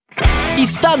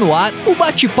Está no ar o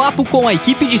bate-papo com a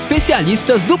equipe de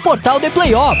especialistas do portal The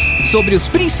Playoffs sobre os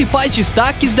principais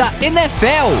destaques da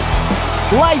NFL.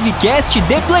 Livecast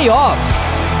The Playoffs.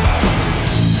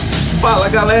 Fala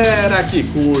galera que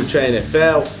curte a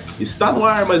NFL, está no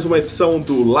ar mais uma edição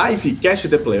do Livecast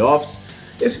The Playoffs,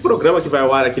 esse programa que vai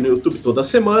ao ar aqui no YouTube toda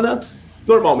semana,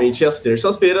 normalmente às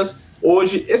terças-feiras,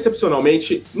 hoje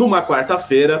excepcionalmente numa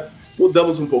quarta-feira.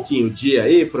 Mudamos um pouquinho o dia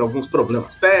aí por alguns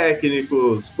problemas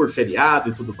técnicos, por feriado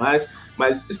e tudo mais,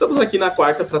 mas estamos aqui na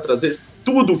quarta para trazer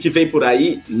tudo o que vem por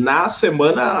aí na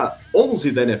semana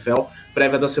 11 da NFL,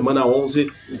 prévia da semana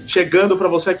 11, chegando para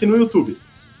você aqui no YouTube.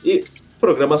 E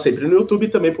programa sempre no YouTube,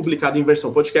 também publicado em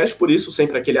versão podcast, por isso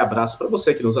sempre aquele abraço para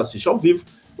você que nos assiste ao vivo,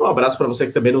 um abraço para você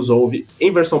que também nos ouve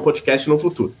em versão podcast no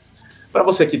futuro. Para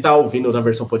você que está ouvindo na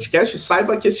versão podcast,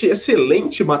 saiba que este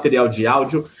excelente material de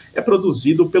áudio é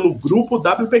produzido pelo Grupo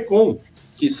WPcom,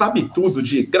 que sabe tudo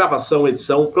de gravação,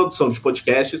 edição, produção de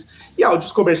podcasts e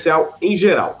áudios comercial em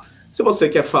geral. Se você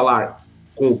quer falar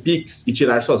com o Pix e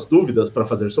tirar suas dúvidas para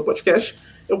fazer o seu podcast,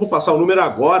 eu vou passar o número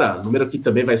agora, número que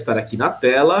também vai estar aqui na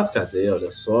tela. Cadê?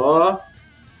 Olha só.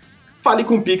 Fale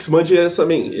com o Pix, mande essa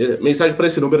mensagem para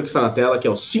esse número que está na tela, que é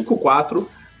o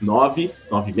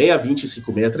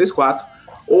 549-9620-5634,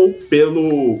 ou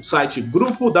pelo site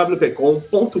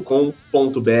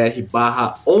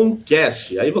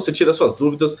grupowpcom.com.br/oncast. Aí você tira suas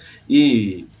dúvidas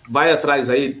e vai atrás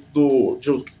aí do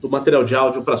material de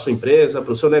áudio para sua empresa,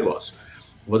 para o seu negócio.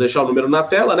 Vou deixar o número na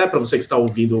tela, né, para você que está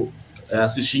ouvindo,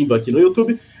 assistindo aqui no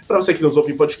YouTube. Para você que nos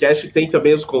ouve em podcast, tem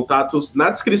também os contatos na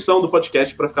descrição do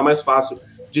podcast para ficar mais fácil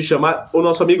de chamar o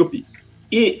nosso amigo Pix.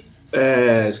 E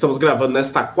estamos gravando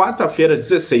nesta quarta-feira,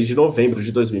 16 de novembro de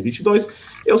 2022.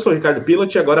 Eu sou o Ricardo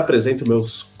Pilat e agora apresento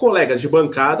meus colegas de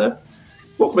bancada.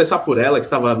 Vou começar por ela, que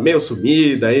estava meio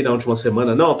sumida aí na última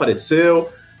semana, não apareceu.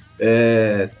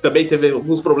 Também teve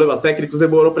alguns problemas técnicos,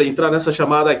 demorou para entrar nessa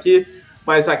chamada aqui,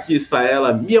 mas aqui está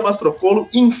ela, Mia Mastrocolo,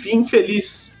 enfim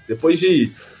feliz. Depois de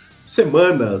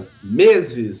semanas,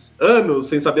 meses, anos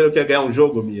sem saber o que é ganhar um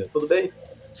jogo, Mia. Tudo bem?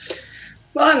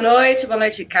 Boa noite,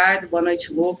 Ricardo, boa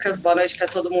noite, Lucas, boa noite para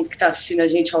todo mundo que está assistindo a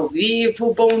gente ao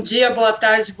vivo, bom dia, boa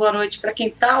tarde, boa noite para quem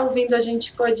está ouvindo a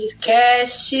gente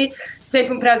podcast,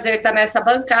 sempre um prazer estar nessa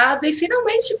bancada e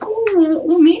finalmente com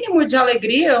um mínimo de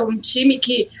alegria, um time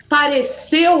que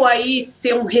pareceu aí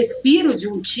ter um respiro de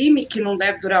um time que não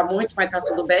deve durar muito, mas está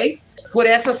tudo bem, por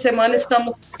essa semana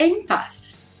estamos em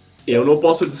paz. Eu não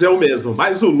posso dizer o mesmo,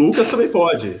 mas o Lucas também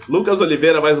pode. Lucas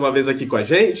Oliveira mais uma vez aqui com a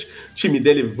gente. O time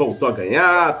dele voltou a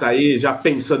ganhar, tá aí já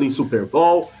pensando em Super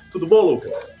Bowl. Tudo bom,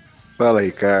 Lucas? Fala,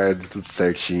 Ricardo. Tudo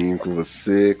certinho com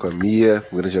você, com a Mia.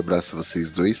 Um grande abraço a vocês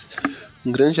dois.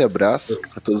 Um grande abraço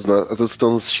a todos nós, a todos que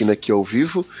estão assistindo aqui ao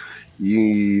vivo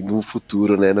e no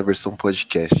futuro, né, na versão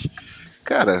podcast.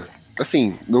 Cara,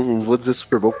 assim, não vou dizer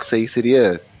Super Bowl, porque isso aí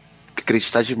seria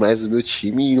acreditar demais no meu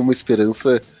time e uma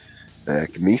esperança...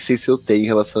 que nem sei se eu tenho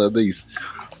relacionado a isso,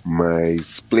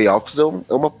 mas playoffs é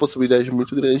uma possibilidade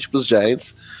muito grande para os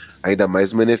Giants, ainda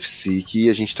mais no NFC, que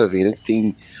a gente tá vendo que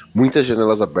tem muitas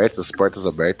janelas abertas, portas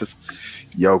abertas,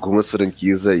 e algumas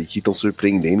franquias aí que estão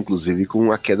surpreendendo, inclusive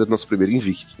com a queda do nosso primeiro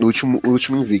invicto, o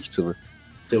último invicto, né?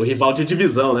 Seu rival de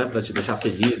divisão, né, para te deixar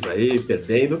feliz aí,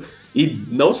 perdendo, e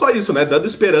não só isso, né, dando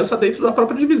esperança dentro da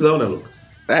própria divisão, né, Lucas?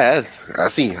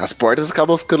 Assim, as portas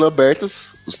acabam ficando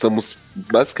abertas. Estamos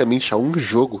basicamente a um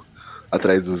jogo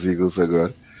atrás dos Eagles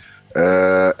agora.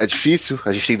 É difícil,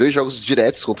 a gente tem 2 jogos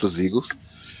diretos contra os Eagles,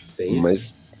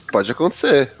 mas pode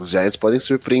acontecer. Os Giants podem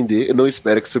surpreender. Eu não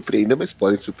espero que surpreenda, mas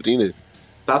podem surpreender.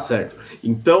 Tá certo.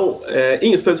 Então,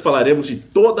 em instantes falaremos de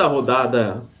toda a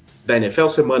rodada da NFL,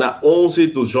 semana 11,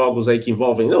 dos jogos aí que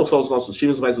envolvem não só os nossos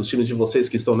times, mas os times de vocês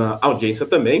que estão na audiência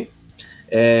também.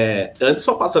 Antes,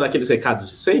 só passando aqueles recados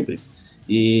de sempre,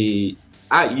 e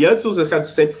antes dos recados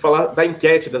de sempre, falar da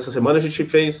enquete dessa semana, a gente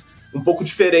fez um pouco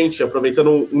diferente,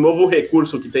 aproveitando um novo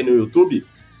recurso que tem no YouTube,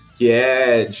 que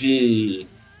é de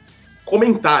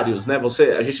comentários, né?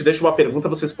 A gente deixa uma pergunta,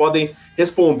 vocês podem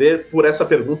responder por essa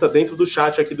pergunta dentro do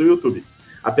chat aqui do YouTube.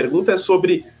 A pergunta é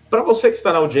sobre, para você que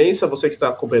está na audiência, você que está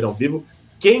acompanhando ao vivo,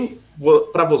 quem,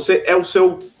 para você,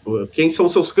 quem são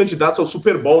os seus candidatos ao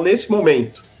Super Bowl nesse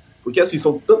momento? Porque, assim,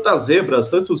 são tantas zebras,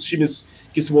 tantos times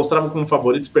que se mostravam como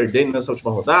favoritos perdendo nessa última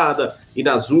rodada e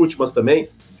nas últimas também.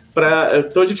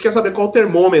 Então a gente quer saber qual o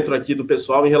termômetro aqui do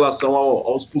pessoal em relação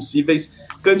aos possíveis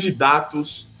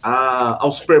candidatos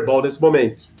ao Super Bowl nesse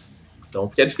momento. Então,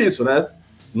 porque é difícil, né?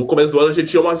 No começo do ano a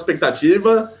gente tinha uma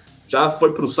expectativa, já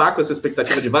foi pro saco essa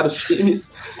expectativa de vários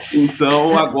times,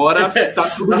 então agora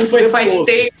tá tudo muito foi faz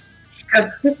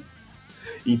tempo.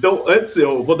 Então, antes,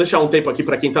 eu vou deixar um tempo aqui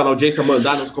para quem tá na audiência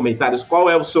mandar nos comentários qual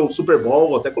é o seu Super Bowl.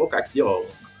 Vou até colocar aqui, ó,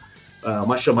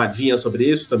 uma chamadinha sobre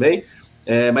isso também.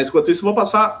 Mas enquanto isso, vou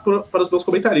passar para os meus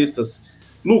comentaristas.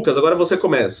 Lucas, agora você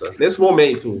começa. Nesse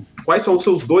momento, quais são os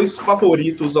seus 2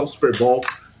 favoritos ao Super Bowl?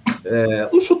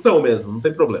 Um chutão mesmo, não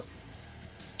tem problema.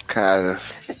 Cara,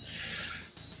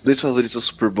 2 favoritos ao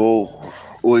Super Bowl.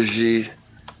 Hoje,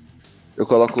 eu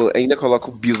ainda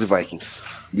coloco Bills e Vikings.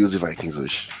 Bills e Vikings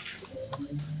hoje.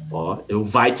 Ó, o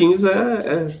Vikings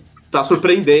tá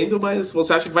surpreendendo, mas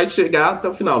você acha que vai chegar até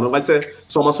o final, não vai ser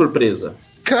só uma surpresa?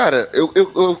 Cara,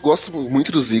 eu gosto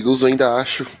muito dos Eagles, eu ainda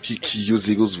acho que os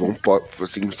Eagles vão,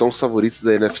 assim, são os favoritos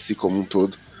da NFC como um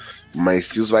todo, mas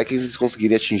se os Vikings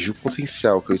conseguirem atingir o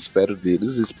potencial que eu espero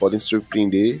deles, eles podem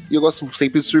surpreender, e eu gosto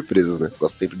sempre de surpresas, né?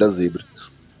 Gosto sempre da zebra.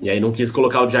 E aí não quis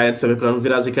colocar o Giants também pra não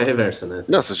virar zica reversa, né?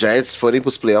 Não, se os Giants forem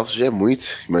pros playoffs já é muito.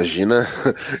 Imagina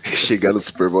chegar no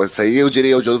Super Bowl. Isso aí o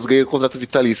Jerry Jones ganha o contrato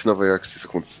vitalício em Nova York se isso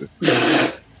acontecer.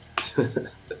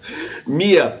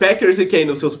 Mia, Packers e quem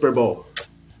no seu Super Bowl?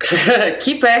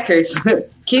 Que Packers?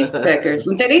 Que Packers?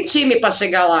 Não tem nem time pra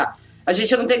chegar lá. A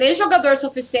gente não tem nem jogador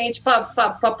suficiente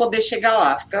pra poder chegar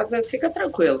lá. Fica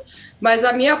tranquilo. Mas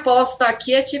a minha aposta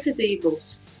aqui é Chiefs e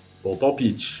Eagles. Bom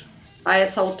palpite. A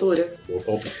essa altura.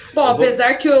 Bom,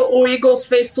 apesar que o Eagles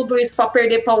fez tudo isso para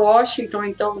perder para Washington,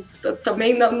 então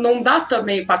também não dá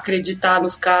também para acreditar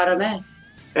nos caras, né?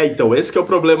 Então, esse que é o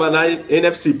problema na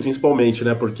NFC, principalmente,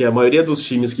 né? Porque a maioria dos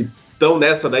times que estão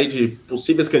nessa daí de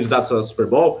possíveis candidatos a Super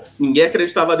Bowl, ninguém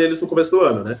acreditava neles no começo do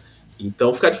ano, né?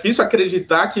 Então fica difícil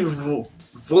acreditar que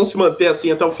vão se manter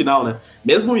assim até o final, né?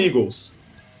 Mesmo Eagles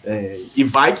e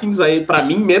Vikings, aí para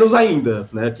mim, menos ainda,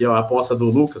 né? Que é a aposta do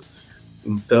Lucas.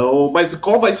 Então, mas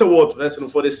qual vai ser o outro, né? Se não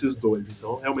for esses 2.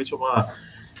 Então, realmente é uma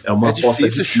aposta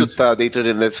difícil chutar dentro da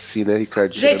NFC, né,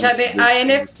 Ricardo? Gente, a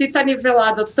NFC tá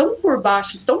nivelada tão por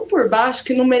baixo,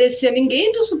 que não merecia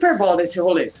ninguém do Super Bowl nesse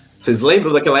rolê. Vocês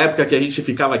lembram daquela época que a gente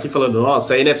ficava aqui falando,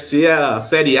 nossa, a NFC é a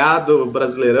Série A do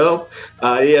Brasileirão,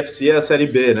 a AFC é a Série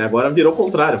B, né? Agora virou o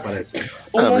contrário, parece.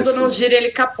 O mundo não gira,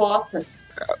 ele capota.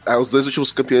 Os 2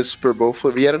 últimos campeões do Super Bowl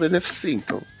vieram da NFC,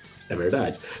 então... É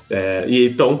verdade.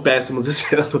 E tão péssimos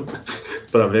esse ano,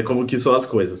 para ver como que são as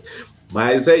coisas.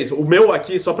 Mas é isso. O meu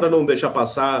aqui, só para não deixar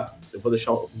passar, eu vou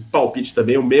deixar um palpite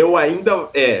também. O meu ainda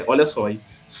olha só, hein?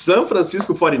 San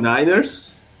Francisco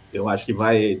 49ers, eu acho que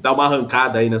vai dar uma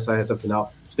arrancada aí nessa reta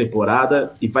final de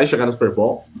temporada e vai chegar no Super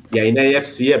Bowl. E aí na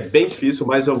AFC é bem difícil,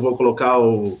 mas eu vou colocar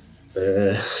o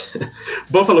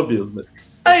Buffalo Bills. Mas...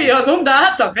 Aí, ó, não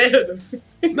dá, tá vendo?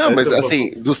 Não, mas assim,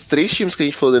 dos 3 times que a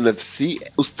gente falou da NFC,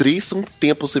 os 3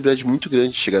 têm a possibilidade muito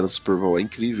grande de chegar no Super Bowl. É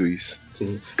incrível isso.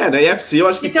 Sim. Na AFC eu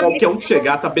acho que qualquer um que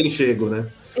chegar tá bem chego, né?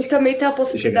 E também tem a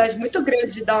possibilidade muito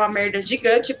grande de dar uma merda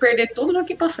gigante e perder tudo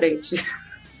daqui pra frente.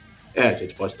 A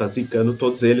gente pode estar zicando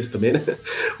todos eles também, né?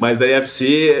 Mas a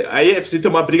AFC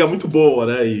tem uma briga muito boa,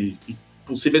 né? E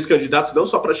possíveis candidatos não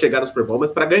só para chegar no Super Bowl,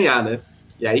 mas para ganhar, né?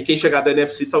 E aí quem chegar da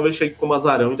NFC talvez chegue como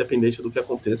azarão, independente do que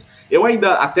aconteça. Eu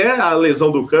ainda, até a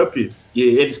lesão do Cup e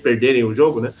eles perderem o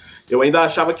jogo, né? Eu ainda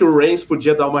achava que o Reigns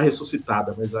podia dar uma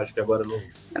ressuscitada, mas acho que agora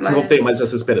não tem mais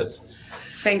essa esperança.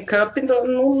 Sem Cup,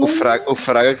 não... O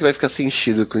Fraga que vai ficar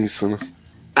sentido com isso, né?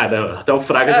 Não, até o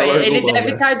Fraga já largou. Ele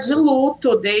deve estar de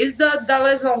luto desde a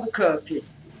lesão do Cup.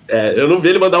 Eu não vi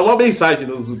ele mandar uma mensagem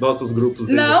nos nossos grupos.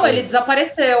 Não, ele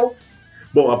desapareceu.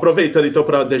 Bom, aproveitando então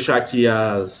para deixar aqui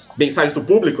as mensagens do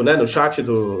público, né, no chat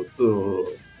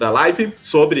da live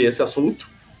sobre esse assunto.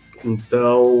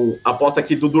 Então, a aposta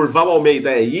aqui do Durval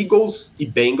Almeida é Eagles e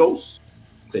Bengals.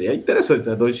 Seria interessante,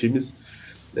 né? 2 times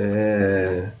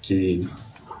que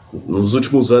nos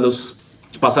últimos anos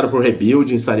que passaram por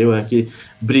rebuilding estariam aqui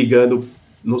brigando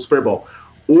no Super Bowl.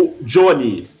 O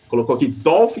Johnny colocou aqui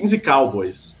Dolphins e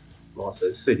Cowboys. Nossa,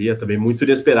 esse seria também muito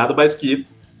inesperado, mas que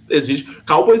existe.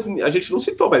 Cowboys a gente não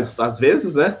citou, mas às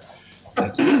vezes, né?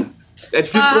 É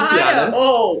difícil confiar, né?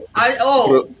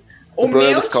 O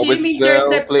meu time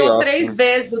interceptou 3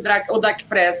 vezes o Dak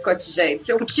Prescott,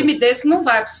 gente. Um time desse não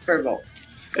vai pro Super Bowl.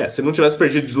 Se não tivesse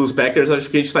perdido dos Packers, acho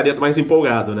que a gente estaria mais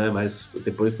empolgado, né? Mas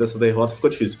depois dessa derrota ficou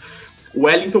difícil.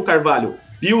 Wellington Carvalho,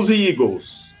 Bills e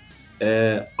Eagles.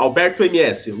 Alberto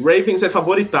MS, Ravens é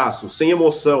favoritaço, sem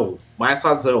emoção, mais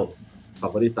razão.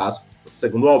 Favoritaço.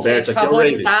 Segundo o Alberto, gente,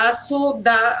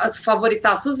 aqui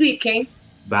favoritaço zica, hein?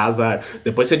 Dá azar.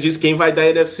 Depois você diz quem vai da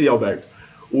NFC, Alberto.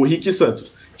 O Rick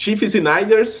Santos, Chiefs e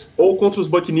Niners ou contra os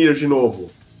Buccaneers de novo?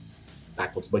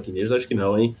 Contra os Buccaneers acho que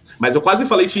não, hein? Mas eu quase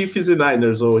falei Chiefs e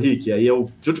Niners, ô Rick. Aí eu,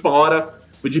 de última hora,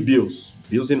 fui de Bills.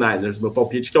 Bills e Niners. Meu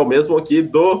palpite que é o mesmo aqui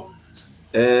do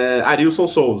Arilson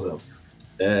Souza.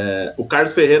 O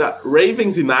Carlos Ferreira,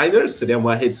 Ravens e Niners, seria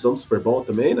uma reedição do Super Bowl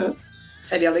também, né?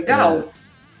 Seria legal.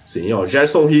 Sim, ó.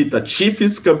 Gerson Rita,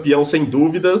 Chiefs, campeão sem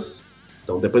dúvidas.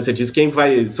 Então depois você diz quem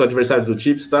vai ser o adversário do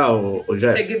Chiefs, tá, o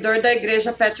Gerson? Seguidor da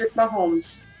igreja Patrick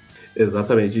Mahomes.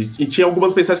 Exatamente. E tinha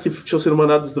algumas mensagens que tinham sido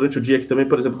mandadas durante o dia aqui também.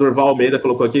 Por exemplo, Dorval Almeida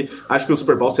colocou aqui, acho que o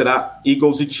Super Bowl será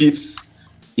Eagles e Chiefs.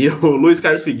 E o Luiz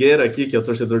Carlos Figueira aqui, que é o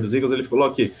torcedor dos Eagles, ele falou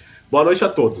aqui, boa noite a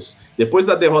todos. Depois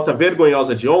da derrota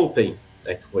vergonhosa de ontem,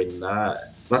 né, que foi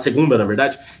na segunda, na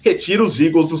verdade, retira os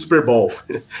Eagles do Super Bowl.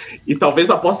 E talvez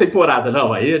na pós-temporada.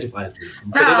 Não, aí é demais.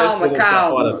 Calma.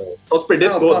 Fora, não. Só se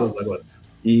perder todas agora.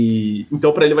 E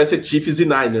então para ele vai ser Chiefs e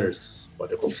Niners.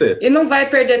 Pode acontecer. E não vai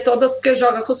perder todas porque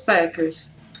joga com os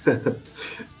Packers.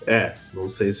 Não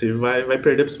sei se vai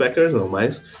perder para os Packers não,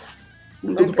 mas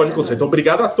tudo pode acontecer. Então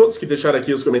obrigado a todos que deixaram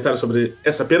aqui os comentários sobre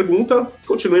essa pergunta.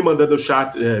 Continue mandando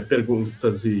chat,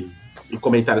 perguntas e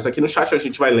comentários aqui no chat, a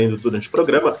gente vai lendo durante o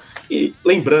programa. E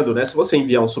lembrando, né, se você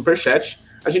enviar um superchat,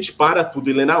 a gente para tudo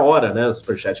e lê na hora, né? O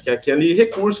superchat, que é aquele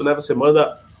recurso, né? Você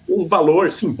manda um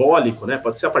valor simbólico, né?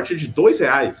 Pode ser a partir de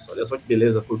R$2. Olha só que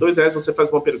beleza. Por R$2 você faz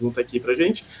uma pergunta aqui pra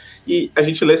gente e a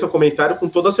gente lê seu comentário com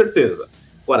toda certeza.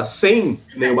 Agora, sem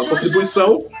nenhuma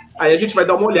contribuição, aí a gente vai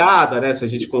dar uma olhada, né? Se a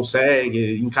gente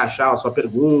consegue encaixar a sua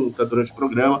pergunta durante o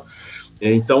programa.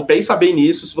 Então, pensa bem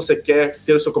nisso se você quer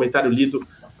ter o seu comentário lido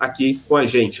aqui com a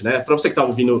gente, né? Para você que está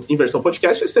ouvindo em versão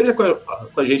podcast, esteja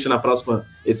com a gente na próxima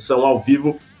edição ao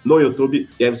vivo no YouTube,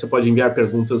 e aí você pode enviar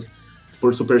perguntas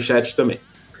por superchat também.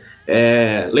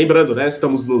 Lembrando, né?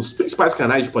 Estamos nos principais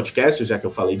canais de podcast, já que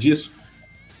eu falei disso: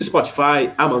 Spotify,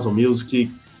 Amazon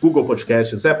Music, Google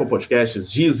Podcasts, Apple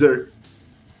Podcasts, Deezer,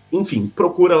 enfim,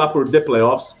 procura lá por The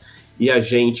Playoffs. E a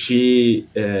gente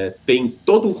tem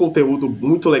todo um conteúdo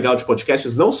muito legal de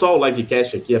podcasts, não só o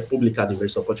livecast aqui é publicado em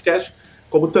versão podcast,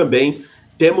 como também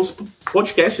temos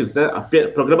podcasts, né,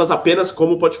 programas apenas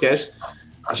como podcasts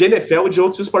de NFL e de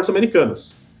outros esportes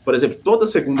americanos. Por exemplo, toda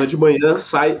segunda de manhã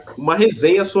sai uma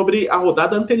resenha sobre a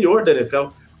rodada anterior da NFL.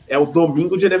 É o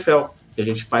Domingo de NFL, que a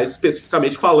gente faz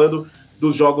especificamente falando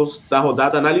dos jogos da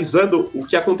rodada, analisando o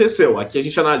que aconteceu. Aqui a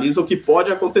gente analisa o que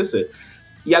pode acontecer.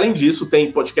 E além disso,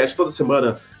 tem podcast toda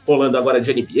semana rolando agora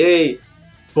de NBA,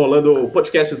 rolando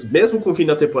podcasts mesmo com o fim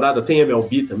da temporada, tem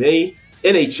MLB também,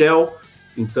 NHL,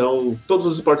 então todos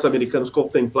os esportes americanos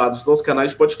contemplados nos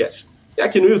canais de podcast. E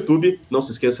aqui no YouTube, não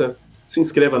se esqueça, se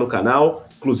inscreva no canal.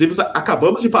 Inclusive,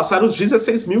 acabamos de passar os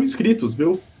 16 mil inscritos,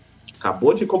 viu?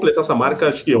 Acabou de completar essa marca,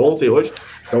 acho que ontem, hoje.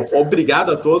 Então,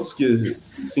 obrigado a todos que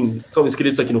são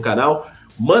inscritos aqui no canal.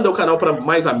 Manda o canal para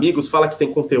mais amigos, fala que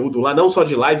tem conteúdo lá, não só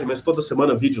de live, mas toda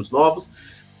semana vídeos novos.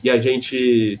 E a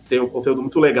gente tem um conteúdo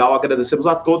muito legal. Agradecemos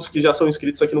a todos que já são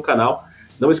inscritos aqui no canal.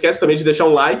 Não esquece também de deixar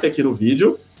um like aqui no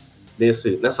vídeo,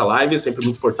 nessa live. É sempre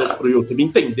muito importante para o YouTube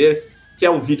entender que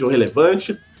é um vídeo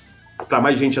relevante, para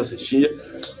mais gente assistir.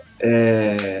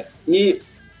 E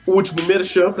o último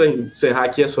merchan, para encerrar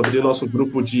aqui, é sobre o nosso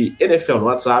grupo de NFL no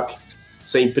WhatsApp.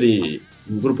 Sempre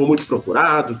um grupo muito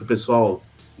procurado, que o pessoal,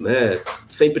 né,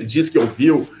 sempre diz que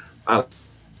ouviu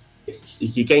e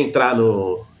que quer entrar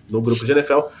no grupo de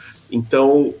NFL.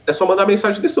 Então é só mandar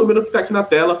mensagem desse número que está aqui na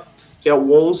tela, que é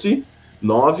o 11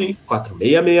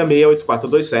 94666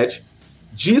 8427.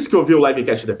 Diz que ouviu o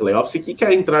livecast da Playoffs e que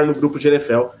quer entrar no grupo de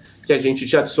NFL, que a gente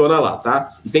te adiciona lá,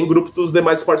 tá? E tem grupo dos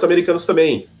demais esportes americanos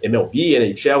também, MLB,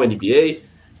 NHL, NBA.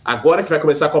 Agora que vai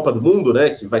começar a Copa do Mundo, né,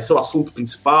 que vai ser o assunto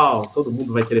principal, todo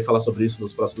mundo vai querer falar sobre isso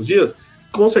nos próximos dias,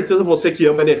 com certeza você que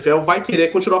ama NFL vai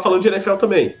querer continuar falando de NFL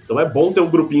também. Então é bom ter um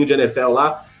grupinho de NFL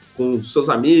lá, com seus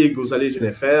amigos ali de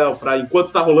NFL, para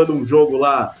enquanto tá rolando um jogo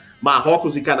lá,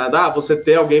 Marrocos e Canadá, você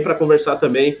ter alguém para conversar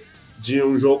também de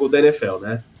um jogo da NFL,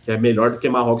 né, que é melhor do que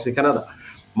Marrocos e Canadá.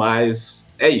 Mas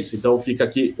é isso, então fica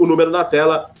aqui o número na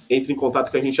tela, entre em contato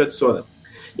que a gente adiciona.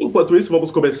 Enquanto isso, vamos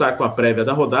começar com a prévia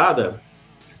da rodada,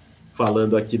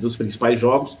 falando aqui dos principais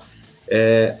jogos.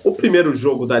 O primeiro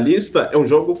jogo da lista é um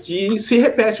jogo que se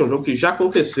repete, é um jogo que já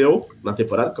aconteceu na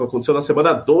temporada, que aconteceu na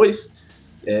semana 2,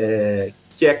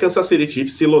 que é Kansas City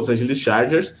Chiefs e Los Angeles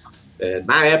Chargers.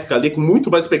 Na época ali, com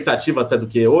muito mais expectativa até do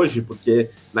que hoje, porque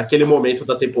naquele momento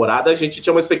da temporada a gente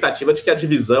tinha uma expectativa de que a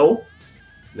divisão,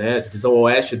 né, a divisão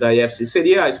oeste da AFC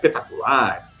seria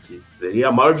espetacular, que seria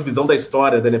a maior divisão da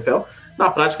história da NFL. Na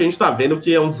prática a gente está vendo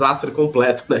que é um desastre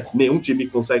completo, né? Nenhum time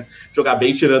consegue jogar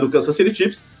bem tirando o Kansas City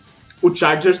Chiefs. O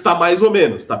Chargers está mais ou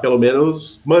menos, está pelo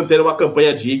menos mantendo uma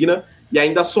campanha digna e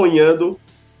ainda sonhando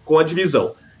com a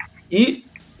divisão. E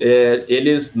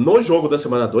eles, no jogo da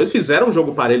semana 2, fizeram um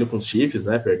jogo parelho com os Chiefs,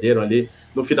 né? Perderam ali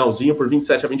no finalzinho por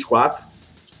 27-24.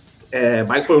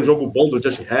 Mas foi um jogo bom do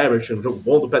Justin Herbert, um jogo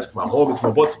bom do Patrick Mahomes, uma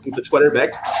boa disputa de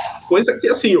quarterbacks. Coisa que,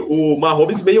 assim, o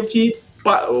Mahomes meio que...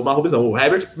 O Mahomes não, o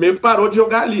Herbert meio que parou de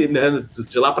jogar ali, né?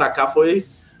 De lá pra cá foi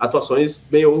atuações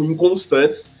meio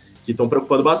inconstantes, que estão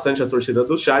preocupando bastante a torcida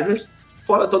dos Chargers,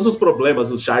 fora todos os problemas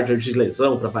dos Chargers de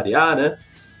lesão, para variar, né?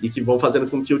 E que vão fazendo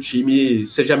com que o time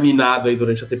seja minado aí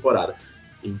durante a temporada.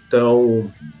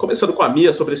 Então, começando com a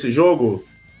Mia sobre esse jogo,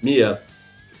 Mia,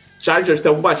 Chargers tem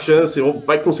alguma chance, ou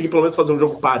vai conseguir pelo menos fazer um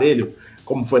jogo parelho,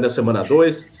 como foi na semana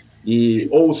 2,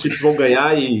 ou os Chiefs vão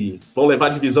ganhar e vão levar a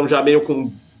divisão já meio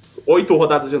com 8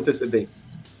 rodadas de antecedência?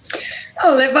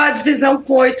 Não, levar a divisão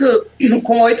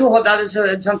com 8 rodadas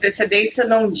de antecedência,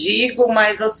 não digo,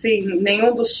 mas assim,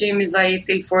 nenhum dos times aí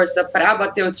tem força para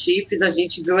bater o Chiefs. A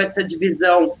gente viu essa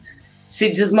divisão se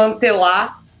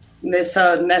desmantelar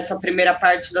nessa primeira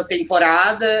parte da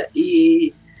temporada,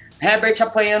 e Herbert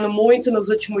apanhando muito nos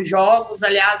últimos jogos.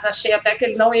 Aliás, achei até que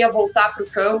ele não ia voltar para o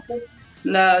campo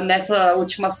nessa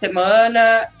última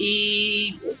semana,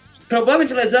 e problema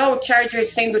de lesão, Chargers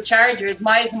sendo Chargers,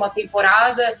 mais uma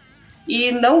temporada,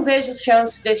 e não vejo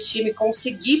chance desse time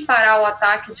conseguir parar o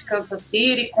ataque de Kansas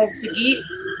City, conseguir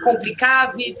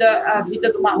complicar a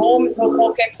vida do Mahomes ou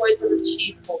qualquer coisa do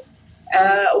tipo.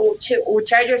 O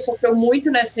Chargers sofreu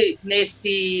muito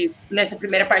nessa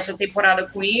primeira parte da temporada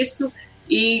com isso,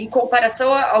 e em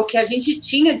comparação ao que a gente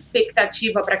tinha de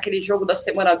expectativa para aquele jogo da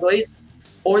semana 2,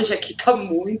 hoje aqui tá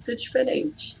muito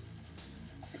diferente.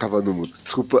 Tava no mudo.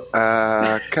 Desculpa.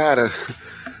 Cara,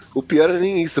 o pior é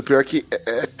nem isso. O pior é que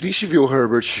é triste ver o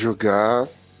Herbert jogar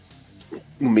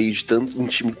no meio de um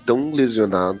time tão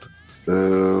lesionado.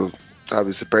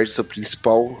 Sabe, você perde seu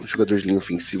principal jogador de linha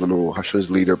ofensiva no Rashawn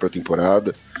Slater pra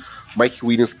temporada. Mike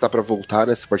Williams tá pra voltar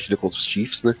nessa partida contra os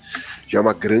Chiefs, né? Já é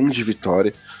uma grande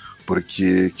vitória,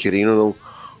 porque, querendo ou não,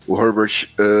 o Herbert,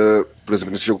 por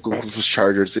exemplo, nesse jogo contra os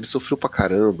Chargers, ele sofreu pra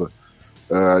caramba.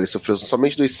 Ele sofreu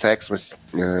somente 2 sacks, mas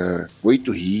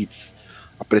 8 hits.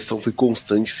 A pressão foi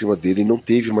constante em cima dele, não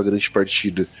teve uma grande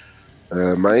partida.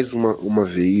 Mais uma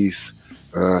vez,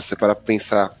 você parar pra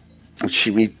pensar, o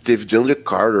time teve DeAndre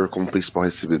Carter como principal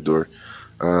recebedor.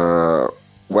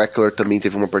 O Eckler também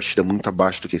teve uma partida muito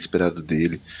abaixo do que é esperado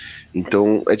dele.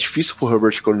 Então é difícil pro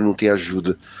Herbert quando não tem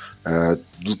ajuda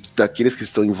daqueles que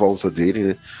estão em volta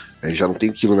dele, né? Já não tem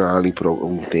o Keenan Allen por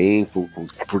algum tempo,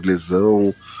 por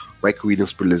lesão, Mike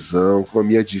Williams por lesão. Como a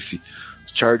Mia disse,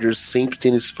 os Chargers sempre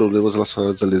tem esses problemas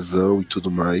relacionados à lesão e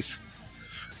tudo mais.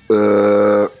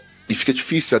 E fica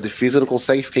difícil, a defesa não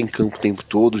consegue ficar em campo o tempo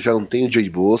todo. Já não tem o Jay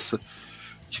Bosa,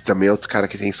 que também é outro cara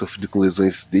que tem sofrido com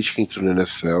lesões desde que entrou na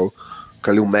NFL. O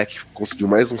Khalil Mack conseguiu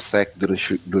mais um sack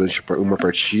durante uma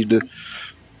partida.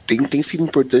 Tem sido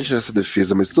importante nessa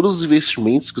defesa, mas todos os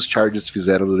investimentos que os Chargers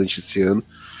fizeram durante esse ano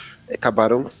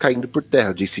acabaram caindo por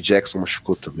terra. O JC Jackson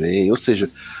machucou também, ou seja,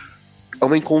 é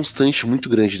uma inconstante muito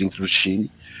grande dentro do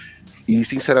time. E,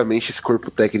 sinceramente, esse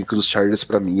corpo técnico dos Chargers,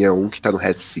 pra mim, é um que tá no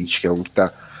head seat, que é um que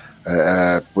tá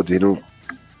podendo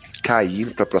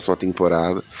cair pra próxima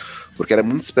temporada, porque era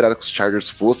muito esperado que os Chargers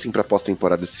fossem pra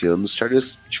pós-temporada esse ano. Os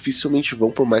Chargers dificilmente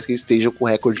vão, por mais que eles estejam com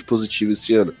recorde positivo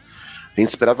esse ano. A gente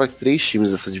esperava que 3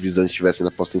 times dessa divisão estivessem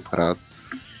na pós-temporada.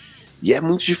 E é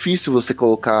muito difícil você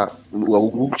colocar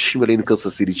algum time ali no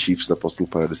Kansas City Chiefs na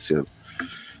pós-temporada esse ano.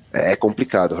 É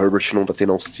complicado. O Herbert não tá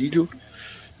tendo auxílio,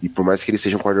 e por mais que ele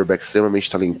seja um quarterback extremamente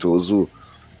talentoso,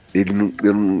 ele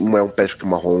não é um Patrick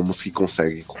Mahomes que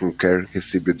consegue, com qualquer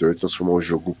recebedor, transformar o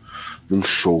jogo num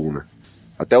show, né?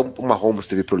 Até o Mahomes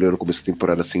teve problema no começo da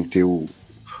temporada sem ter o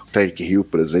Tyreek Hill,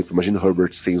 por exemplo. Imagina o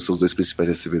Herbert sem os seus 2 principais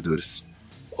recebedores.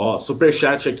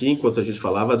 Superchat aqui, enquanto a gente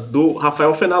falava, do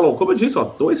Rafael Fenalon. Como eu disse,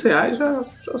 R$2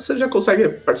 você já consegue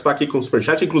participar aqui com o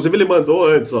superchat. Inclusive, ele mandou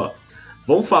antes,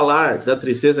 vamos falar da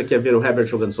tristeza que é ver o Herbert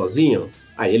jogando sozinho?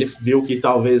 Aí ele viu que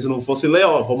talvez não fosse ler,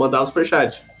 vou mandar um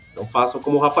superchat. Então façam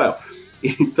como o Rafael.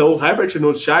 Então o Herbert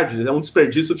nos Chargers é um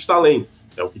desperdício de talento,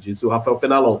 é o que disse o Rafael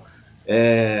Fenalon.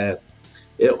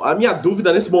 A minha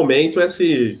dúvida nesse momento é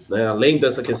se, né, além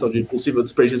dessa questão de possível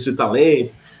desperdício de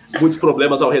talento, muitos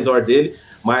problemas ao redor dele,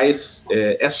 mas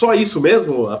é só isso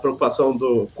mesmo? A preocupação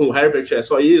com o Herbert é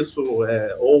só isso?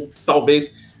 Ou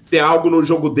talvez tem algo no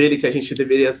jogo dele que a gente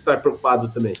deveria estar preocupado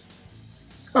também?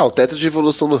 O teto de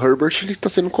evolução do Herbert, ele tá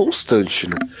sendo constante,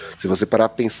 né? Se você parar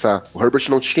pra pensar, o Herbert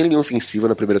não tinha linha ofensiva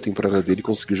na primeira temporada dele,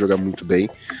 conseguiu jogar muito bem.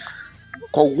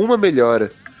 Com alguma melhora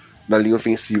na linha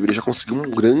ofensiva, ele já conseguiu um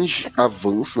grande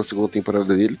avanço na segunda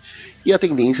temporada dele, e a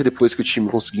tendência, depois que o time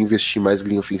conseguir investir mais em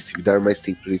linha ofensiva e dar mais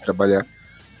tempo para ele trabalhar,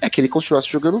 é que ele continuasse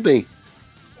jogando bem.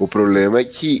 O problema é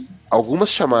que algumas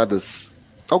chamadas,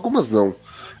 algumas não,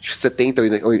 Acho que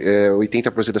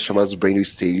 80% das chamadas do Brandon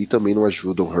Staley também não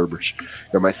ajudam o Herbert.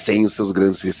 Ainda mais sem os seus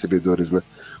grandes recebedores, né?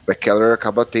 O Ekeler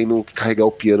acaba tendo que carregar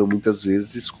o piano muitas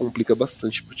vezes e isso complica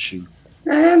bastante pro time.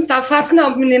 Não tá fácil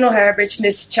não, menino Herbert,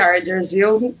 nesse Chargers,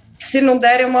 viu? Se não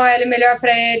derem uma OL melhor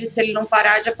para ele, se ele não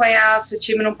parar de apanhar, se o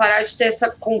time não parar de ter essa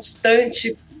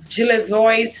constante de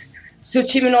lesões, se o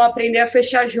time não aprender a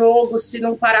fechar jogo, se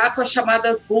não parar com as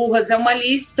chamadas burras, é uma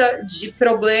lista de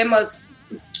problemas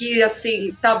que,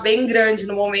 assim, tá bem grande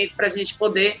no momento para a gente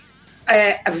poder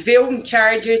ver um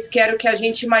Chargers, que era o que a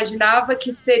gente imaginava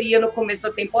que seria no começo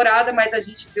da temporada, mas a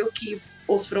gente viu que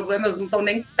os problemas não estão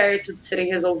nem perto de serem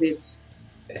resolvidos.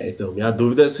 Então, minha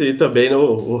dúvida é se também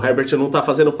o Herbert não está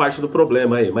fazendo parte do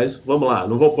problema aí. Mas vamos lá,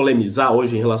 não vou polemizar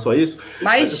hoje em relação a isso.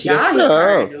 Mas já,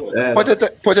 Ricardo.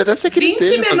 Pode até ser que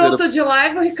 20 minutos de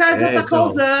live o Ricardo já tá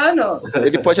causando.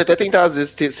 Ele pode até tentar, às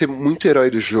vezes, ser muito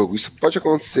herói do jogo. Isso pode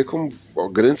acontecer com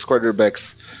grandes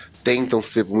quarterbacks. Tentam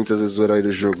ser muitas vezes o herói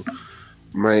do jogo.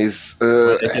 Mas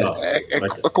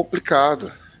é complicado.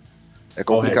 É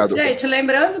complicado. Gente,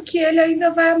 lembrando que ele ainda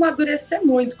vai amadurecer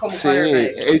muito como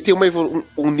quarterback. Ele tem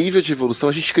um nível de evolução.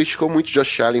 A gente criticou muito o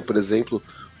Josh Allen, por exemplo,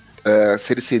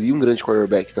 se ele seria um grande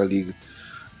quarterback da liga.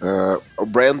 O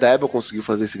Brian Daboll conseguiu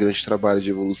fazer esse grande trabalho de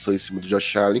evolução em cima do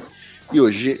Josh Allen, e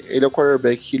hoje ele é o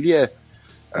quarterback que ele é.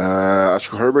 Acho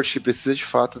que o Herbert precisa de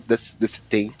fato desse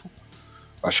tempo.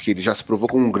 Acho que ele já se provou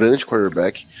como um grande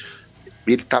quarterback.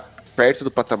 Ele tá perto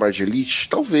do patamar de elite?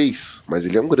 Talvez, mas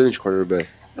ele é um grande quarterback.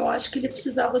 Eu acho que ele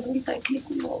precisava de um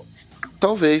técnico novo.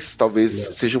 Talvez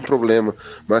seja um problema.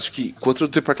 Mas acho que enquanto o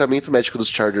departamento médico dos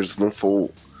Chargers não for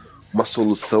uma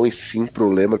solução e sim um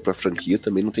problema para a franquia,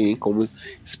 também não tem nem como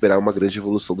esperar uma grande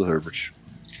evolução do Herbert.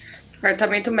 O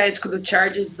departamento médico do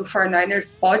Chargers e do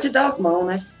 49ers pode dar as mãos,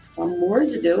 né? Pelo amor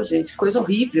de Deus, gente. Coisa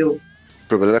horrível. O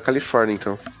problema é da Califórnia,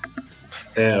 então.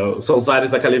 São os ares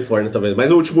da Califórnia também. Mas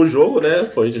no último jogo, né,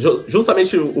 foi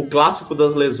justamente o clássico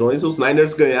das lesões. Os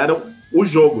Niners ganharam o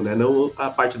jogo, né, não a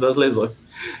parte das lesões.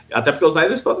 Até porque os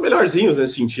Niners estão melhorzinhos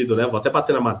nesse sentido, né? Vou até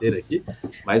bater na madeira aqui,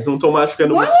 mas não estão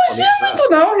machucando muito. Não muito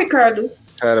não, Ricardo.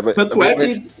 Tanto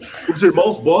que os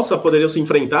irmãos Bossa poderiam se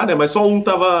enfrentar, né? Mas só um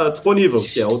estava disponível,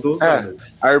 que é o do...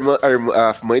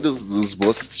 A mãe dos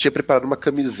Bossas tinha preparado uma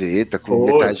camiseta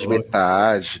com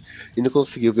metade, e não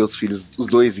conseguiu ver os filhos, os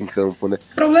dois em campo, né?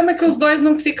 O problema é que os dois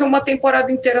não ficam uma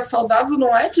temporada inteira saudável,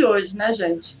 não é de hoje, né,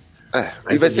 gente?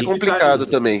 E vai ser complicado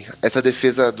também. Essa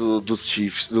defesa dos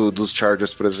Chiefs, dos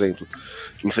Chargers, por exemplo.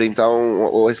 Enfrentar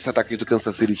esse ataque do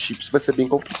Kansas City Chiefs vai ser bem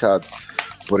complicado.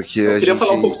 Porque eu queria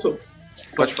falar um pouco sobre...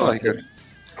 Pode falar, Ricardo.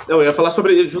 Não, eu ia falar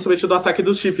sobre justamente do ataque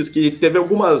dos Chiefs, que teve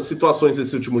algumas situações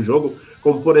nesse último jogo,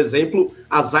 como, por exemplo,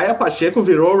 a Zaya Pacheco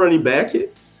virou running back,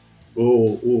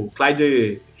 o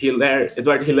Clyde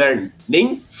Edward Hiller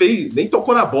nem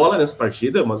tocou na bola nessa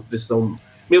partida, uma decisão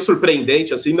meio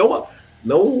surpreendente, assim,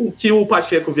 não que o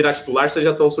Pacheco virar titular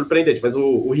seja tão surpreendente, mas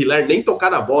o Hiller nem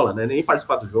tocar na bola, né, nem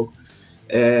participar do jogo.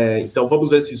 Então vamos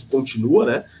ver se isso continua,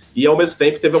 né? E ao mesmo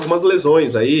tempo teve algumas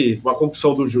lesões aí, uma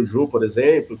concussão do Juju, por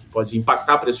exemplo, que pode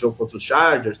impactar para esse jogo contra os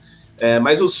Chargers.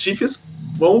 Mas os Chiefs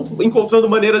vão encontrando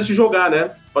maneiras de jogar,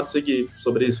 né? Pode seguir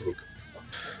sobre isso, Lucas.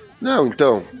 Não,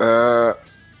 então,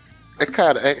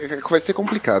 vai ser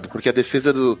complicado, porque a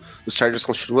defesa dos Chargers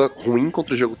continua ruim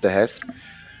contra o jogo terrestre.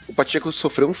 O Pacheco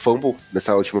sofreu um fumble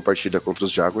nessa última partida contra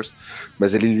os Jaguars,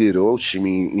 mas ele liderou o time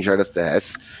em jardas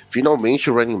terrestres. Finalmente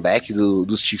o running back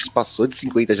dos Chiefs passou de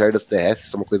 50 jardas terrestres,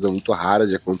 isso é uma coisa muito rara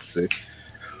de acontecer.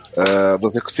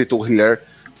 Você citou o Hiller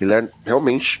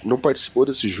realmente não participou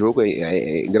desse jogo,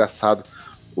 é engraçado.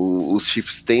 Os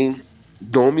Chiefs têm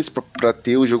nomes para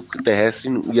ter o jogo terrestre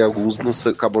e alguns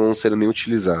acabam não sendo nem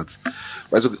utilizados.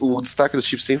 Mas o destaque dos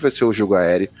Chiefs sempre vai ser o jogo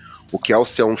aéreo. O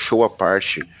Kelce é um show à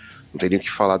parte. Não tem nem o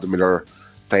que falar do melhor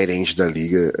tight end da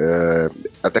liga.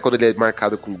 Até quando ele é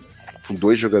marcado com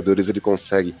dois jogadores, ele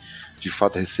consegue, de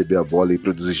fato, receber a bola e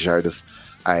produzir jardas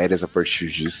aéreas a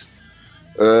partir disso.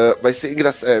 Vai ser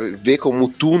engraçado ver como o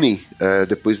Tooney,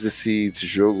 depois desse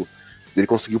jogo, ele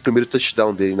conseguiu o primeiro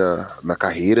touchdown dele na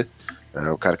carreira.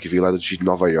 O cara que veio lá de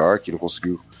Nova York, não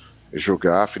conseguiu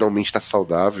jogar, finalmente está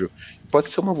saudável. Pode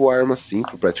ser uma boa arma, sim,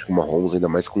 pro Patrick Mahomes, ainda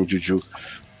mais com o Juju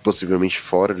possivelmente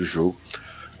fora do jogo.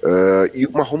 E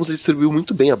o Mahomes distribuiu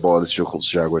muito bem a bola nesse jogo contra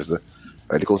os Jaguars, né?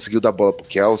 Ele conseguiu dar a bola pro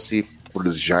Kelce,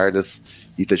 produzir jardas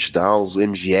e touchdowns. O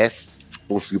MVS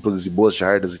conseguiu produzir boas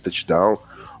jardas e touchdown.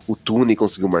 O Tooney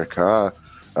conseguiu marcar.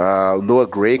 O Noah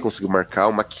Gray conseguiu marcar.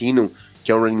 O McKinnon,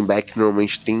 que é um running back que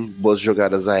normalmente tem boas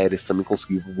jogadas aéreas, também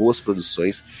conseguiu boas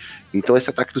produções. Então esse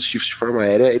ataque dos Chiefs de forma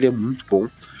aérea, ele é muito bom.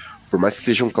 por mais que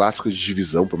seja um clássico de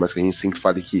divisão, por mais que a gente sempre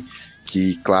fale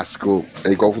que clássico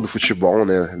é igual no futebol,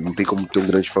 né? Não tem como ter um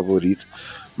grande favorito.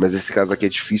 Mas nesse caso aqui é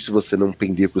difícil você não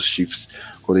pender pros Chiefs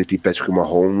quando ele tem Patrick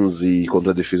Mahomes e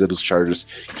contra a defesa dos Chargers,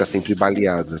 que tá sempre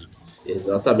baleada.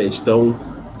 Exatamente. Então,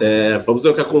 vamos ver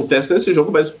o que acontece nesse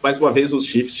jogo, mas mais uma vez os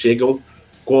Chiefs chegam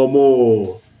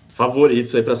como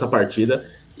favoritos aí para essa partida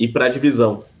e para a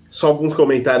divisão. Só alguns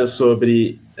comentários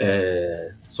sobre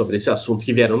esse assunto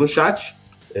que vieram no chat,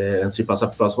 antes de passar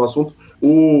para o próximo assunto.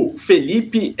 O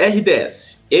Felipe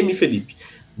RDS, M. Felipe,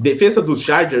 defesa dos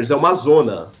Chargers é uma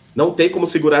zona, não tem como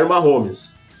segurar o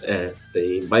Mahomes.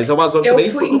 Tem, mas é uma zona. Eu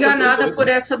fui enganada por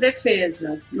essa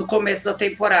defesa no começo da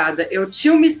temporada. Eu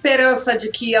tinha uma esperança de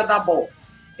que ia dar bom.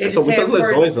 São muitas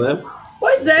lesões, né?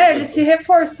 Pois é, eles se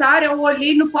reforçaram. Eu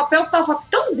olhei no papel, tava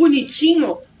tão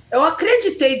bonitinho. Eu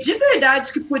acreditei de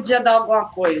verdade que podia dar alguma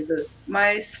coisa,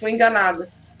 mas fui enganada.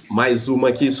 Mais uma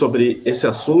aqui sobre esse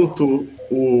assunto.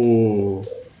 O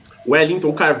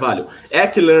Wellington Carvalho.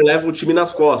 Eckler leva o time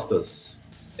nas costas.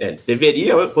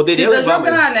 Poderia precisa levar.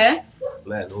 Jogar, né?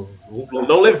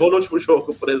 Não levou no último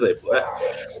jogo, por exemplo.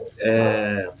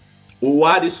 O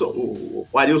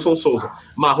Arilson Souza.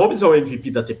 Mahomes é o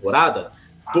MVP da temporada?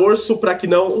 Torço para que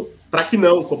não,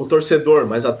 como torcedor,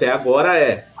 mas até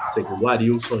agora segundo o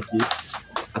Arilson aqui.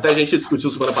 Até a gente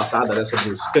discutiu semana passada, né,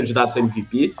 sobre os candidatos a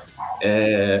MVP.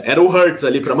 Era o Hurts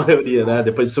ali para a maioria, né?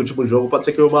 Depois desse último jogo, pode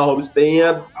ser que o Mahomes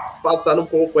tenha passado um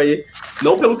pouco aí.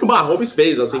 Não pelo que o Mahomes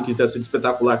fez, assim, que tenha sido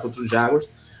espetacular contra os Jaguars,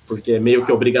 porque é meio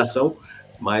que obrigação,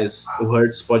 mas o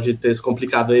Hurts pode ter se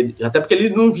complicado aí, até porque ele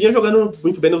não vinha jogando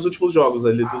muito bem nos últimos jogos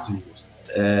ali dos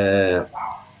Eagles.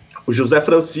 O José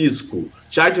Francisco,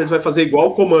 Chargers vai fazer igual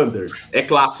o Commanders, é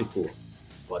clássico.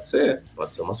 Pode ser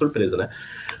uma surpresa, né?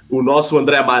 O nosso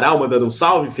André Amaral mandando um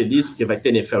salve, feliz, porque vai ter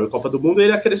NFL e Copa do Mundo,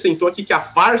 ele acrescentou aqui que a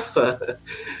farsa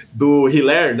do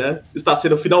Hilaire, né, está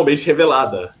sendo finalmente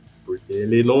revelada, porque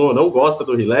ele não gosta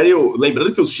do Hilaire,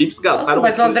 lembrando que os Chiefs gastaram... Nossa,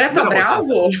 mas o André tá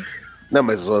bravo? Não,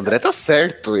 mas o André tá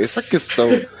certo, essa é a questão.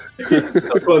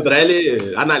 O André,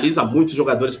 ele analisa muitos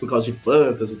jogadores por causa de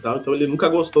fantasy e tal, então ele nunca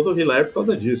gostou do Hilaire por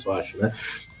causa disso, eu acho, né?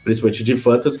 Principalmente de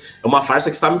fantasy. É uma farsa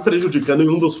que está me prejudicando em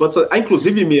um dos fantasy.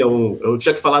 Inclusive, Mia, eu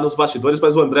tinha que falar nos bastidores,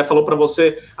 mas o André falou para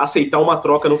você aceitar uma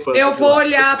troca no fantasy. Eu vou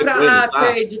olhar para a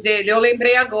trade dele, eu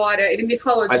lembrei agora, ele me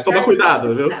falou. Mas toma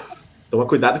cuidado, viu? Toma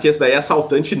cuidado que esse daí é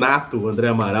assaltante nato, o André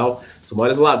Amaral. Os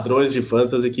maiores ladrões de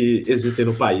fantasy que existem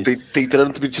no país.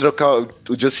 Tentando me trocar o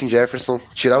Justin Jefferson,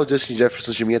 tirar o Justin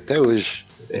Jefferson de mim até hoje.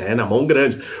 Na mão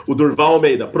grande. O Durval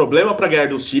Almeida, problema para ganhar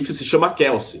dos Chiefs se chama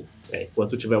Kelce.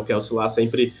 Enquanto tiver o Kelce lá,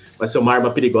 sempre vai ser uma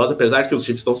arma perigosa, apesar que os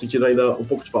Chiefs estão sentindo ainda um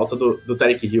pouco de falta do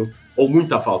Tyreek Hill, ou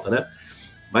muita falta, né?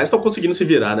 Mas estão conseguindo se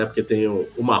virar, né? Porque tem o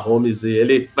Mahomes e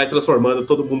ele vai transformando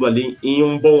todo mundo ali em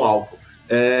um bom alvo.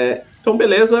 Então,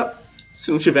 beleza. Se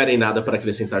não tiverem nada para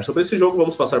acrescentar sobre esse jogo,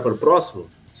 vamos passar para o próximo.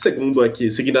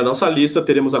 Seguindo a nossa lista,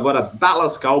 teremos agora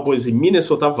Dallas Cowboys e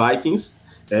Minnesota Vikings.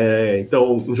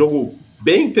 Então, um jogo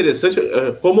bem interessante.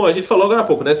 Como a gente falou agora há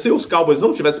pouco, né? Se os Cowboys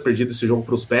não tivessem perdido esse jogo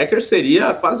para os Packers,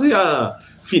 seria quase a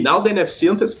final da NFC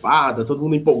antecipada, todo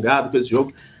mundo empolgado com esse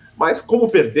jogo. Mas como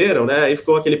perderam, né? Aí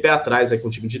ficou aquele pé atrás aí com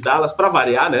o time de Dallas, para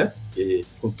variar, né? E,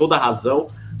 com toda a razão,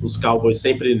 os Cowboys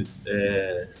sempre...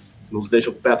 nos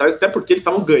deixam com o pé atrás, até porque eles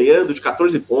estavam ganhando de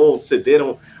 14 pontos,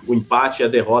 cederam o empate e a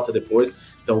derrota depois,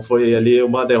 então foi ali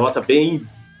uma derrota bem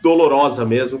dolorosa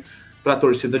mesmo para a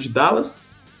torcida de Dallas,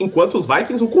 enquanto os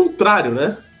Vikings, o contrário,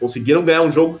 né, conseguiram ganhar um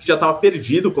jogo que já estava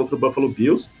perdido contra o Buffalo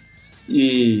Bills,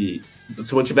 e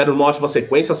se mantiveram numa ótima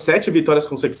sequência, 7 vitórias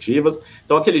consecutivas,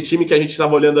 então aquele time que a gente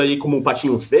estava olhando aí como um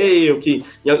patinho feio, que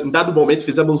em dado momento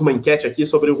fizemos uma enquete aqui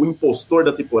sobre o impostor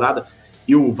da temporada,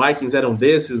 e o Vikings era um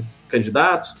desses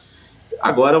candidatos.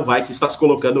 Agora o Vikings está se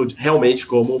colocando realmente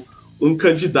como um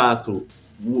candidato.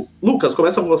 Lucas,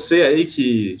 começa você aí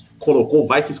que colocou o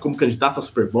Vikings como candidato a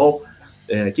Super Bowl.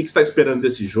 O que você está esperando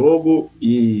desse jogo?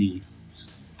 E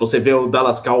você vê o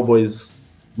Dallas Cowboys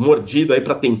mordido aí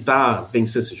para tentar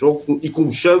vencer esse jogo e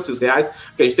com chances reais?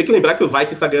 Porque a gente tem que lembrar que o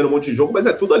Vikings está ganhando um monte de jogo, mas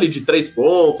é tudo ali de 3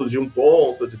 pontos, de 1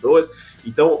 ponto, de 2.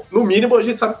 Então, no mínimo, a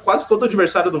gente sabe que quase todo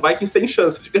adversário do Vikings tem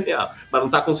chance de ganhar, mas não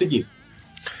está conseguindo.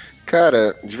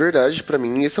 Cara, de verdade, pra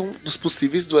mim, esse é um dos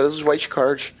possíveis duelos de wild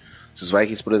card. Se os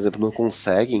Vikings, por exemplo, não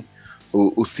conseguem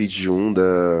o seed 1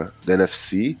 da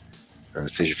NFC,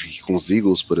 seja fique com os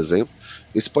Eagles, por exemplo,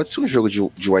 esse pode ser um jogo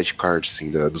de wild card,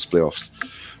 sim, dos playoffs.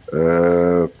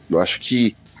 Eu acho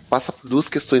que passa por duas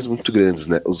questões muito grandes,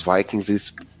 né? Os Vikings,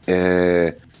 eles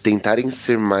tentarem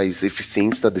ser mais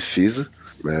eficientes na defesa.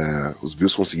 Os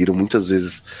Bills conseguiram muitas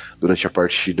vezes, durante a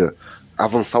partida,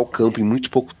 avançar o campo em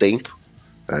muito pouco tempo.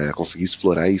 conseguir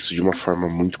explorar isso de uma forma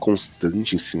muito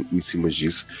constante em cima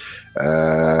disso.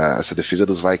 Essa defesa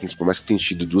dos Vikings, por mais que tenha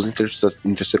tido 2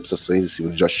 interceptações em cima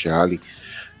do Josh Allen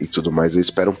e tudo mais, eu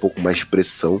espero um pouco mais de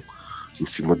pressão em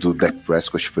cima do Dak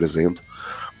Prescott, por exemplo,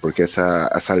 porque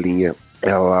essa linha,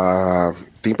 ela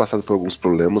tem passado por alguns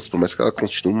problemas, por mais que ela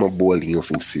continue uma boa linha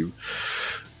ofensiva.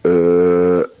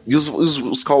 E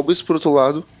os Cowboys, por outro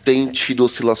lado, têm tido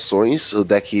oscilações. O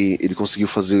Dak, ele conseguiu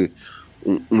fazer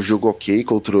um jogo ok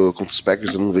contra os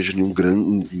Packers. Eu não vejo nenhum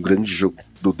grande jogo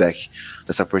do Dak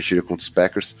nessa partida contra os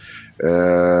Packers.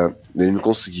 Ele não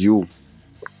conseguiu.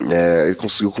 Ele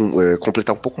conseguiu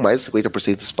completar um pouco mais de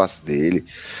 50% do espaço dele.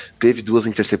 Teve 2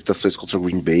 interceptações contra o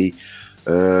Green Bay.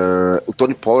 O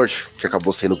Tony Pollard, que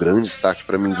acabou sendo o grande destaque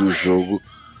para mim do jogo,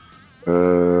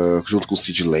 junto com o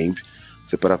CeeDee Lamb.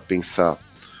 Você para pensar,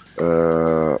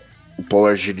 o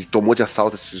Pollard, ele tomou de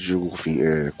assalto esse jogo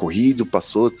corrido,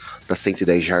 passou das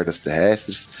 110 jardas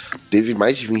terrestres, teve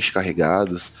mais de 20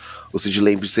 carregadas. O CeeDee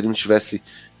Lamb, se ele não tivesse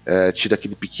tido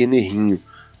aquele pequeno errinho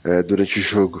durante o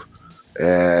jogo,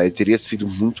 ele teria sido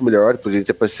muito melhor, poderia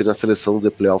ter aparecido na seleção do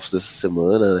The Playoffs dessa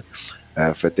semana,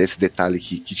 né? Foi até esse detalhe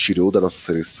que tirou da nossa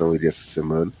seleção ele essa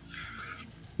semana.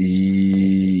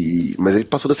 Mas ele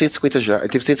passou das 150 jardas,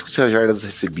 ele teve 150 jardas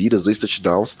recebidas, 2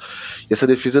 touchdowns, e essa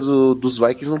defesa dos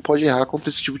Vikings não pode errar contra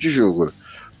esse tipo de jogo, né?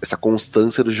 Essa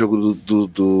constância do jogo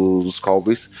dos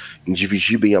Cowboys em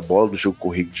dividir bem a bola, do jogo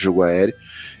corrido, do jogo aéreo,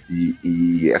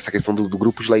 e essa questão do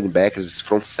grupo de linebackers, esse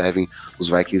front seven, os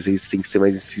Vikings, eles têm que ser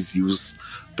mais incisivos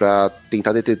para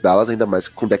tentar deter Dallas, ainda mais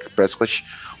que com o Dak Prescott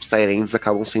os tight ends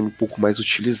acabam sendo um pouco mais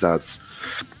utilizados.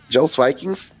 Já os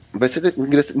Vikings, vai ser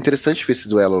interessante ver esse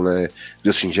duelo, né?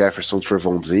 Justin Jefferson,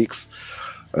 Trevon Diggs.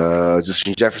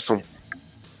 Justin Jefferson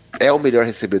é o melhor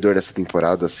recebedor dessa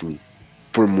temporada, assim,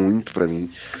 por muito pra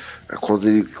mim. Quando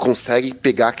ele consegue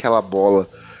pegar aquela bola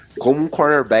como um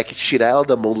cornerback e tirar ela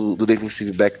da mão do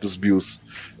defensive back dos Bills,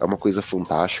 é uma coisa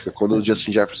fantástica. Quando o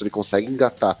Justin Jefferson ele consegue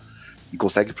engatar e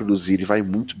consegue produzir, ele vai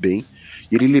muito bem.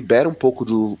 E ele libera um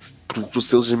pouco pros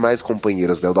seus demais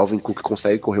companheiros, né? O Dalvin Cook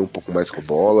consegue correr um pouco mais com a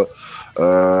bola.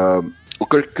 O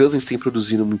Kirk Cousins tem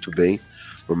produzido muito bem,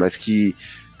 por mais que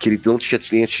ele não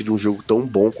tenha tido um jogo tão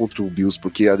bom contra o Bills,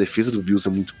 porque a defesa do Bills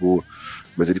é muito boa,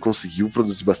 mas ele conseguiu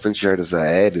produzir bastante jardas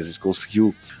aéreas, ele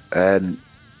conseguiu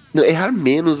errar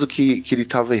menos do que ele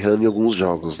estava errando em alguns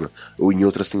jogos, né? Ou em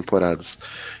outras temporadas.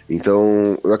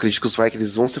 Então, eu acredito que os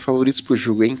Vikings vão ser favoritos pro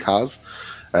jogo em casa,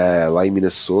 lá em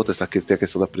Minnesota. Tem a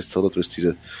questão da pressão da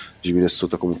torcida de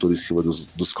Minnesota como um todo em cima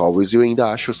dos Cowboys, e eu ainda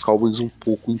acho os Cowboys um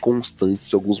pouco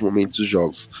inconstantes em alguns momentos dos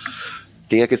jogos.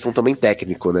 Tem a questão também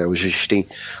técnico, né? Hoje a gente tem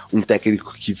um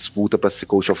técnico que disputa para ser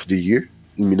Coach of the Year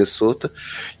em Minnesota,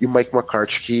 e o Mike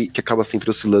McCarthy que acaba sempre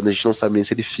oscilando. A gente não sabe nem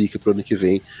se ele fica pro ano que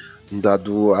vem,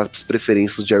 dado as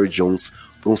preferências do Jerry Jones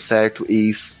por um certo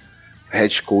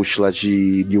ex-head coach lá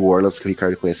de New Orleans, que o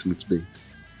Ricardo conhece muito bem.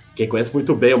 Quem conhece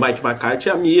muito bem o Mike McCarthy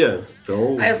é a Mia.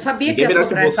 Então, eu sabia que ia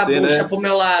sobrar essa bucha, né, pro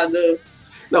meu lado.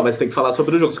 Não, mas tem que falar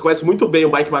sobre o jogo. Você conhece muito bem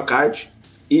o Mike McCarthy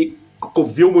e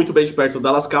viu muito bem de perto o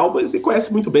Dallas Cowboys e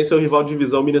conhece muito bem seu rival de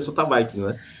divisão, Minnesota Vikings,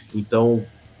 né? Então,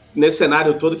 nesse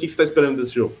cenário todo, o que você está esperando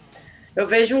desse jogo? Eu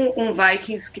vejo um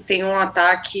Vikings que tem um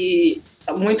ataque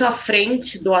muito à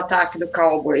frente do ataque do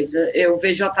Cowboys. Eu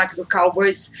vejo o ataque do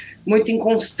Cowboys muito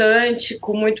inconstante,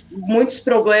 com muitos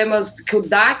problemas que o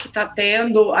Dak está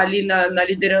tendo ali na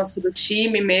liderança do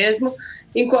time mesmo,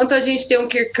 enquanto a gente tem um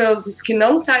Kirk Cousins que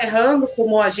não está errando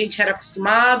como a gente era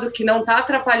acostumado, que não está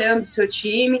atrapalhando o seu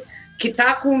time, que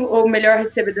está com o melhor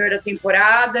recebedor da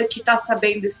temporada, que está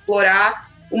sabendo explorar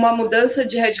uma mudança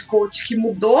de head coach que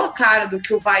mudou a cara do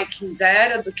que o Vikings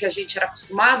era, do que a gente era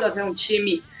acostumado a ver um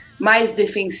time mais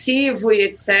defensivo e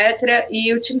etc.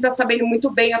 E o time está sabendo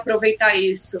muito bem aproveitar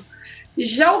isso.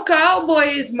 Já o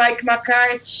Cowboys, Mike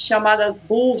McCarthy, chamadas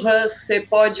burras, você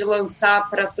pode lançar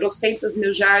para trocentas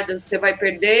mil jardas, você vai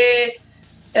perder.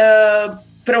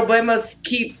 Problemas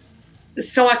que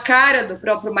são a cara do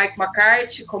próprio Mike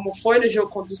McCarthy, como foi no jogo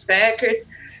contra os Packers.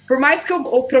 Por mais que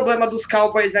o problema dos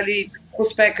Cowboys ali com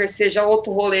os Packers seja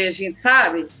outro rolê, a gente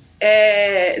sabe,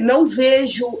 não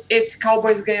vejo esse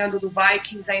Cowboys ganhando do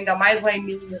Vikings, ainda mais lá em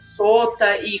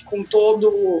Minnesota e com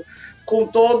todo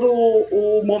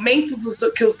o momento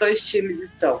que os dois times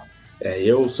estão.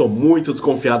 Eu sou muito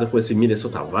desconfiado com esse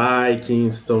Minnesota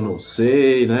Vikings, então não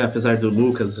sei, né? Apesar do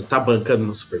Lucas estar bancando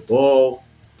no Super Bowl,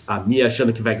 a Mia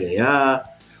achando que vai ganhar,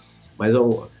 mas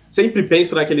eu sempre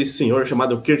penso naquele senhor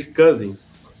chamado Kirk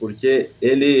Cousins, porque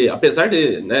ele, apesar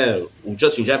de, né, o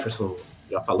Justin Jefferson,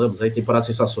 já falamos aí, temporada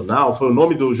sensacional, foi o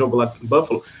nome do jogo lá em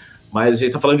Buffalo, Mas a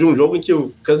gente tá falando de um jogo em que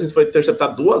o Cousins foi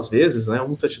interceptado 2 vezes, né?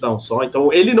 Um touchdown só.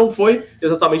 Então ele não foi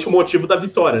exatamente o motivo da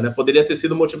vitória, né? Poderia ter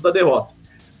sido o motivo da derrota.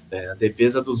 A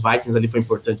defesa dos Vikings ali foi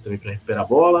importante também para recuperar a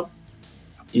bola.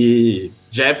 E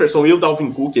Jefferson e o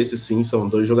Dalvin Cook, esses sim, são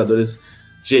 2 jogadores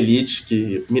de elite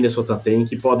que Minnesota tem,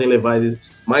 que podem levar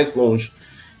eles mais longe.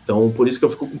 Então, por isso que eu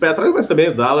fico com o pé atrás, mas também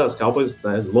o Dallas Cowboys,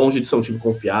 né, longe de ser um time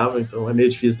confiável, então é meio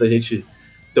difícil da gente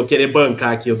eu querer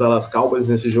bancar aqui o Dallas Cowboys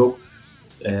nesse jogo.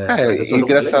 É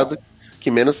engraçado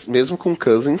que mesmo com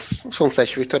Cousins, são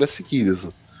 7 vitórias seguidas.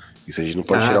 Isso a gente não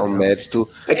pode tirar o mérito.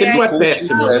 É que ele não é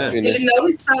péssimo, né? Ele não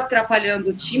está atrapalhando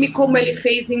o time como ele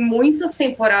fez em muitas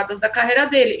temporadas da carreira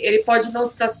dele. Ele pode não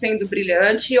estar sendo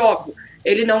brilhante, óbvio.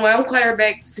 Ele não é um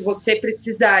quarterback que, se você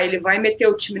precisar, ele vai meter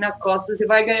o time nas costas e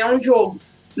vai ganhar um jogo.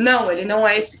 Não, ele não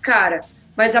é esse cara.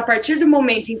 Mas a partir do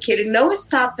momento em que ele não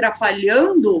está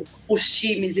atrapalhando os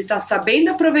times e está sabendo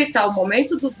aproveitar o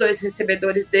momento dos 2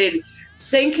 recebedores dele,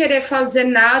 sem querer fazer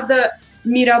nada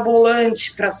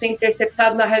mirabolante para ser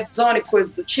interceptado na red zone,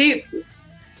 coisa do tipo,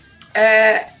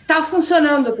 tá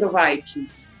funcionando para o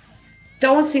Vikings.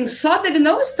 Então, assim, só dele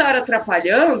não estar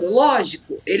atrapalhando,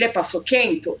 lógico, ele é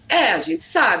paçoquento? A gente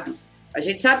sabe. A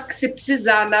gente sabe que se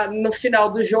precisar no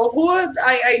final do jogo,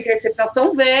 a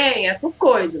interceptação vem, essas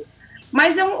coisas.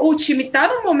 Mas o time tá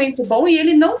num momento bom e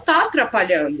ele não tá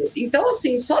atrapalhando. Então,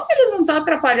 assim, só que ele não tá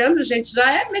atrapalhando, gente,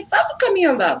 já é metade do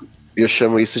caminho andado. Eu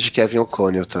chamo isso de Kevin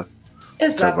O'Connell, tá?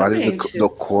 Exatamente. O trabalho do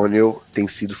O'Connell tem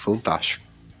sido fantástico.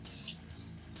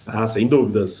 Sem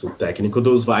dúvidas. O técnico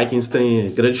dos Vikings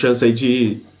tem grande chance aí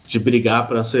de brigar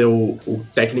para ser o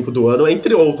técnico do ano,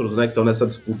 entre outros, né, que estão nessa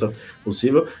disputa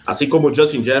possível. Assim como o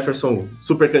Justin Jefferson,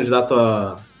 super candidato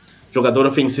a jogador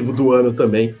ofensivo do ano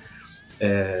também.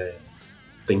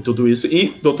 Tem tudo isso. E,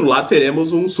 do outro lado,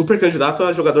 teremos um super candidato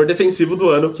a jogador defensivo do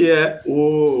ano, que é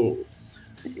o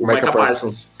Micah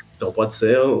Parsons. Então pode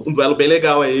ser um duelo bem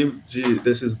legal aí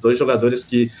desses 2 jogadores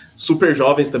que super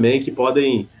jovens também, que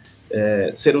podem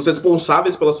ser os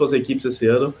responsáveis pelas suas equipes esse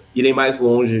ano, irem mais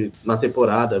longe na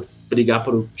temporada, brigar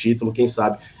por um título, quem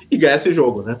sabe, e ganhar esse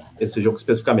jogo, né? Esse jogo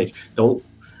especificamente. Então,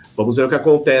 vamos ver o que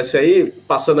acontece aí.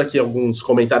 Passando aqui alguns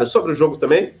comentários sobre o jogo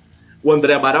também. O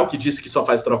André Amaral, que disse que só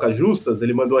faz trocas justas,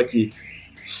 ele mandou aqui: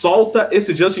 solta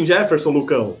esse Justin Jefferson,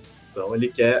 Lucão. Então ele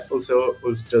quer o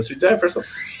Justin Jefferson.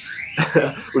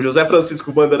 O José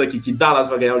Francisco mandando aqui que Dallas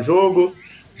vai ganhar o jogo.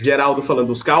 Geraldo falando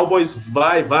dos Cowboys,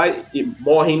 vai e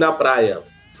morrem na praia.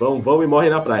 Vão e morrem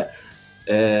na praia.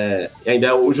 E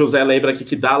ainda o José lembra aqui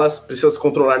que Dallas precisa se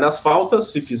controlar nas faltas.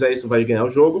 Se fizer isso, vai ganhar o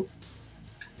jogo.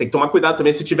 Tem que tomar cuidado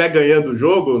também, se estiver ganhando o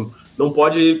jogo, não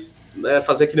pode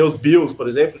fazer que nem os Bills, por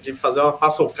exemplo, de fazer uma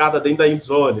paçocada dentro da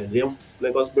endzone. É um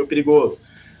negócio meio perigoso.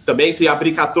 Também, se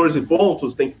abrir 14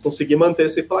 pontos, tem que conseguir manter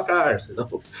esse placar, senão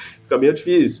fica meio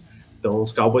difícil. Então,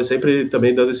 os Cowboys sempre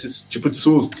também dando esse tipo de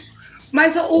sustos.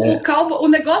 Mas o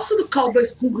negócio do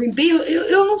Cowboys com o Green Bay,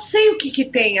 eu não sei o que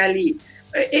tem ali.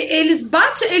 Eles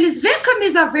vê a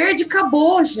camisa verde e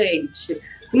acabou, gente.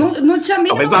 Não tinha a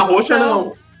mínima Talvez a roxa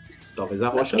não. Talvez a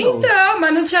roxa não. Então,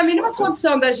 mas não tinha a mínima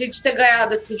condição da gente ter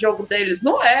ganhado esse jogo deles.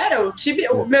 Não era.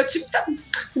 O meu time tá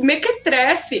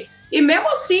mequetrefe. E mesmo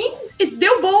assim,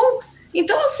 deu bom.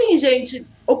 Então, assim, gente,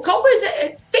 o Cowboys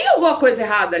tem alguma coisa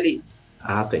errada ali.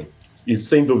 Tem. Isso,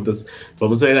 sem dúvidas.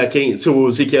 Vamos ver, né, se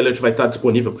o Zeke Elliott vai estar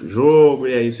disponível para o jogo,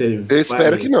 e aí se Eu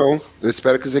espero que não. Eu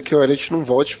espero que o Zeke Elliott não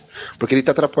volte, porque ele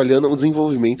está atrapalhando o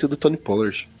desenvolvimento do Tony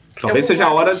Pollard. Talvez seja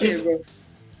a hora de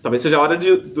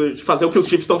fazer o que os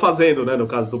Chiefs estão fazendo, né? No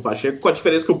caso do Pacheco, com a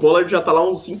diferença que o Pollard já está lá há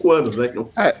uns 5 anos, né?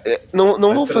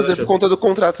 Não vou fazer por conta do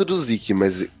contrato do Zeke,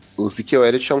 mas o Zeke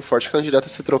Elliott é um forte candidato a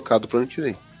ser trocado para o ano que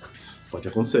vem. Pode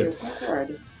acontecer. Eu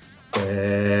concordo.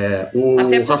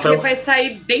 Até porque Rafael... vai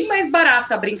sair bem mais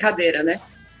barata a brincadeira, né?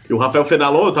 E o Rafael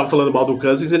Fenalon, eu tava falando mal do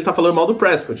Cousins, ele tá falando mal do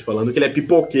Prescott, falando que ele é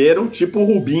pipoqueiro, tipo o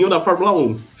Rubinho na Fórmula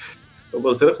 1. Eu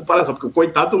gostei da comparação, porque o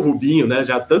coitado do Rubinho, né,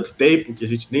 já há tanto tempo que a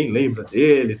gente nem lembra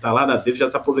dele, tá lá na dele, já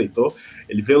se aposentou,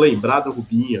 ele veio lembrar do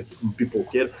Rubinho aqui como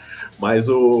pipoqueiro, mas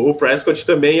o Prescott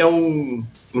também é um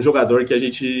jogador que a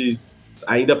gente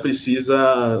ainda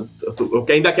precisa, eu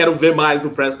ainda quero ver mais do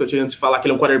Prescott antes de falar que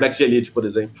ele é um quarterback de elite, por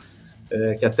exemplo.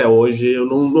 Que até hoje eu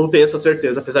não tenho essa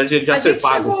certeza, apesar de ele já ser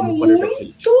pago como quarterback de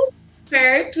elite. Muito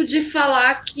perto de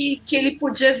falar que ele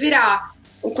podia virar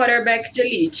um quarterback de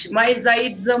elite, mas aí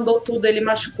desandou tudo, ele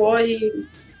machucou e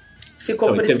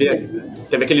ficou por isso mesmo.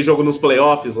 Teve aquele jogo nos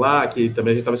playoffs lá, que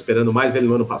também a gente estava esperando mais dele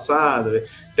no ano passado,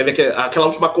 teve aquela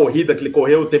última corrida que ele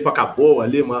correu, o tempo acabou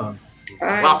ali, um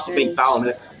lapso mental,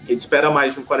 né? Que a gente espera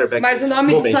mais de um quarterback. Mas o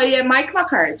nome disso aí é Mike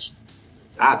McCarthy.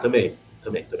 Também.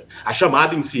 A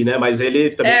chamada em si, né? Mas ele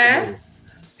também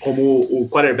como o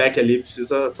quarterback ali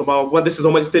precisa tomar alguma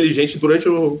decisão mais inteligente durante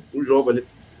o jogo ali.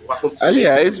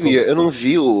 Aliás, Mia, eu não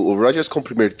vi, o Rodgers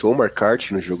cumprimentou o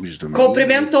McCarthy no jogo de domingo.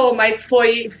 Cumprimentou, mas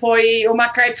foi o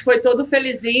McCarthy foi todo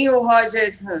felizinho, o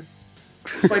Rodgers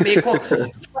foi meio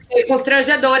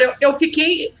constrangedor. Eu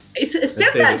fiquei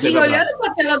sentadinho, olhando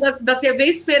para a tela da TV,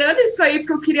 esperando isso aí,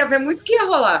 porque eu queria ver muito o que ia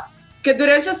rolar. Porque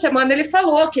durante a semana ele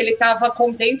falou que ele estava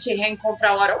contente em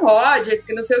reencontrar o Aaron Rodgers,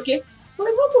 que não sei o quê.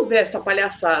 Falei, vamos ver essa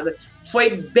palhaçada. Foi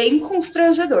bem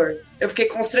constrangedor. Eu fiquei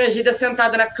constrangida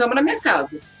sentada na cama na minha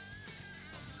casa.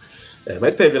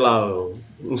 Mas teve lá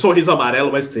um sorriso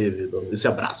amarelo, mas teve esse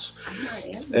abraço.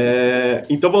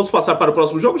 Então vamos passar para o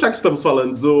próximo jogo, já que estamos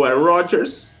falando do Aaron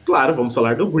Rodgers. Claro, vamos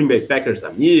falar do Green Bay Packers da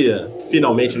Mia.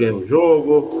 Finalmente ganhou o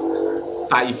jogo.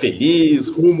 Tá aí feliz,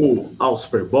 rumo ao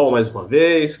Super Bowl mais uma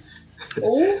vez.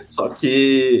 Só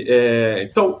que,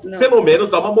 então, pelo menos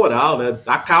dá uma moral, né?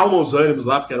 Acalma os ânimos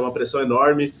lá, porque era uma pressão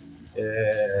enorme,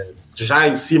 já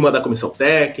em cima da comissão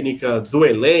técnica, do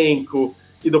elenco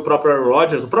e do próprio Aaron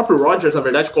Rodgers. O próprio Rodgers, na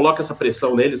verdade, coloca essa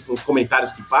pressão neles nos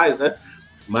comentários que faz, né?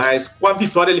 Mas com a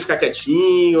vitória ele fica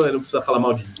quietinho, ele não precisa falar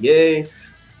mal de ninguém.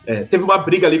 Teve uma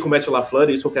briga ali com o Matt LaFleur,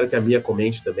 e isso eu quero que a Mia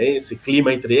comente também, esse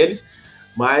clima entre eles.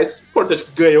 Mas, importante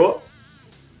que ganhou.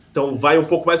 Então vai um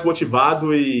pouco mais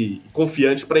motivado e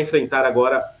confiante para enfrentar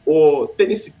agora o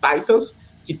Tennessee Titans,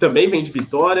 que também vem de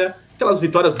vitória. Aquelas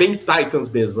vitórias bem Titans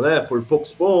mesmo, né? Por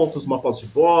poucos pontos, uma posse de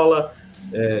bola,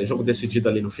 jogo decidido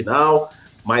ali no final,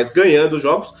 mas ganhando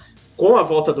jogos com a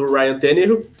volta do Ryan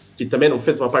Tannehill, que também não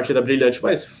fez uma partida brilhante,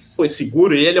 mas foi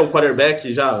seguro, e ele é um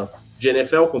quarterback já de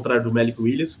NFL, ao contrário do Malik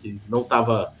Willis, que não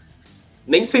estava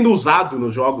nem sendo usado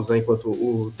nos jogos, né, enquanto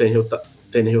o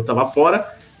Tannehill estava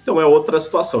fora. Então é outra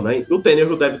situação, né? O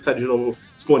Tannehill deve estar de novo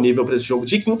disponível para esse jogo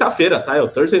de quinta-feira, tá? É o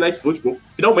Thursday Night Football.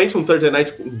 Finalmente um Thursday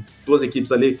Night com duas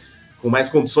equipes ali com mais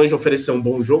condições de oferecer um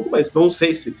bom jogo, mas não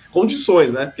sei se...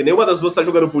 Condições, né? Porque nenhuma das duas está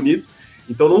jogando bonito,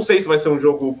 então não sei se vai ser um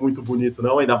jogo muito bonito,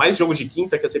 não. Ainda mais jogo de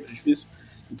quinta, que é sempre difícil.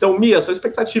 Então, Mia, sua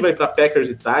expectativa aí para Packers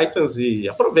e Titans, e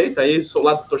aproveita aí, sou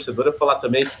lado do torcedor, eu vou falar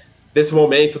também desse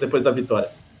momento depois da vitória.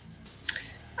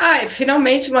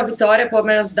 Finalmente uma vitória, pelo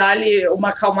menos dá-lhe uma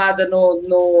acalmada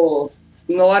no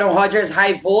Aaron Rodgers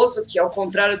raivoso, que ao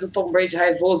contrário do Tom Brady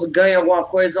raivoso ganha alguma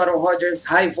coisa, o Aaron Rodgers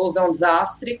raivoso é um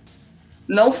desastre,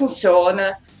 não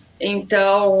funciona.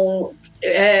 Então,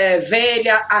 ver ele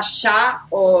achar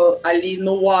ali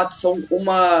no Watson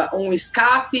um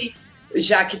escape,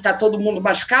 já que está todo mundo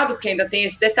machucado, porque ainda tem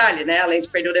esse detalhe, né? Além de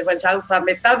perder o Devante Adams, está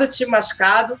metade do time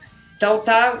machucado, então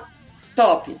tá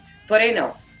top. Porém,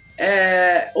 não.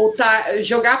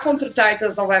 Jogar contra o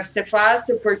Titans não vai ser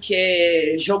fácil,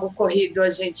 porque jogo corrido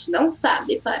a gente não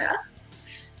sabe parar.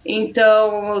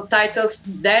 Então o Titans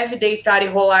deve deitar e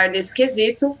rolar nesse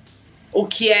quesito, o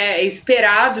que é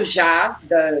esperado já,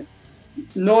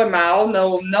 normal,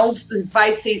 não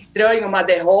vai ser estranho uma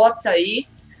derrota aí,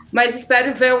 mas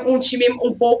espero ver um time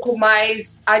um pouco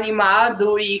mais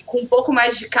animado e com um pouco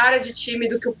mais de cara de time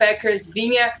do que o Packers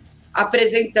vinha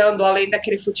apresentando, além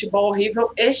daquele futebol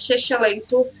horrível e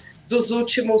excelente dos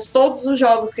últimos, todos os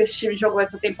jogos que esse time jogou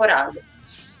essa temporada.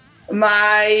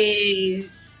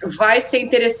 Mas vai ser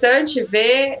interessante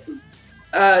ver,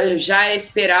 já é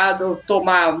esperado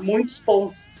tomar muitos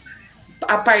pontos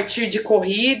a partir de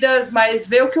corridas, mas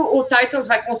ver o que o Titans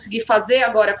vai conseguir fazer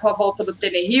agora com a volta do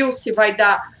Tannehill, se vai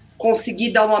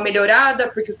conseguir dar uma melhorada,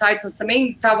 porque o Titans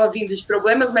também estava vindo de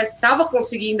problemas, mas estava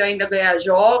conseguindo ainda ganhar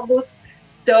jogos.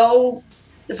 Então,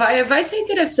 vai ser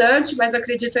interessante, mas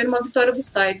acredito em uma vitória dos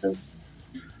Titans.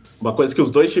 Uma coisa que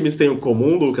os dois times têm em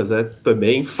comum, Lucas, é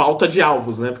também falta de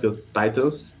alvos, né? Porque o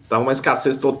Titans tá uma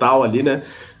escassez total ali, né?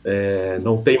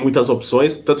 Não tem muitas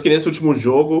opções. Tanto que nesse último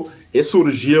jogo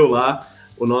ressurgiu lá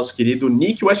o nosso querido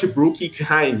Nick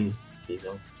Westbrook-Ikhine,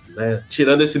 né?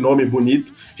 Tirando esse nome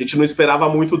bonito, a gente não esperava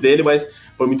muito dele, mas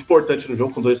foi muito importante no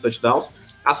jogo com 2 touchdowns.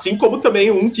 Assim como também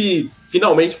um que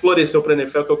finalmente floresceu para a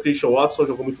NFL, que é o Christian Watson,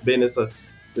 jogou muito bem nesse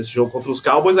jogo contra os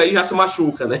Cowboys, aí já se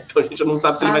machuca, né? Então a gente não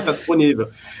sabe se ele vai estar disponível.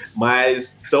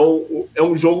 Mas, então, é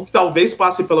um jogo que talvez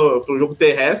passe pelo jogo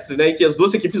terrestre, né? E que as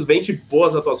duas equipes vêm de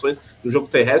boas atuações no jogo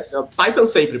terrestre. O Titans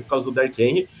sempre, por causa do Derrick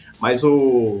Henry, mas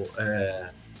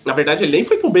na verdade, ele nem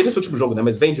foi tão bem nesse último jogo, né?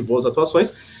 Mas vem de boas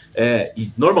atuações. E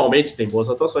normalmente tem boas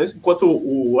atuações, enquanto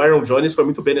o Aaron Jones foi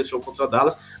muito bem nesse jogo contra o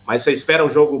Dallas. Mas você espera um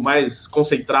jogo mais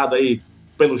concentrado aí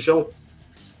pelo chão?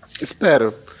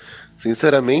 Espero.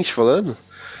 Sinceramente falando,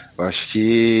 eu acho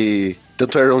que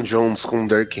tanto o Aaron Jones como o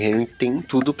Derrick Henry tem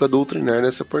tudo para doutrinar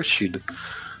nessa partida,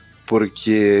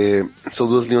 porque são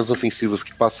duas linhas ofensivas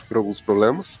que passam por alguns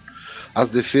problemas. As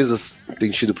defesas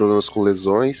têm tido problemas com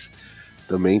lesões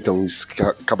também, então isso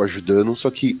acaba ajudando.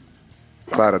 Só que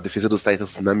claro, a defesa dos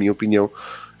Titans, na minha opinião,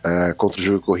 contra o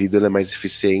jogo corrido, ela é mais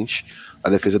eficiente. A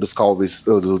defesa dos Cowboys,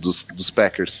 dos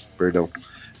Packers, perdão,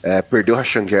 perdeu o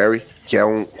Rashan Gary, que é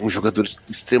um jogador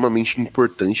extremamente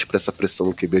importante para essa pressão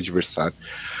no QB adversário.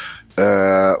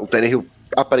 O Tannehill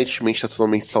aparentemente está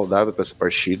totalmente saudável para essa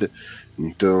partida,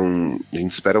 então a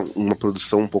gente espera uma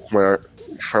produção um pouco maior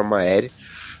de forma aérea,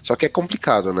 só que é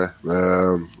complicado, né?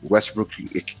 Westbrook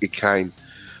e Kine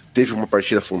teve uma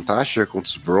partida fantástica contra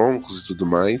os Broncos e tudo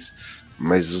mais,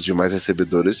 mas os demais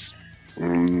recebedores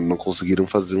não conseguiram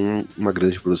fazer uma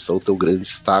grande produção, ter um grande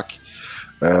destaque.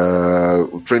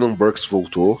 O Traylon Burks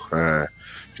voltou,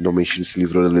 finalmente ele se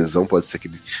livrou da lesão, pode ser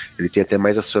que ele tenha até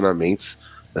mais acionamentos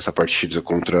nessa partida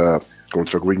contra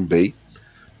Green Bay,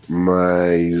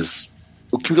 mas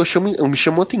o que me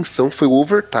chamou a atenção foi o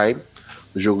overtime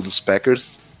no jogo dos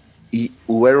Packers e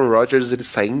o Aaron Rodgers ele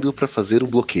saindo para fazer um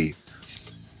bloqueio.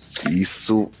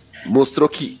 Isso mostrou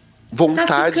que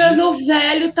vontade... Tá ficando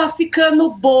velho, tá ficando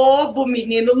bobo,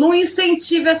 menino. Não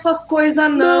incentiva essas coisas,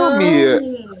 não. Mia,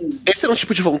 esse era um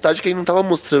tipo de vontade que ele não tava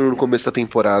mostrando no começo da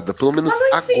temporada. Pelo menos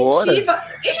agora. Ele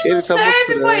não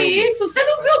serve pra isso. Você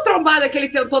não viu a trombada que ele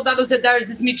tentou dar no Zedarius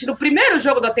Smith no primeiro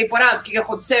jogo da temporada? O que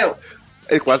aconteceu?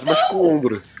 Ele quase machucou o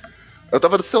ombro. Eu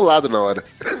tava do seu lado na hora.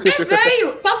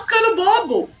 Velho, tá ficando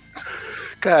bobo.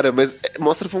 Cara, mas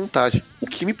mostra vontade. O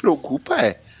que me preocupa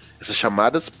é essas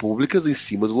chamadas públicas em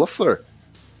cima do LaFleur.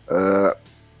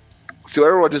 Se o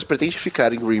Aaron Rodgers pretende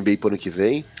ficar em Green Bay pro ano que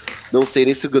vem, não sei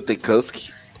nem se o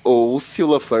Gutekunst ou se o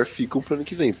LaFleur ficam pro ano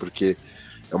que vem, porque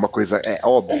é uma coisa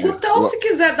óbvia. Então, se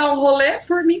quiser dar um rolê,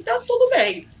 por mim tá tudo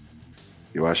bem.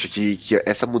 Eu acho que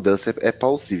essa mudança é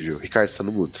plausível. Ricardo, você tá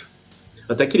no mudo.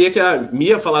 Eu até queria que a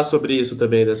Mia falasse sobre isso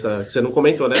também, que você não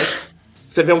comentou, né?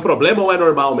 Você vê um problema ou é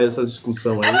normal mesmo essa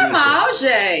discussão aí? É normal,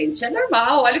 gente. É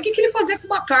normal. Olha o que ele fazia com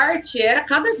o McCarthy. Era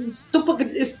cada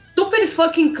stupid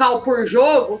fucking call por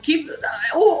jogo que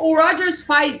o Rodgers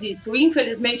faz isso.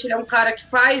 Infelizmente, ele é um cara que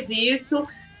faz isso.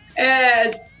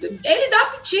 Ele dá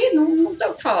piti, não tem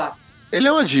o que falar. Ele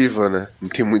é uma diva, né? Não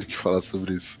tem muito o que falar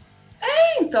sobre isso.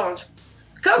 Então.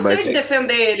 Cansei de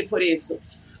defender ele por isso.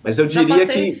 Mas eu diria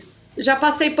que... Já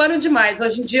passei pano demais.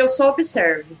 Hoje em dia eu só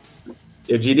observo.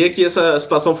 Eu diria que essa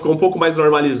situação ficou um pouco mais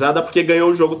normalizada porque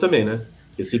ganhou o jogo também, né?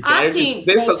 Sim,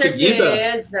 com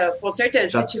certeza.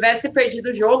 Já... Se tivesse perdido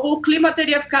o jogo, o clima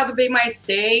teria ficado bem mais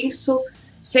tenso,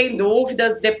 sem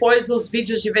dúvidas. Depois os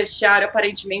vídeos de vestiário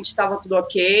aparentemente estavam tudo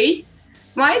ok.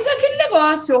 Mas é aquele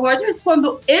negócio, o Rodgers,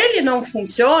 quando ele não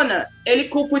funciona, ele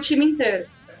culpa o time inteiro.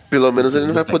 Pelo menos ele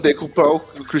não vai poder culpar o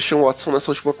Christian Watson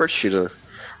nessa última partida, né?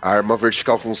 A arma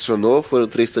vertical funcionou, foram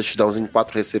 3 touchdowns em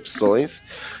 4 recepções.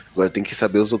 Agora tem que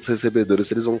saber os outros recebedores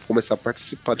se eles vão começar a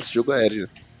participar desse jogo aéreo.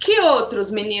 Que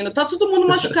outros, menino? Tá todo mundo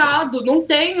machucado, não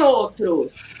tem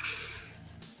outros.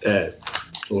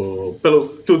 Pelo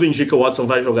tudo indica, o Watson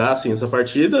vai jogar assim essa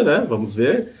partida, né? Vamos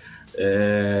ver.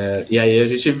 E aí a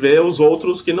gente vê os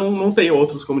outros que não tem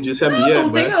outros, como disse a Mia.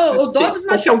 Não tem, o Dobbs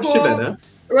machucou. Tiver, né?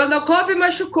 O Randall Cobb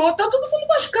machucou, tá todo mundo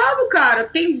machucado, cara.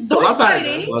 Tem 2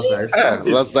 parentes.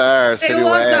 Lazar, tem o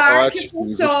Lazar que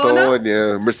funciona.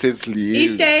 Tônia, Mercedes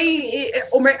Lewis.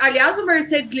 Aliás, o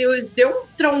Mercedes Lewis deu um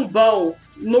trombão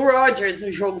no Rodgers no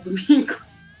jogo domingo.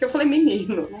 Que eu falei,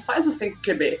 menino, não faz o 5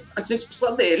 QB. A gente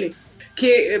precisa dele.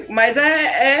 Mas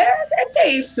é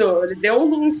tenso. Ele deu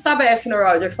um stab F no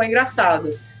Rodgers, foi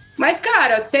engraçado. Mas,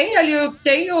 cara, tem ali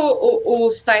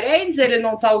os tight ends, ele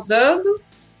não tá usando.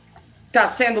 Tá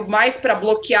sendo mais para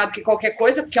bloquear do que qualquer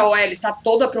coisa, porque a OL tá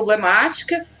toda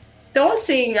problemática. Então,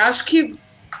 assim, acho que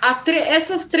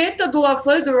essas tretas do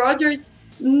LaFleur e do Rodgers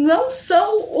não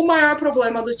são o maior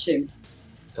problema do time.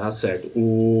 Tá certo.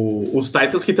 Os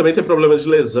Titans, que também tem problema de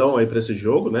lesão aí para esse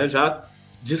jogo, né? Já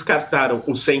descartaram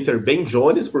o center Ben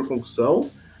Jones por concussão,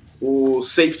 o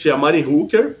safety Amari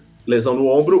Hooker, lesão no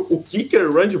ombro, o kicker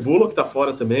Randy Bullock tá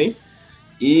fora também,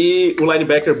 e o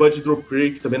linebacker Bud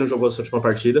Dupree, que também não jogou essa última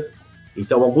partida.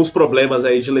 Então, alguns problemas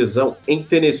aí de lesão em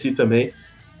Tennessee também,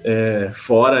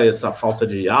 fora essa falta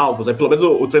de alvos. Pelo menos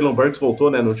o Traylon Burks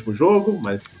voltou, né, no último jogo,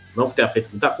 mas não que tenha feito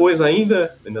muita coisa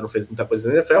ainda não fez muita coisa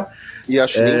na NFL. E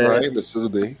acho que nem vai, mas tudo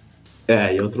bem.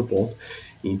 E outro ponto.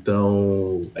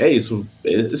 Então, é isso.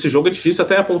 Esse jogo é difícil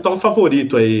até apontar um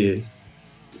favorito aí.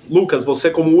 Lucas, você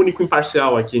como único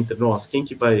imparcial aqui entre nós, quem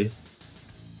que vai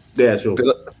ganhar esse jogo?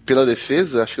 Pela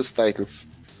defesa, acho que os Titans.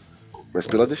 Mas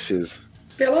pela defesa.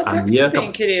 Pelo ataque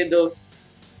também, querido.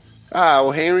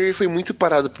 O Henry foi muito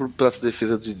parado pela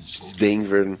defesa de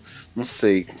Denver. Não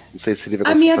sei se ele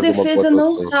vai conseguir fazer uma boa atuação. A minha defesa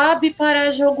não sabe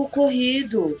parar jogo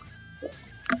corrido.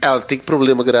 Ela tem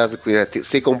problema grave com ele.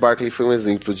 Saquon Barkley foi um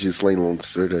exemplo disso lá em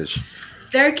Londres, verdade.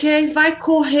 Derrick Henry vai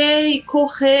correr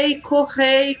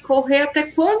até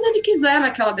quando ele quiser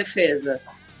naquela defesa.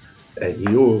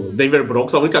 E o Denver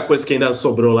Broncos, a única coisa que ainda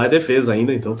sobrou lá é defesa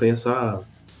ainda, então tem essa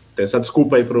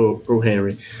desculpa aí pro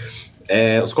Henry.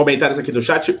 Os comentários aqui do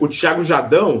chat, o Thiago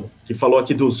Jadão, que falou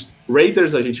aqui dos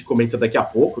Raiders, a gente comenta daqui a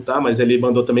pouco, tá? Mas ele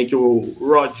mandou também que o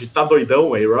Rod tá doidão,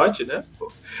 o A-Rod, né?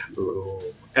 O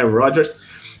Aaron Rodgers.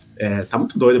 Tá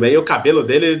muito doido, bem. E o cabelo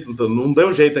dele não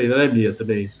deu jeito ainda, né, Mia?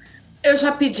 Também. Eu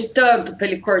já pedi tanto pra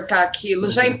ele cortar aquilo,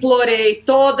 já implorei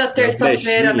toda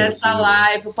terça-feira nessa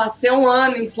live, eu passei um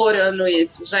ano implorando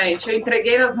isso, gente, eu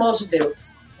entreguei nas mãos de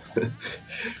Deus.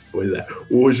 Pois é.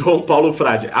 O João Paulo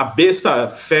Frade, a besta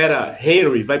fera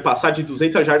Henry vai passar de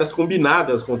 200 jardas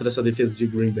combinadas contra essa defesa de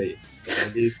Green Bay.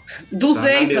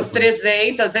 200,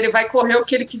 300, ele vai correr o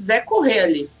que ele quiser correr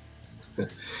ali.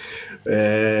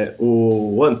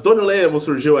 O Antônio Lemos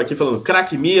surgiu aqui falando: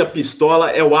 craque Mia,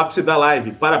 pistola é o ápice da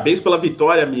live. Parabéns pela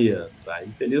vitória, Mia. Tá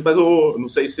infeliz, mas eu não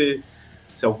sei se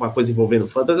é alguma coisa envolvendo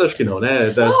fantasy, acho que não,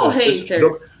 né?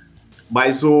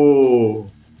 Mas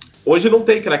hoje não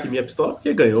tem craque Mia pistola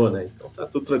porque ganhou, né? Então tá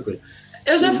tudo tranquilo.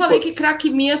 Eu já falei que craque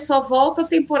Mia só volta a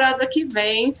temporada que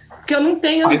vem, porque eu não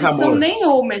tenho ambição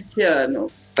nenhuma esse ano.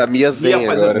 Tá Mia Zen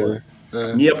agora.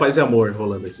 Mia, paz e amor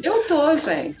rolando aqui. Eu tô,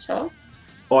 gente, ó.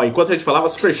 Enquanto a gente falava,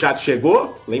 Superchat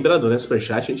chegou. Lembrando, né?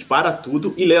 Superchat, a gente para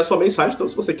tudo e lê a sua mensagem. Então,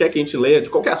 se você quer que a gente leia de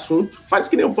qualquer assunto, faz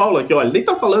que nem o Paulo aqui, olha. Ele nem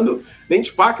tá falando nem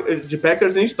de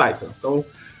Packers nem de Titans. Então,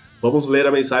 vamos ler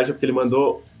a mensagem, porque ele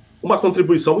mandou uma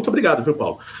contribuição. Muito obrigado, viu,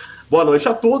 Paulo? Boa noite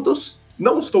a todos.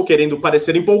 Não estou querendo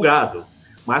parecer empolgado,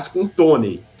 mas com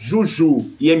Tony,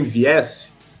 Juju e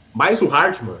MVS, mais o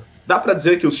Hardman, dá pra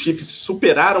dizer que os Chiefs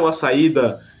superaram a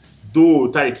saída do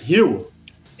Tyreek Hill?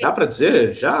 Dá pra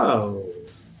dizer? Já...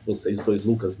 Vocês dois,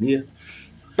 Lucas, Mia?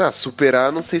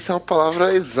 Superar não sei se é uma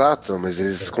palavra exata, mas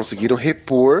eles conseguiram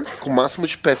repor com o máximo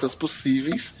de peças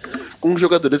possíveis com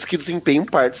jogadores que desempenham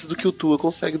partes do que o Tua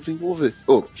consegue desenvolver,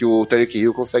 ou que o Tyreek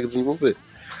Hill consegue desenvolver.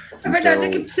 A verdade é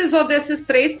que precisou desses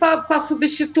 3 para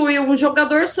substituir um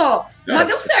jogador só. Mas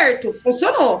deu certo,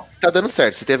 funcionou. Tá dando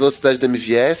certo. Você tem a velocidade do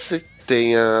MVS,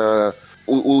 tem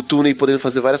o Tooney podendo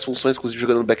fazer várias funções, inclusive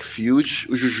jogando no backfield,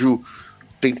 o Juju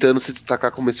tentando se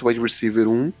destacar como esse wide receiver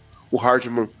 1, o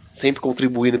Hardman sempre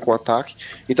contribuindo com o ataque.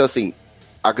 Então, assim,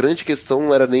 a grande questão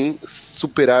não era nem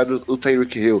superar o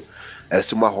Tyreek Hill, era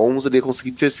se o Mahomes ele ia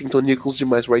conseguir ter sintonia com os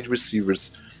demais wide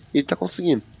receivers. E ele tá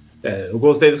conseguindo. Eu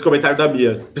gostei desse comentário da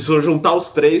Bia. Precisou juntar os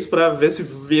 3 pra ver se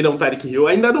viram o Tyreek Hill.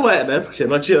 Ainda não é, né? Porque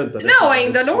não adianta, né? Não,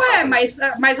 ainda não é, mas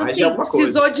assim,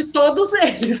 precisou de todos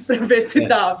eles pra ver se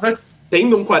dava.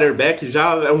 Tendo um quarterback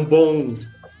já é um bom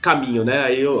caminho, né?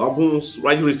 Aí alguns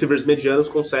wide receivers medianos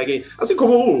conseguem, assim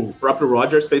como o próprio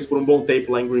Rodgers fez por um bom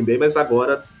tempo lá em Green Bay, mas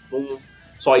agora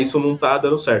só isso não tá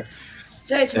dando certo.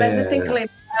 Gente, mas vocês têm que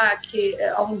lembrar que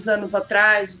há uns anos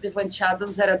atrás o Devante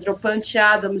Adams era Dropante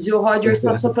Adams e o Rodgers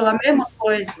passou pela mesma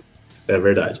coisa. É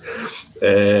verdade.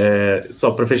 Só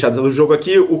para fechar do jogo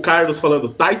aqui, o Carlos falando: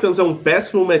 Titans é um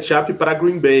péssimo matchup para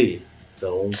Green Bay.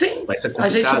 Então, sim, vai ser complicado, a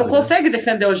gente não consegue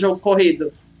defender o jogo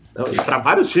corrido. Para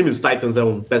vários times, os Titans é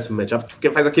um péssimo matchup, porque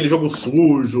faz aquele jogo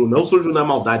sujo, não sujo na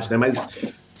maldade, né? Mas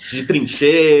de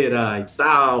trincheira e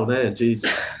tal, né?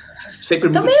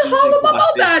 Sempre também rola uma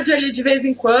maldade ali de vez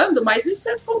em quando, mas isso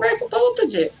é conversa para outro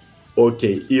dia.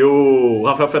 Ok. E o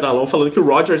Rafael Fenalon falando que o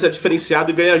Rodgers é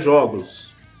diferenciado e ganha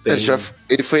jogos.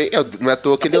 Ele foi. Não é à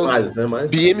toa que ele é o né?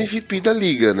 BMVP da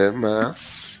liga, né?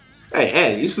 Mas.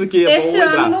 Isso que é esse bom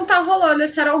ano lembrar. Não tá rolando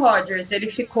esse Aaron Rodgers. Ele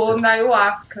ficou na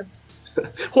ayahuasca.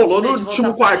 Rolou no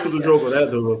último quarto do jogo, né?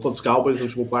 Contra os Cowboys, no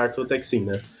último quarto, até que sim,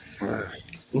 né?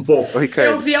 Um pouco. Ô,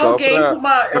 Ricardo, eu vi alguém com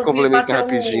uma. Pra complementar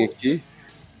rapidinho aqui.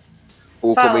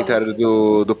 O comentário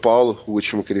do Paulo, o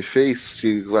último que ele fez,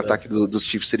 se o ataque dos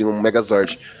Chiefs seria um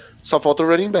Megazord. Só falta o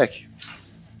running back.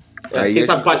 Aí quem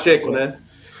sabe Pacheco, né?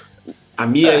 A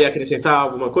Mia ia acrescentar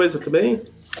alguma coisa também?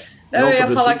 Eu ia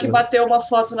falar que bateu uma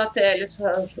foto na tela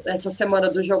essa semana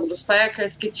do jogo dos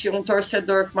Packers, que tinha um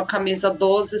torcedor com uma camisa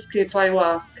 12 escrito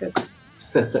ayahuasca.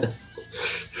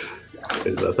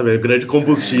 Exatamente, o grande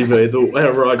combustível aí do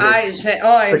Aaron Rodgers.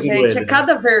 Gente, é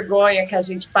cada vergonha que a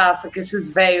gente passa com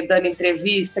esses velhos dando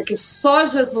entrevista, que só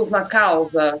Jesus na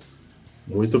causa.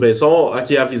 Muito bem, só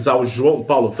aqui avisar o João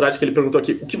Paulo Frade, que ele perguntou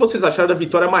aqui: o que vocês acharam da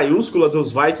vitória maiúscula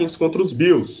dos Vikings contra os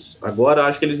Bills? Agora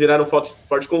acho que eles viraram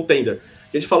forte contender.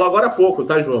 A gente falou agora há pouco,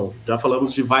 tá, João? Já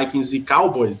falamos de Vikings e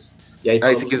Cowboys, e aí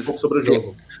falamos um pouco sobre o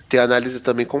jogo. Tem análise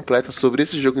também completa sobre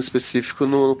esse jogo em específico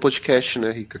no podcast, né,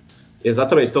 Rica?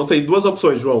 Exatamente, então tem 2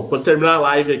 opções, João. Quando terminar a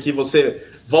live aqui, você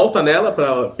volta nela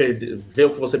para ver o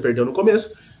que você perdeu no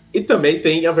começo, E também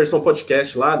tem a versão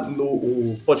podcast lá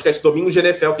no podcast Domingo de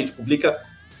NFL, que a gente publica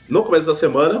no começo da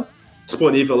semana,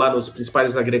 disponível lá nos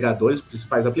principais agregadores,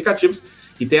 principais aplicativos,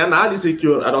 e tem análise que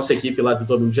a nossa equipe lá do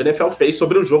Domingo de NFL fez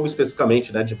sobre o jogo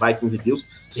especificamente, né, de Vikings e Bills,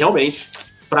 que realmente,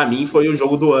 para mim, foi o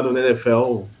jogo do ano na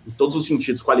NFL, em todos os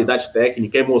sentidos, qualidade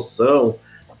técnica, emoção,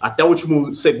 até o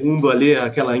último segundo ali,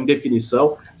 aquela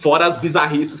indefinição, fora as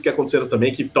bizarrices que aconteceram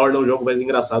também, que tornam o jogo mais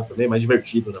engraçado também, mais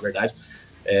divertido, na verdade.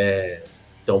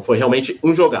 Então foi realmente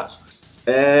um jogaço.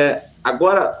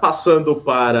 Agora, passando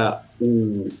para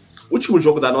o último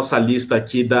jogo da nossa lista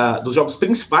aqui dos jogos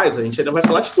principais, a gente ainda vai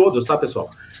falar de todos, tá, pessoal?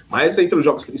 Mas entre os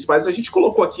jogos principais, a gente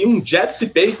colocou aqui um Jets e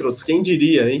Patriots, quem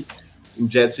diria, hein? Um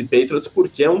Jets e Patriots,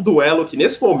 porque é um duelo que,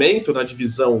 nesse momento, na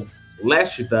divisão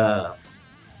leste da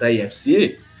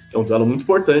AFC, é um duelo muito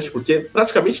importante, porque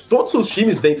praticamente todos os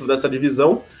times dentro dessa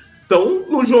divisão estão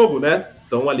no jogo, né?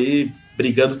 Estão ali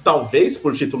brigando, talvez,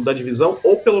 por título da divisão,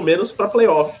 ou pelo menos para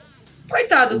playoff.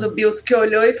 Coitado do Bills, que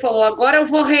olhou e falou, agora eu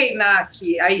vou reinar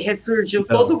aqui. Aí ressurgiu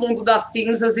todo mundo das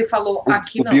cinzas e falou,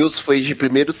 aqui não. O Bills foi de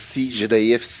primeiro seed da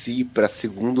AFC para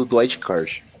segundo do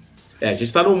wildcard. A gente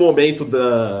está num momento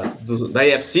da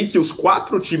AFC que os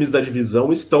 4 times da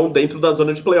divisão estão dentro da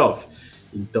zona de playoff.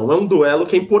 Então é um duelo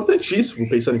que é importantíssimo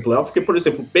pensando em playoff, porque, por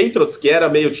exemplo, o Patriots, que era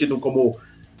meio tido como...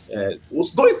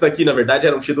 os dois daqui, na verdade,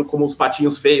 eram tidos como os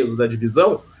patinhos feios da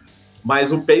divisão,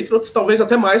 mas o Patriots talvez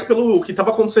até mais pelo que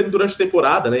estava acontecendo durante a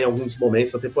temporada, né, em alguns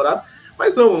momentos da temporada,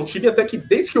 mas não, um time até que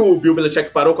desde que o Bill Belichick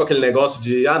parou com aquele negócio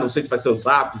de, não sei se vai ser o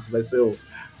Zap, se vai ser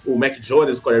o Mac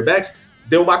Jones, o quarterback,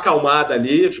 deu uma acalmada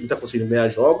ali, o time está conseguindo ganhar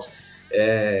jogos,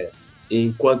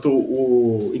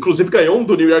 enquanto inclusive ganhou um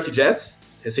do New York Jets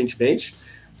recentemente.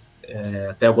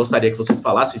 Até eu gostaria que vocês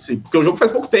falassem, porque o jogo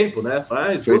faz pouco tempo, né?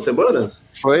 Faz 2 semanas?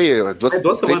 Foi 2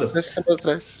 semanas. 3 semanas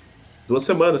atrás. 2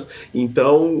 semanas.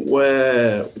 Então,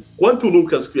 quanto,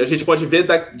 Lucas, a gente pode ver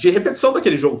de repetição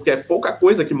daquele jogo, porque é pouca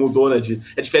coisa que mudou, né?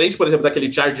 É diferente, por exemplo,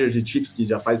 daquele Chargers de Chiefs que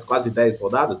já faz quase 10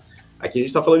 rodadas. Aqui a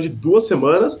gente tá falando de 2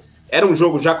 semanas. Era um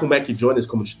jogo já com o Mac Jones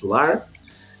como titular.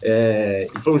 E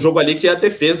foi um jogo ali que a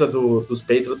defesa dos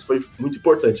Patriots foi muito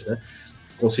importante, né?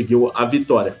 Conseguiu a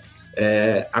vitória.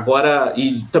 Agora,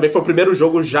 e também foi o primeiro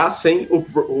jogo já sem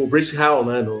o Breece Hall,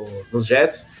 né, nos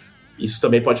Jets. Isso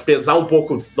também pode pesar um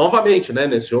pouco novamente, né,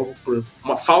 nesse jogo, por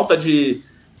uma falta de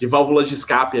válvulas de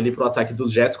escape ali para o ataque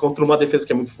dos Jets contra uma defesa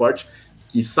que é muito forte,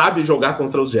 que sabe jogar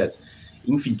contra os Jets.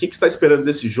 Enfim, o que você está esperando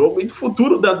desse jogo e do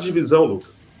futuro da divisão,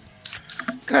 Lucas?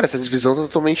 Cara, essa divisão tá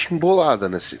totalmente embolada,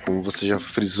 né? Como você já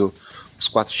frisou, os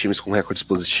 4 times com recordes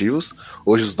positivos.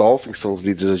 Hoje os Dolphins são os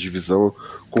líderes da divisão,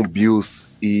 com Bills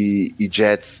e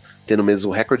Jets tendo o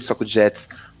mesmo recorde, só que o Jets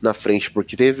na frente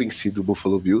porque teve vencido o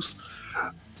Buffalo Bills.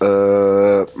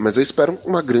 Mas eu espero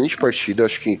uma grande partida.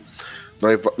 Acho que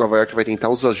Nova York vai tentar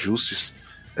os ajustes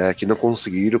que não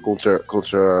conseguiram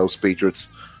contra os Patriots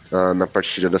na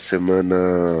partida da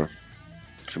semana...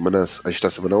 A gente tá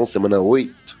semana 1, semana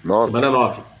 8, 9? Semana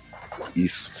 9.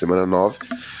 Isso, semana 9.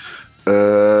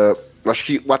 Acho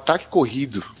que o ataque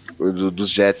corrido dos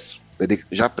Jets, ele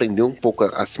já aprendeu um pouco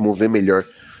a se mover melhor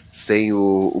sem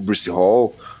o Breece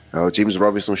Hall. O James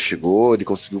Robinson chegou, ele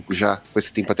conseguiu já, com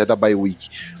esse tempo até da bye week,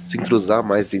 se entrosar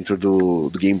mais dentro do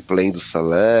gameplay do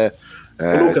Saleh.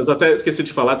 Lucas, até esqueci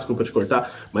de falar, desculpa te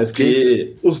cortar, mas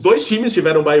que os 2 times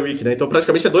tiveram bye week, né? Então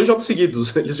praticamente 2 jogos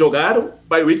seguidos. Eles jogaram,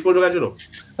 bye week, vão jogar de novo.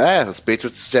 Os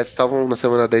Patriots e os Jets estavam na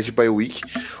semana 10 de bye week.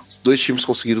 Os 2 times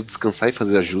conseguiram descansar e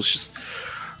fazer ajustes.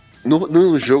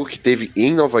 No jogo que teve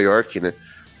em Nova York, né?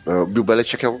 O Bill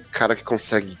Belichick é um cara que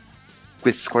consegue, com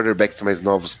esses quarterbacks mais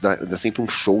novos, dá sempre um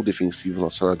show defensivo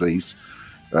relacionado a isso.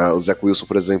 O Zach Wilson,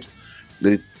 por exemplo,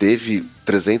 ele teve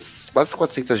 300, quase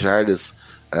 400 jardas,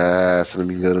 se não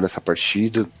me engano, nessa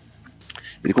partida.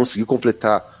 Ele conseguiu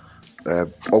completar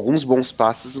alguns bons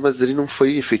passes, mas ele não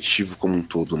foi efetivo como um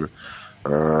todo, né?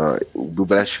 O Bill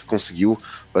Belichick conseguiu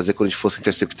fazer quando ele fosse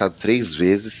interceptado 3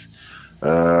 vezes.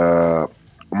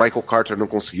 O Michael Carter não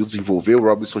conseguiu desenvolver, o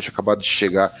Robinson tinha acabado de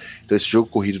chegar, então esse jogo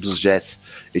corrido dos Jets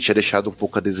ele tinha deixado um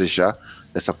pouco a desejar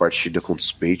nessa partida contra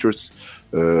os Patriots.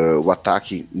 O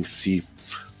ataque em si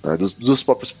dos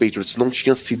próprios Patriots não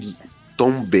tinha sido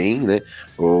tão bem, né?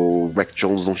 O Mac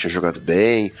Jones não tinha jogado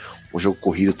bem, o jogo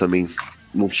corrido também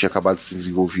não tinha acabado de ser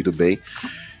desenvolvido bem,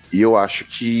 e eu acho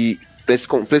que pra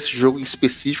esse jogo em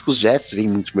específico os Jets vêm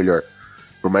muito melhor.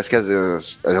 Por mais que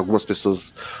algumas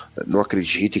pessoas não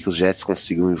acreditem que os Jets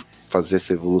consigam fazer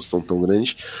essa evolução tão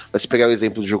grande, mas se pegar o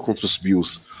exemplo do jogo contra os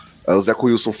Bills, o Zach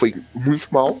Wilson foi muito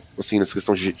mal, assim, nessa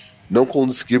questão de não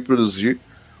conseguir produzir,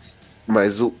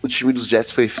 mas o time dos Jets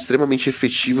foi extremamente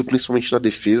efetivo, principalmente na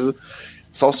defesa.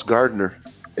 Sauce Gardner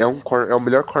é o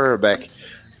melhor cornerback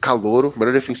calouro,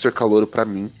 melhor defensor calouro pra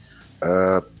mim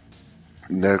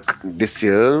desse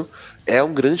ano. É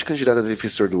um grande candidato a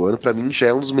defensor do ano. Pra mim já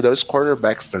é um dos melhores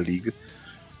cornerbacks da liga.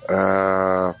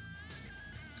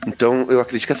 Então eu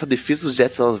acredito que essa defesa dos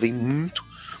Jets ela vem muito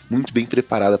bem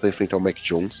preparada para enfrentar o Mac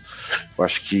Jones. Eu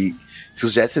acho que se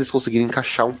os Jets eles conseguirem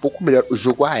encaixar um pouco melhor o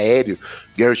jogo aéreo,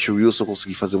 Garrett Wilson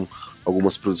conseguir fazer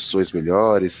algumas produções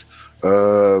melhores,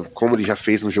 como ele já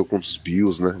fez no jogo contra os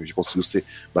Bills, né? Ele conseguiu ser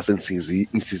bastante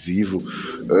incisivo.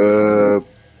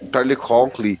 Tyler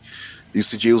Conklin e o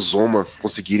CJ Uzomah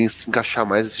conseguirem se encaixar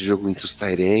mais esse jogo entre os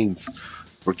tight ends,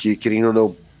 porque, querendo ou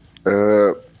não,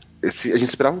 a gente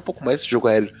esperava um pouco mais esse jogo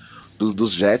aéreo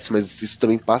dos Jets, mas isso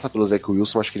também passa pelo Zach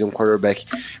Wilson. Acho que ele é um quarterback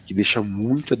que deixa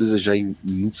muito a desejar em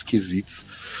muitos quesitos,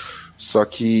 só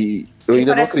que eu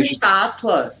ainda não acredito.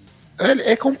 Estátua.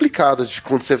 É complicado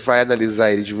quando você vai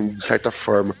analisar ele de certa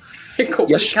forma. É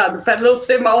complicado, para não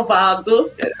ser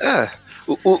malvado.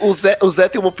 O Zé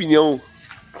tem uma opinião.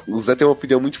 O Zé tem uma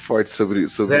opinião muito forte sobre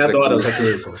Zé adora o Zach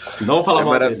Wilson. Não fala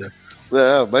mal dele.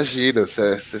 Não, imagina.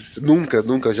 Você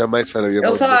nunca, jamais falaria.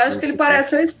 Eu só acho que ele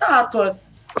parece uma estátua.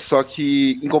 Só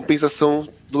que, em compensação,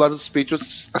 do lado dos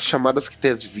Patriots, as chamadas que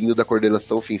tem vindo da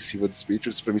coordenação ofensiva dos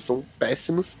Patriots, pra mim, são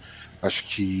péssimas. Acho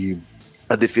que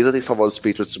a defesa tem salvado os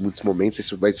Patriots em muitos momentos.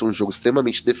 Esse vai ser um jogo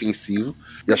extremamente defensivo.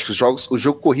 E acho que o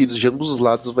jogo corrido de ambos os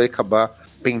lados vai acabar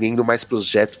pendendo mais pros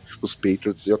Jets, pros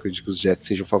Patriots. Eu acredito que os Jets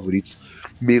sejam favoritos,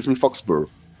 mesmo em Foxborough.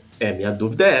 Minha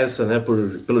dúvida é essa, né?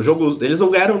 Pelo jogo, eles não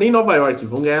ganharam nem em Nova York,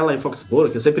 vão ganhar lá em Foxborough,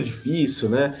 que é sempre difícil,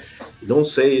 né? Não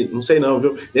sei não,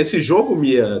 viu? Nesse jogo,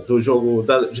 Mia, do jogo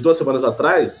de 2 semanas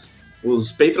atrás,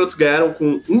 os Patriots ganharam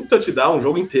com um touchdown o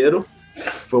jogo inteiro.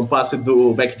 Foi um passe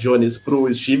do Mac Jones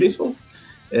pro Stevenson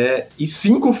e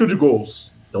 5 field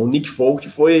goals. Então o Nick Folk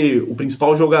foi o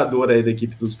principal jogador aí da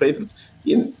equipe dos Patriots.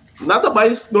 E nada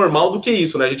mais normal do que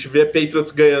isso, né? A gente vê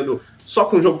Patriots ganhando só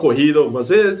com jogo corrido algumas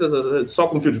vezes, só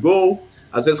com field goal,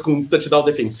 às vezes com touchdown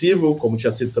defensivo, como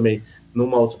tinha sido também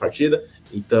numa outra partida.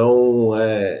 Então,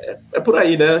 é por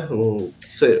aí, né?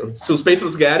 Se os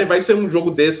Patriots ganharem, vai ser um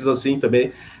jogo desses assim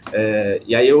também.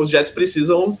 E aí os Jets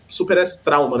precisam superar esse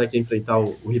trauma, né? Que é enfrentar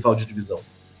o rival de divisão.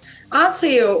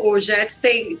 Sim, o Jets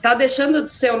tá deixando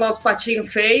de ser o nosso patinho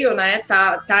feio, né?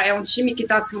 É um time que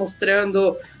tá se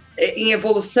mostrando em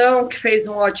evolução, que fez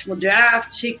um ótimo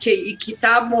draft, que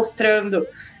tá mostrando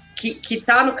que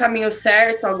tá no caminho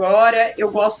certo agora.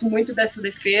 Eu gosto muito dessa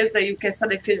defesa, e o que essa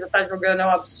defesa tá jogando é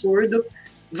um absurdo.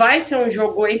 Vai ser um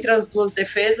jogo entre as duas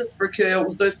defesas, porque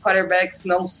os dois quarterbacks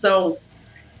não são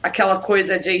aquela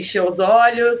coisa de encher os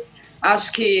olhos.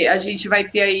 Acho que a gente vai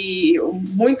ter aí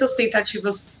muitas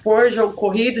tentativas por jogo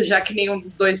corrido, já que nenhum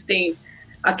dos dois tem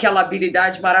aquela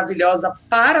habilidade maravilhosa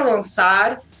para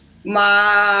lançar,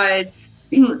 mas...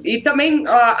 E também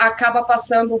acaba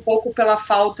passando um pouco pela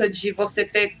falta de você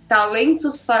ter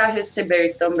talentos para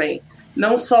receber também.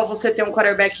 Não só você ter um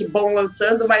quarterback bom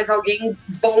lançando, mas alguém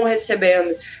bom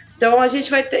recebendo. Então a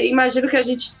gente vai ter, imagino que a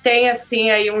gente tenha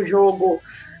assim aí um jogo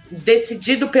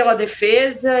decidido pela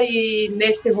defesa, e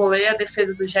nesse rolê a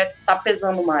defesa do Jets está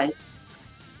pesando mais.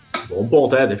 Bom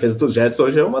ponto, a defesa dos Jets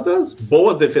hoje é uma das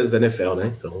boas defesas da NFL,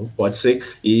 né? Então pode ser.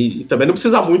 E também não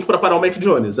precisa muito para parar o Mac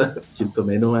Jones, né? Que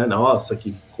também não é, nossa,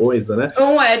 que coisa, né?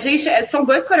 Não é, gente, são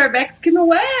dois quarterbacks que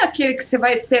não é aquele que você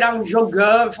vai esperar um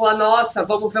jogão e falar, nossa,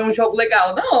 vamos ver um jogo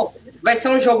legal. Não, vai ser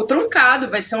um jogo truncado,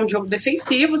 vai ser um jogo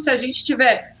defensivo. Se a gente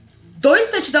tiver 2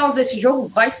 touchdowns desse jogo,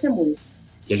 vai ser muito.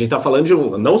 E a gente tá falando de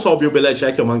não só o Bill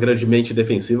Belichick, que é uma grande mente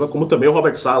defensiva, como também o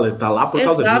Robert Saleh, tá lá por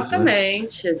causa disso, né?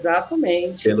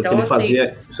 Exatamente. Pelo então, que ele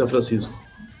fazia em São Francisco.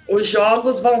 Os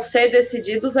jogos vão ser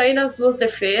decididos aí nas duas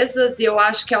defesas, e eu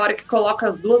acho que a hora que coloca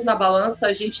as duas na balança,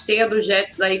 a gente tem a do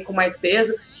Jets aí com mais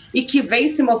peso, e que vem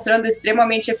se mostrando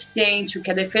extremamente eficiente. O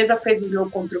que a defesa fez no jogo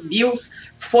contra o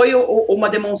Bills foi uma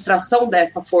demonstração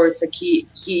dessa força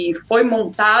que foi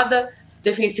montada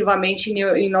defensivamente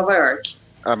em Nova York.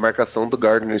 A marcação do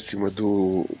Gardner em cima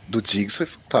do Diggs foi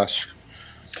fantástica.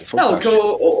 Não,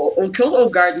 o que o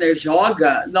Gardner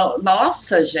joga,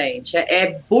 nossa, gente,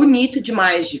 é bonito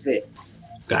demais de ver.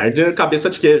 Gardner, cabeça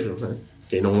de queijo, né?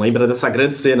 Quem não lembra dessa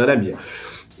grande cena, né, Mia?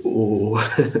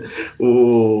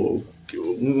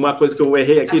 Uma coisa que eu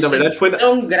errei aqui, na verdade, foi...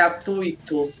 tão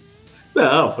gratuito.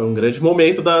 Não, foi um grande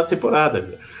momento da temporada,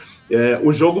 Mia.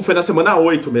 O jogo foi na semana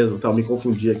 8 mesmo, tá? Eu me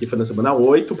confundi aqui, foi na semana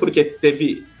 8, porque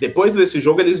depois desse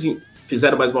jogo eles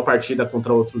fizeram mais uma partida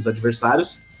contra outros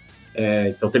adversários.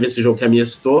 Então teve esse jogo que a Mia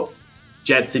citou,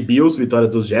 Jets e Bills, vitória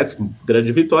dos Jets,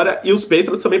 grande vitória, e os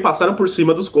Patriots também passaram por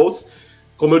cima dos Colts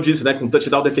como eu disse, né, com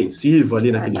touchdown defensivo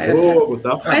ali naquele jogo e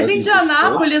tal. Mas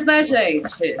Indianápolis, né,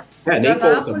 gente? Nem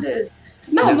conta.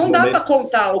 Não dá pra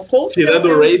contar. O Colts tirando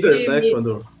o Raiders, né,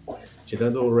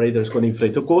 tirando o Raiders quando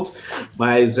enfrenta o Colts.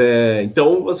 Mas,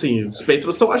 então, assim, os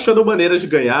Patriots estão achando maneiras de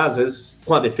ganhar, às vezes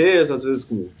com a defesa, às vezes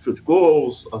com field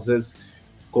goals, às vezes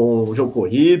com o jogo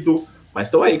corrido. Mas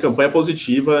estão aí, campanha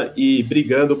positiva e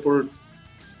brigando por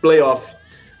playoff.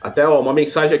 Até uma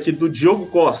mensagem aqui do Diogo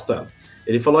Costa.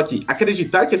 Ele falou aqui,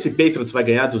 acreditar que esse Patriots vai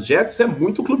ganhar dos Jets é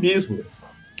muito clubismo.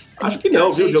 Acho que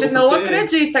não, viu, Diogo? A gente não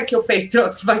acredita que o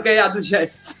Patriots vai ganhar dos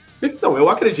Jets. Não, eu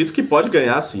acredito que pode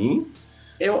ganhar, sim.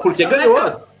 Porque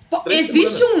ganhou.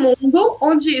 Existe um mundo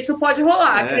onde isso pode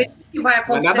rolar. Acredito que vai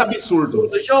acontecer. Não é nada absurdo.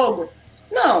 Do jogo?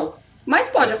 Não, mas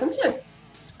pode acontecer.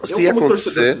 Se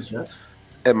acontecer,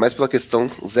 é mais pela questão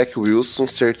Zach Wilson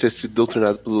ter sido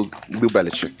doutrinado pelo Bill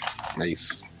Belichick. É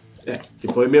isso. Que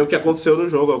foi meio que aconteceu no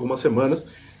jogo há algumas semanas.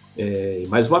 E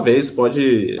mais uma vez,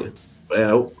 pode...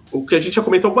 o que a gente já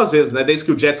comentou algumas vezes, né? Desde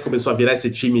que o Jets começou a virar esse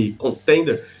time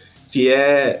contender, que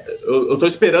eu tô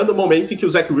esperando o momento em que o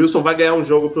Zach Wilson vai ganhar um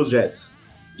jogo pros Jets.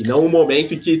 E não o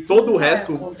momento em que todo o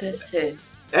resto... Vai acontecer.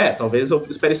 Talvez eu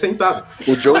espere sentado.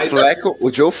 O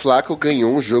Joe Flacco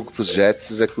ganhou um jogo pros Jets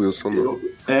e Zach Wilson não.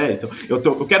 Então,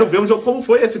 eu quero ver um jogo como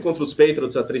foi esse contra os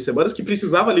Patriots há 3 semanas, que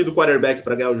precisava ali do quarterback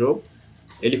para ganhar o jogo.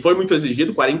 Ele foi muito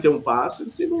exigido, 41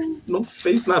 passes, e não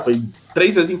fez nada, foi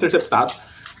 3 vezes interceptado.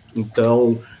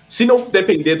 Então, se não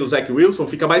depender do Zach Wilson,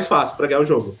 fica mais fácil para ganhar o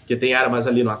jogo, porque tem armas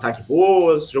ali no ataque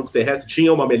boas, jogo terrestre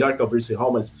tinha uma melhor que é o Breece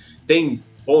Hall, mas tem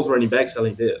bons running backs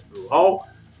além do Hall,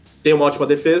 tem uma ótima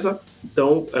defesa,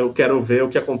 então eu quero ver o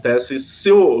que acontece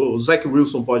se o Zach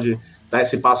Wilson pode dar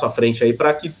esse passo à frente aí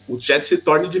para que o Jets se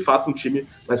torne de fato um time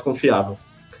mais confiável.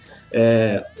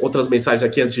 Outras mensagens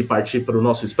aqui antes de partir para o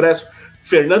nosso Expresso.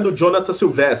 Fernando Jonathan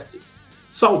Silvestre.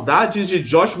 Saudades de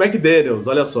Josh McDaniels,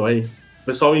 olha só, hein? O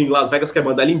pessoal em Las Vegas quer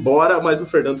mandar ele embora, mas o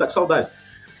Fernando tá com saudade.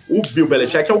 O Bill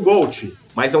Belichick é o GOAT,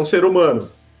 mas é um ser humano.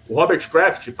 O Robert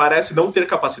Kraft parece não ter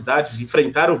capacidade de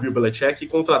enfrentar o Bill Belichick e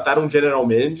contratar um general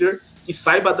manager que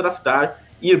saiba draftar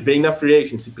e ir bem na free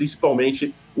agency,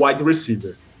 principalmente wide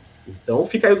receiver. Então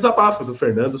fica aí o desabafo do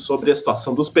Fernando sobre a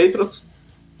situação dos Patriots.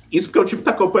 Isso porque o time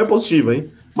tá com campanha positiva,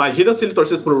 hein? Imagina se ele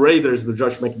torcesse pro Raiders do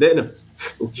Josh McDaniels,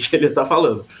 o que ele tá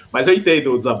falando. Mas eu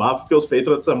entendo o desabafo, porque os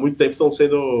Patriots há muito tempo estão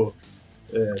sendo...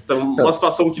 uma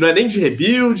situação que não é nem de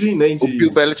rebuilding, nem de... O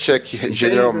Bill Belichick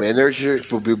General Manager,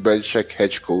 o Bill Belichick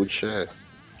Head Coach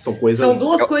São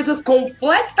duas coisas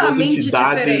completamente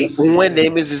diferentes. Um é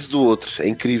nêmesis do outro, é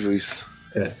incrível isso.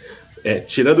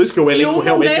 Tirando isso que o elenco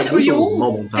realmente é muito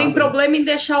mal montado. Tem problema em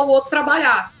deixar o outro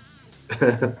trabalhar.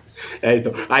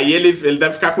 Então. Aí ele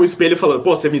deve ficar com o espelho falando,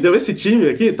 pô, você me deu esse time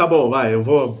aqui? Tá bom, vai, eu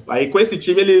vou... Aí com esse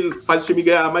time ele faz o time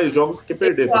ganhar mais jogos do que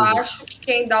perder. Eu acho que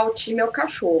quem dá o time é o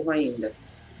cachorro ainda.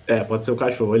 Pode ser o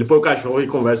cachorro. Ele põe o cachorro e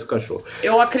conversa com o cachorro.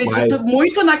 Eu acredito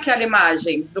muito naquela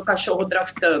imagem do cachorro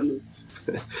draftando.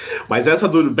 Mas essa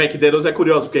do McDaniels é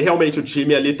curiosa, porque realmente o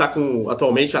time ali tá com,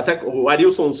 atualmente, até o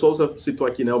Arilson Souza citou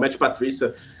aqui, né, o Matt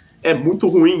Patricia é muito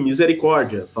ruim,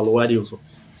 misericórdia, falou o Arilson.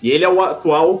 E ele é o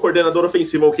atual coordenador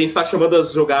ofensivo, ou quem está chamando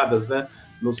as jogadas, né,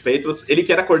 nos Patriots. Ele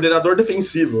que era coordenador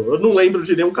defensivo. Eu não lembro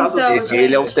de nenhum caso assim.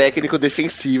 Ele é um técnico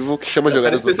defensivo que chama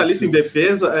jogadas especialista em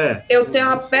defesa, Eu tenho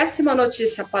uma péssima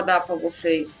notícia para dar para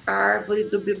vocês. A árvore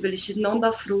do Bill Belichick não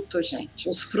dá fruto, gente.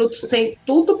 Os frutos têm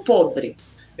tudo podre.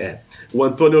 O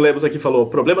Antônio Lemos aqui falou, o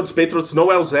problema dos Patriots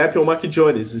não é o Zapp ou o Mac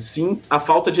Jones, e sim a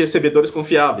falta de recebedores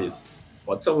confiáveis.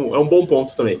 Pode ser um bom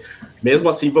ponto também. Mesmo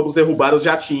assim, vamos derrubar os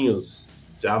jatinhos.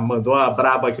 Já mandou a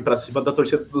braba aqui pra cima da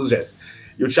torcida dos Jets.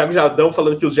 E o Thiago Jardão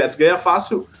falando que os Jets ganham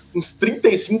fácil uns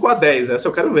 35-10. Essa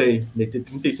eu quero ver, hein? Meter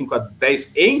 35-10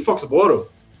 em Foxborough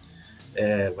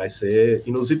vai ser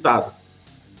inusitado.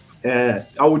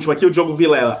 A última aqui, o Diogo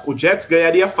Vilela. O Jets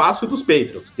ganharia fácil dos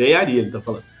Patriots. Ganharia, ele tá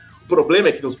falando. O problema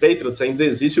é que nos Patriots ainda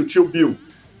existe o tio Bill.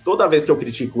 Toda vez que eu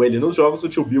critico ele nos jogos, o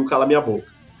tio Bill cala minha boca.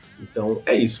 Então,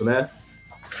 é isso, né?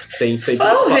 Tem sempre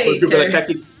o Bill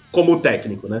Belichick como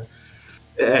técnico, né?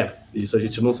 Isso a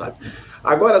gente não sabe.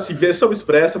 Agora, se versão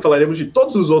expressa, falaremos de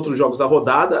todos os outros jogos da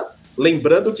rodada.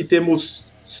 Lembrando que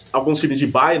temos alguns times de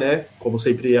bye, né? Como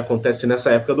sempre acontece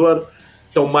nessa época do ano.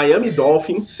 Então, Miami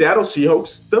Dolphins, Seattle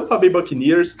Seahawks, Tampa Bay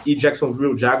Buccaneers e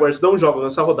Jacksonville Jaguars não jogam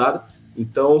nessa rodada.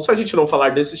 Então, se a gente não falar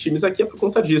desses times aqui, é por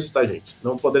conta disso, tá, gente?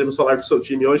 Não poderemos falar do seu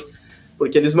time hoje,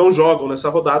 porque eles não jogam nessa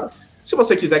rodada. Se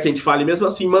você quiser que a gente fale mesmo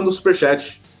assim, manda um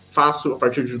superchat. Fácil, a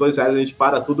partir de R$2 a gente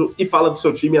para tudo e fala do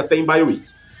seu time até em bye week.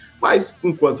 Mas,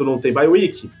 enquanto não tem bye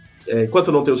week, enquanto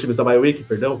não tem os times da bye week,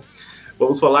 perdão,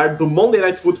 vamos falar do Monday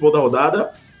Night Football da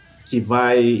rodada. que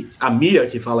vai... A Mia,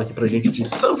 que fala aqui pra gente de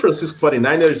San Francisco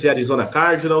 49ers e Arizona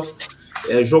Cardinals.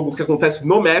 É jogo que acontece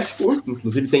no México,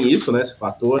 inclusive tem isso, né, esse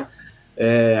fator.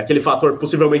 Aquele fator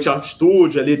possivelmente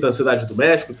altitude ali da cidade do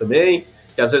México também,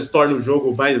 que às vezes torna o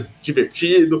jogo mais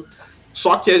divertido.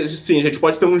 Só que, sim, a gente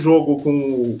pode ter um jogo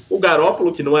com o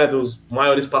Garoppolo, que não é dos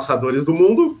maiores passadores do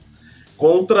mundo,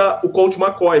 contra o Colt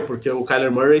McCoy, porque o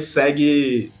Kyler Murray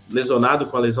segue lesionado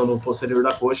com a lesão no posterior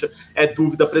da coxa. É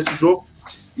dúvida para esse jogo.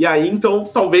 E aí, então,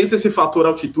 talvez esse fator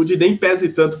altitude nem pese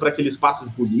tanto para aqueles passes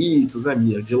bonitos, né,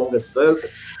 Mia, de longa distância.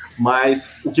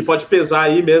 Mas o que pode pesar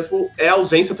aí mesmo é a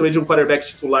ausência também de um quarterback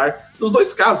titular. Nos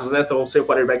dois casos, né, estão sem o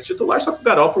quarterback titular, só que o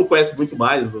Garoppolo conhece muito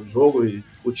mais o jogo e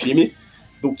o time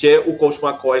do que o Colt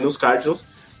McCoy nos Cardinals,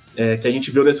 que a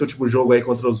gente viu nesse último jogo aí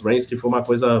contra os Rams, que foi uma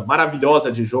coisa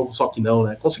maravilhosa de jogo, só que não,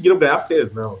 né? Conseguiram ganhar porque,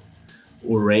 não,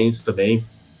 o Rams também...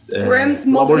 O Rams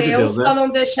morreu, de Deus, só não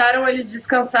deixaram eles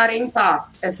descansarem em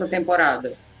paz essa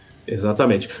temporada.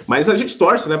 Exatamente. Mas a gente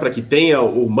torce, né, para que tenha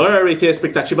o Murray, tenha a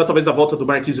expectativa talvez da volta do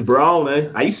Marquise Brown, né?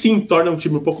 Aí sim torna um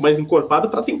time um pouco mais encorpado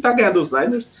para tentar ganhar dos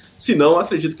Niners. Se não,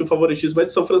 acredito que o favoritismo é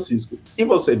de São Francisco. E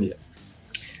você, Mia?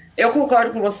 Eu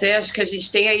concordo com você, acho que a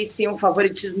gente tem aí sim um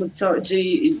favoritismo do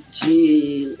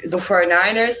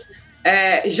 49ers.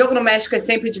 Jogo no México é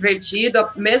sempre divertido,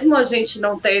 mesmo a gente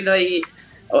não tendo aí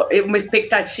uma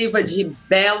expectativa de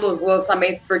belos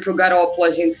lançamentos, porque o Garoppolo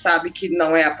a gente sabe que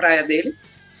não é a praia dele.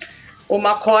 O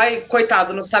McCoy,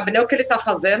 coitado, não sabe nem o que ele tá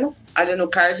fazendo ali no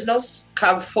Cardinals.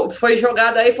 Foi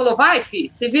jogado aí e falou, vai, fi,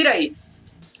 se vira aí.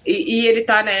 E ele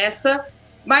tá nessa.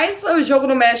 Mas o jogo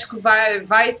no México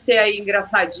vai ser aí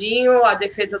engraçadinho. A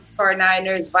defesa dos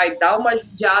 49ers vai dar uma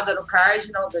judiada no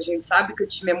Cardinals. A gente sabe que o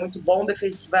time é muito bom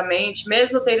defensivamente,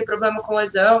 mesmo tendo problema com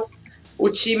lesão. O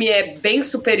time é bem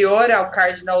superior ao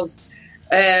Cardinals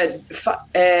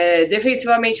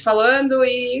defensivamente falando.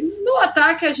 E no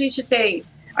ataque a gente tem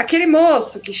aquele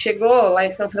moço que chegou lá em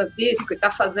São Francisco e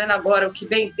tá fazendo agora o que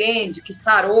bem entende, que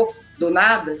sarou do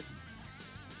nada.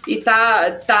 E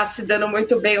tá se dando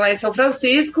muito bem lá em São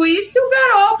Francisco. E se o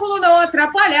Garoppolo não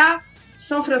atrapalhar,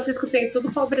 São Francisco tem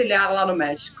tudo para brilhar lá no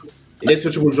México. Esse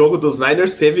último jogo dos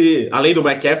Niners teve, além do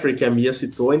McCaffrey, que a Mia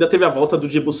citou, ainda teve a volta do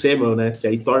Deebo Samuel, né? Que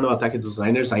aí torna o ataque dos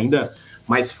Niners ainda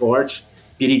mais forte,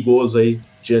 perigoso aí,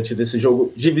 diante desse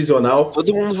jogo divisional.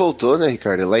 Todo mundo voltou, né,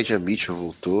 Ricardo? Elijah Mitchell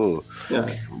voltou.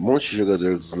 Um monte de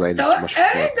jogador dos Niners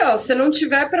machucado. Então, se não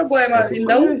tiver problema e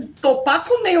não topar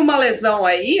com nenhuma lesão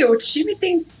aí, o time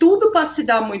tem tudo para se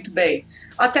dar muito bem.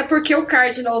 Até porque o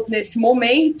Cardinals, nesse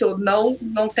momento,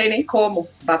 não tem nem como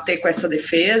bater com essa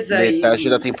defesa. Metade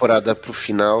da temporada pro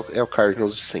final é o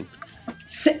Cardinals de sempre.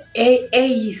 É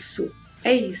isso.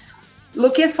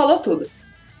 Luquinhas falou tudo.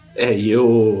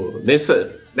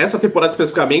 Nessa temporada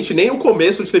especificamente, nem o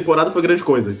começo de temporada foi grande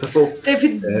coisa. Então,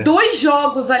 teve 2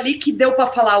 jogos ali que deu pra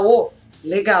falar,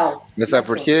 legal. Mas sabe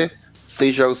por quê?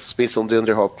 6 jogos de suspensão do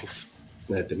DeAndre Hopkins.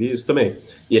 Teve isso também.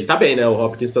 E ele tá bem, né? O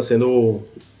Hopkins tá sendo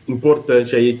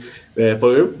importante aí.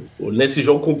 Nesse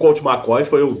jogo com o Colt McCoy,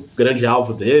 foi o grande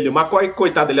alvo dele. O McCoy,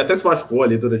 coitado, ele até se machucou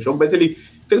ali durante o jogo, mas ele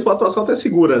fez uma atuação até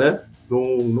segura, né?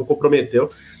 Não comprometeu.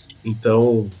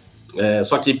 Então...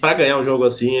 só que para ganhar um jogo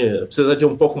assim, precisa de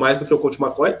um pouco mais do que o Colt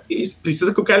McCoy, e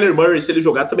precisa que o Kyler Murray, se ele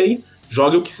jogar, também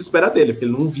jogue o que se espera dele, porque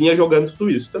ele não vinha jogando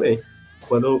tudo isso também,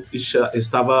 quando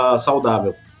estava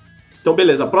saudável. Então,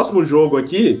 beleza, próximo jogo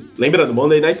aqui, lembrando,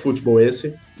 Monday Night Football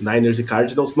esse, Niners e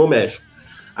Cardinals no México.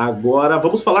 Agora,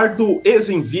 vamos falar do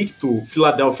ex-invicto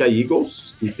Philadelphia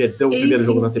Eagles, que perdeu o primeiro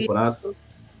jogo na temporada.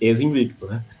 Ex-invicto,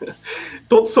 né?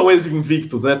 Todos são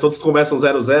ex-invictos, né? Todos começam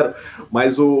 0-0,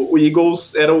 mas o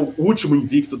Eagles era o último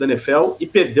invicto da NFL e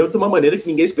perdeu de uma maneira que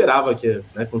ninguém esperava,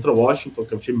 né, contra o Washington,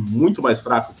 que é um time muito mais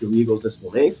fraco que o Eagles nesse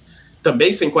momento,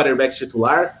 também sem quarterback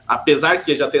titular, apesar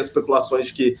que já tem as especulações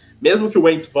de que, mesmo que o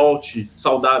Wentz volte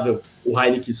saudável, o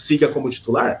Heineken siga como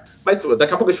titular, mas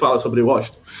daqui a pouco a gente fala sobre o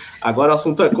Washington. Agora o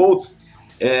assunto é Colts.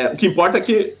 O que importa é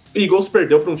que o Eagles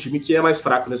perdeu para um time que é mais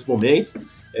fraco nesse momento.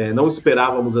 Não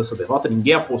esperávamos essa derrota,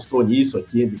 ninguém apostou nisso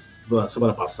aqui na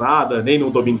semana passada, nem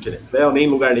no domínio de NFL, nem em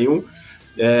lugar nenhum,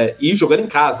 e jogando em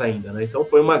casa ainda, né? Então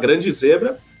foi uma grande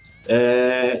zebra.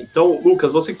 Então,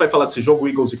 Lucas, você que vai falar desse jogo,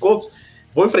 Eagles e Colts,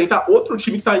 vão enfrentar outro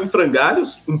time que está em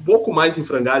frangalhos, um pouco mais em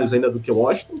frangalhos ainda do que o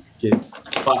Washington, que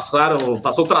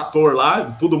passou o trator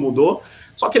lá, tudo mudou,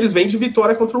 só que eles vêm de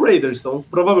vitória contra o Raiders, então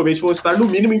provavelmente vão estar no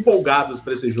mínimo empolgados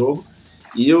para esse jogo.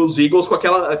 E os Eagles com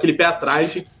aquele pé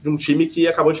atrás de um time que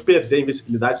acabou de perder a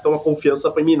invencibilidade, então a confiança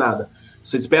foi minada.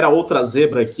 Você espera outra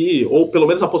zebra aqui, ou pelo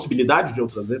menos a possibilidade de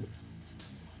outra zebra?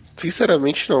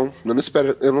 Sinceramente, não. Eu não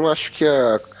espero. Eu não acho que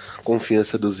a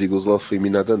confiança dos Eagles lá foi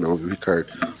minada, não, viu,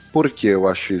 Ricardo? Por que eu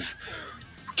acho isso?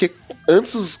 que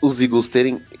antes os Eagles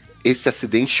terem esse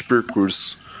acidente de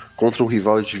percurso contra um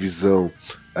rival de divisão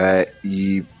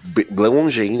e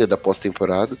longe ainda da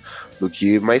pós-temporada, do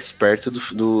que mais perto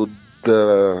dos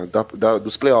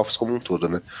playoffs como um todo,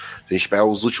 né? A gente pega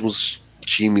os últimos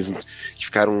times que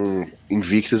ficaram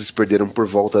invictos e perderam por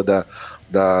volta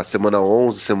da semana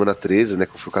 11, semana 13, né?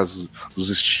 Que foi o caso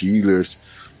dos Steelers,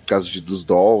 o caso dos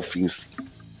Dolphins,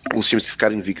 os times que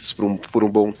ficaram invictos por um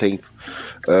bom tempo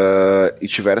e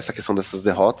tiveram essa questão dessas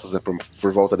derrotas, né,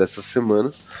 por volta dessas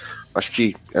semanas. Acho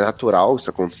que é natural isso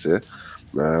acontecer.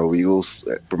 O Eagles,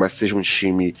 por mais que seja um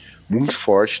time muito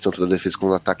forte, tanto da defesa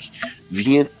como do ataque,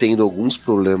 vinha tendo alguns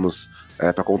problemas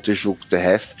para conter jogo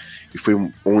terrestre, e foi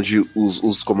onde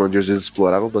os Commanders eles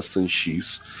exploravam bastante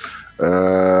isso.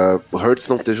 O Hurts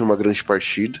não teve uma grande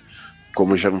partida,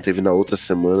 como já não teve na outra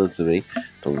semana também,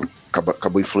 então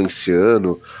acabou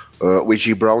influenciando. O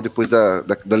A.J. Brown, depois da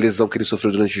lesão que ele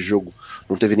sofreu durante o jogo,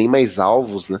 não teve nem mais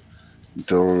alvos, né?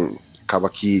 Então acaba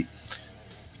que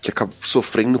acaba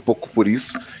sofrendo um pouco por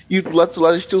isso. E do lado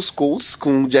a gente tem os Colts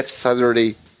com o Jeff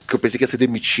Saturday, que eu pensei que ia ser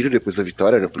demitido depois da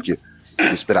vitória, né? Porque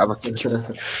eu esperava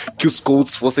que os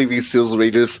Colts fossem vencer os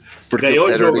Raiders. Porque ganhou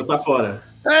o Saturday... jogo, tá fora.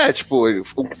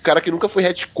 Um cara que nunca foi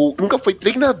head coach, nunca foi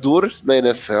treinador na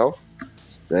NFL,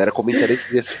 né? Era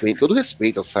comentarista de ESPN, todo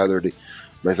respeito ao Saturday,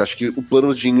 mas acho que o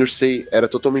plano de Irsay era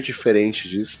totalmente diferente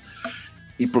disso.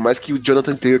 E por mais que o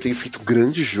Jonathan Taylor tenha feito um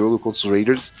grande jogo contra os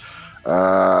Raiders,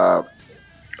 a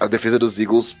defesa dos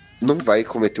Eagles não vai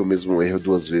cometer o mesmo erro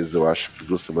duas vezes, eu acho, por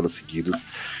 2 semanas seguidas.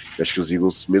 Eu acho que os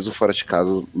Eagles, mesmo fora de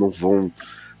casa, não vão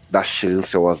dar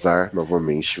chance ao azar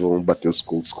novamente, vão bater os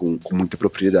Colts com muita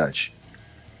propriedade.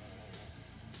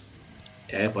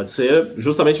 Pode ser.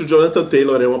 Justamente o Jonathan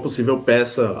Taylor é uma possível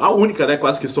peça, a única, né,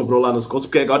 quase que sobrou lá nos Colts,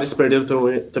 porque agora eles perderam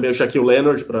também o Shaquille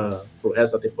Leonard para o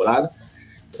resto da temporada.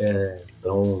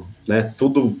 Então, né,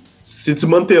 tudo se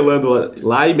desmantelando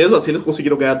lá, e mesmo assim eles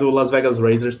conseguiram ganhar do Las Vegas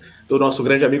Raiders, do nosso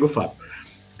grande amigo Fábio.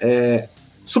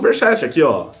 Superchat aqui,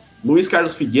 ó. Luiz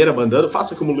Carlos Figueira mandando.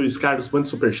 Faça como o Luiz Carlos, manda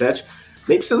superchat.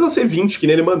 Nem precisa ser 20, que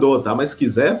nem ele mandou, tá? Mas se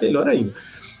quiser, melhor ainda.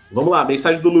 Vamos lá,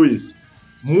 mensagem do Luiz.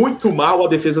 Muito mal a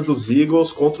defesa dos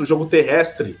Eagles contra o jogo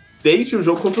terrestre, desde o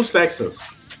jogo contra os Texans.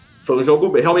 Foi um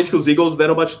jogo realmente que os Eagles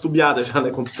deram uma titubeada já, né,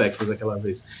 contra os Texans aquela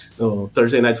vez, no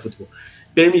Thursday Night Football.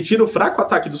 Permitindo o fraco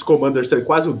ataque dos Commanders ter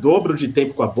quase o dobro de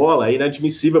tempo com a bola é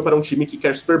inadmissível para um time que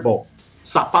quer Super Bowl.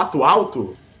 Sapato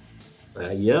alto?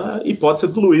 Aí a hipótese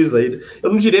do Luiz aí.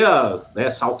 Eu não diria,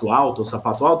 né, salto alto ou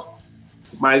sapato alto,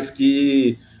 mas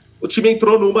que o time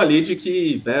entrou numa ali de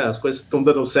que, né, as coisas estão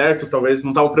dando certo, talvez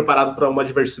não estavam preparados para uma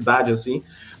adversidade assim,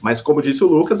 mas como disse o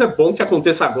Lucas, é bom que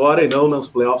aconteça agora e não nos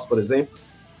playoffs, por exemplo.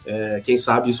 Quem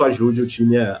sabe isso ajude o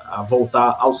time a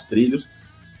voltar aos trilhos.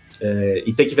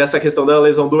 E tem que ver essa questão da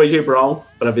lesão do A.J. Brown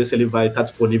para ver se ele vai estar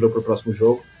disponível para o próximo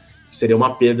jogo, que seria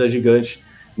uma perda gigante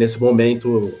nesse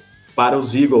momento para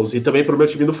os Eagles e também para o meu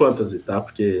time do Fantasy, tá?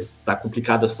 Porque tá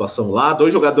complicada a situação lá,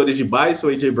 2 jogadores de bye, se o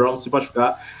A.J. Brown se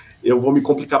machucar, eu vou me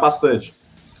complicar bastante.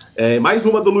 Mais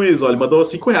uma do Luiz, olha, ele mandou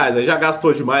R$5, aí já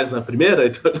gastou demais na primeira,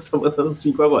 então ele tá mandando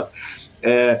 5 agora.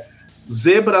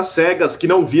 Zebras cegas que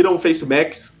não viram o face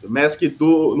mask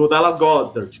no Dallas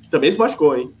Goedert, que também se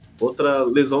machucou, hein? Outra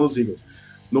lesão nos Eagles,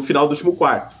 no final do último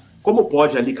quarto. Como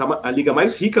pode a liga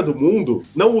mais rica do mundo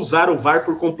não usar o VAR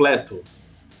por completo?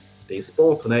 Tem esse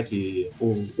ponto, né, que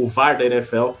o VAR da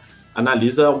NFL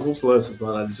analisa alguns lances, não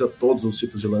analisa todos os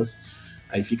tipos de lance.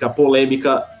 Aí fica a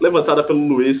polêmica levantada pelo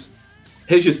Luiz,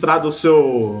 registrado o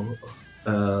seu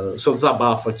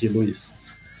desabafo aqui, Luiz.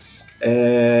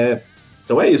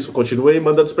 Então é isso, continuem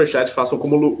mandando superchat, façam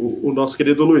como o nosso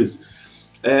querido Luiz.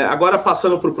 Agora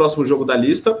passando para o próximo jogo da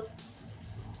lista,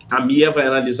 a Mia vai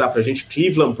analisar para a gente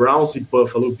Cleveland Browns e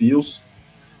Buffalo Bills.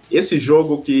 Esse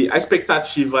jogo que a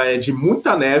expectativa é de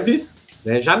muita neve,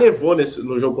 né? Já nevou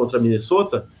no jogo contra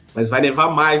Minnesota, mas vai nevar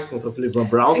mais contra o Cleveland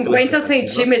Browns. 50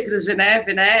 centímetros de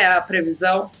neve, né? A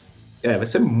previsão. Vai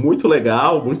ser muito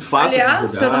legal, muito fácil.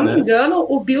 Aliás, de jogar, se eu não né? me engano,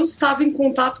 o Bills estava em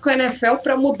contato com a NFL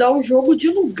para mudar o jogo de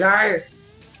lugar.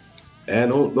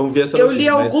 Não vi essa notícia. Eu li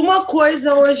alguma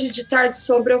coisa hoje de tarde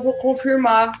sobre, eu vou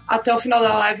confirmar. Até o final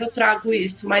da live eu trago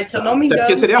isso, mas se eu não me engano,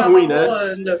 porque seria ruim,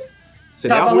 rolando. Né?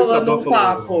 Seria tava rolando um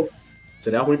papo.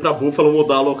 Seria ruim para Buffalo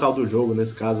mudar o local do jogo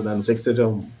nesse caso, né? Não sei que seja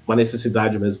uma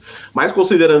necessidade mesmo. Mas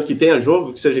considerando que tenha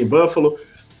jogo, que seja em Buffalo,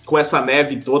 com essa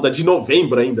neve toda de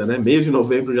novembro ainda, né? Mês de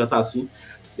novembro já tá assim.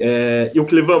 E o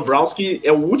Cleveland Browns, que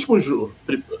é o último jogo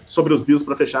sobre os Bills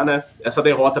para fechar, né? Essa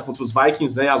derrota contra os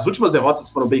Vikings, né? As últimas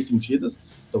derrotas foram bem sentidas,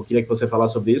 então eu queria que você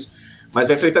falasse sobre isso. Mas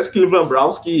vai enfrentar esse Cleveland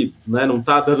Browns que, né, não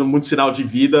tá dando muito sinal de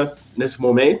vida nesse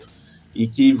momento. e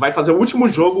que vai fazer o último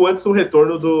jogo antes do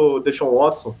retorno do Deshaun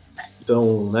Watson.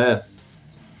 Então, né,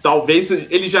 talvez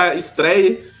ele já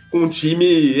estreie com um time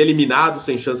eliminado,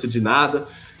 sem chance de nada,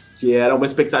 que era uma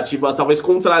expectativa talvez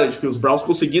contrária, de que os Browns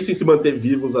conseguissem se manter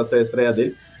vivos até a estreia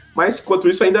dele. Mas, enquanto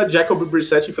isso, ainda Jacoby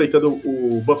Brissett enfrentando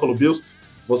o Buffalo Bills.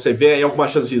 Você vê aí alguma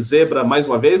chance de zebra mais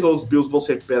uma vez, ou os Bills vão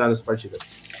se recuperar nessa partida?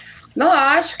 Não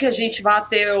acho que a gente vá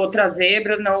ter outra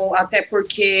zebra, não, até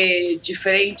porque,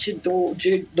 diferente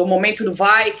do momento do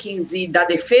Vikings e da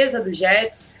defesa do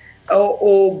Jets,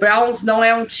 o Browns não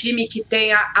é um time que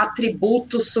tenha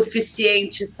atributos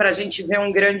suficientes para a gente ver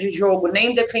um grande jogo,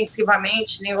 nem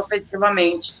defensivamente, nem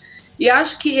ofensivamente. E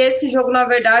acho que esse jogo, na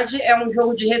verdade, é um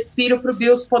jogo de respiro para o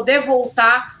Bills poder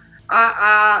voltar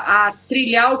a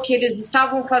trilhar o que eles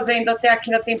estavam fazendo até aqui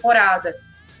na temporada.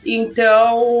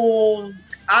 Então,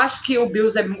 acho que o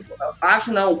Bills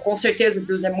com certeza o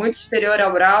Bills é muito superior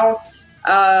ao Browns.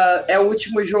 É o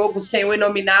último jogo sem o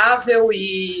inominável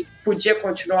e podia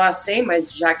continuar sem,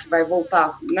 mas já que vai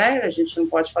voltar, né, a gente não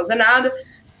pode fazer nada.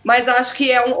 Mas acho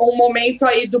que é um momento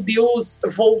aí do Bills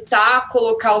voltar,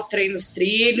 colocar o trem nos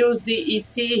trilhos e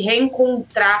se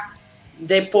reencontrar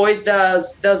depois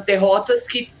das derrotas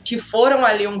que foram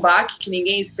ali um baque que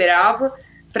ninguém esperava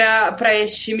para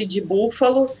esse time de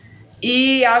Buffalo.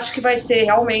 E acho que vai ser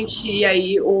realmente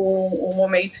aí um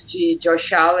momento de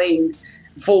Josh Allen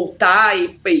voltar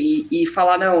e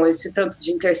falar, não, esse tanto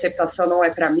de interceptação não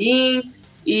é para mim,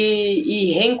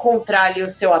 e reencontrar ali o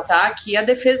seu ataque, e a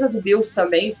defesa do Bills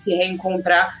também se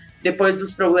reencontrar depois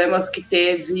dos problemas que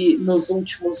teve nos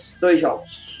últimos 2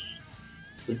 jogos.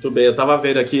 Muito bem, eu tava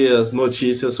vendo aqui as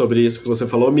notícias sobre isso que você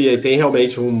falou, Mia, e tem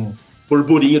realmente um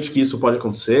burburinho de que isso pode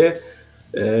acontecer.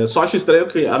 Só acho estranho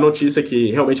que a notícia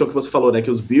que realmente é o que você falou, né,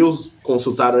 que os Bills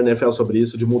consultaram a NFL sobre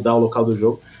isso, de mudar o local do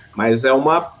jogo, mas é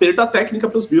uma perda técnica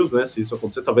para os Bills, né, se isso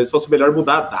acontecer. Talvez fosse melhor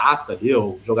mudar a data ali,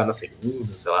 ou jogar na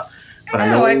segunda, sei lá.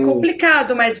 É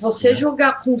complicado, mas você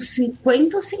jogar com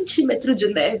 50 centímetros de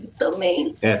neve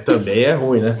também. Também é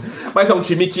ruim, né? Mas é um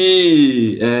time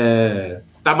que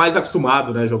tá mais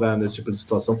acostumado, né, a jogar nesse tipo de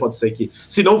situação. Pode ser que,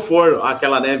 se não for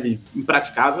aquela neve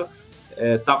impraticável,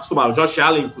 tá acostumado. O Josh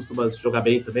Allen costuma jogar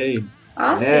bem também.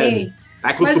 Sim. É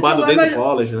acostumado desde o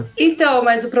college, né? Então,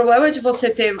 mas o problema de você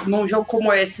ter num jogo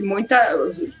como esse,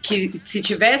 que se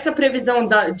tiver essa previsão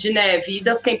de neve e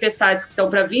das tempestades que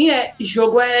estão para vir,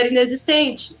 jogo aéreo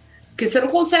inexistente. Porque você não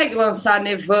consegue lançar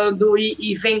nevando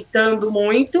e ventando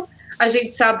muito. A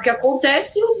gente sabe o que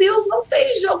acontece e o Bills não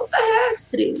tem jogo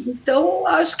terrestre. Então,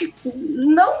 acho que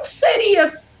não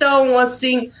seria tão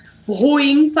assim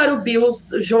ruim para o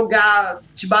Bills jogar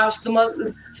debaixo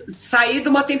sair de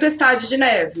uma tempestade de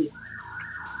neve.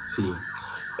 Sim.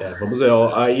 Vamos ver.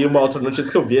 Aí uma outra notícia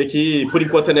que eu vi é que, por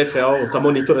enquanto, a NFL está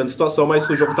monitorando a situação, mas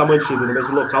o jogo está mantido no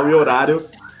mesmo local e horário.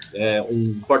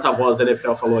 Um porta-voz da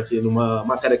NFL falou aqui numa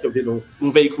matéria que eu vi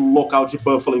num veículo local de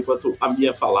Buffalo, enquanto a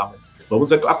Mia falava.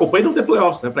 Acompanhe no The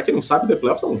Playoffs, né? Para quem não sabe, o The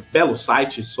Playoffs é um belo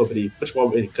site sobre futebol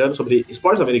americano, sobre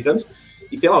esportes americanos.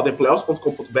 E tem lá o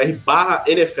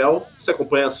theplayoffs.com.br/NFL. Você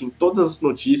acompanha assim todas as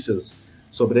notícias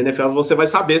sobre a NFL. Você vai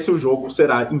saber se o jogo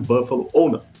será em Buffalo ou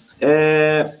não.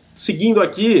 Seguindo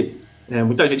aqui,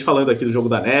 muita gente falando aqui do jogo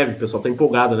da neve, o pessoal tá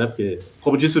empolgado, né? Porque,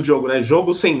 como disse o Diogo, né?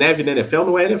 Jogo sem neve na NFL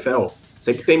não é NFL.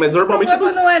 Sempre tem, mas normalmente... O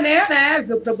problema não é nem a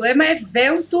neve, o problema é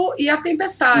vento e a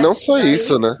tempestade. Não só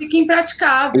isso, né? Fica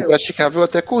impraticável. Impraticável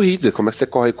até corrida. Como é que você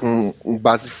corre com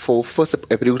base fofa?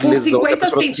 É perigoso de lesão. Com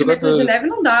 50 centímetros de neve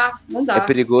não dá. É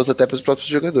perigoso até para os próprios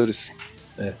jogadores.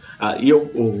 E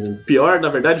o pior, na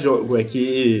verdade, jogo é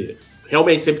que...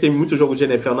 Realmente, sempre tem muito jogo de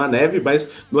NFL na neve, mas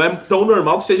não é tão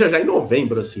normal que seja já em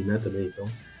novembro, assim, né, também. Então,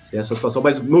 tem essa situação.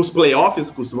 Mas nos playoffs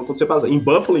costuma acontecer bastante. Em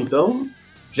Buffalo, então,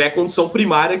 já é condição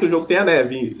primária que o jogo tenha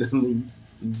neve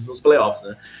nos playoffs,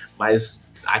 né? Mas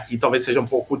aqui talvez seja um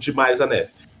pouco demais a neve.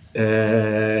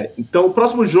 Então, o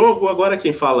próximo jogo, agora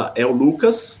quem fala é o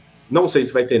Lucas. Não sei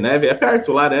se vai ter neve, é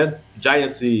perto lá, né?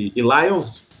 Giants e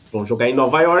Lions vão jogar em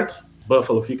Nova York.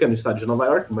 Buffalo fica no estádio de Nova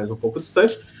York, mas um pouco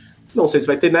distante. Não sei se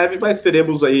vai ter neve, mas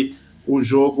teremos aí o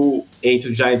jogo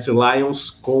entre Giants e Lions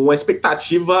com a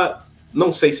expectativa,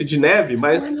 não sei se de neve,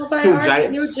 mas Nova York,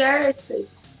 Giants... New Jersey.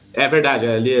 É verdade,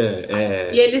 ali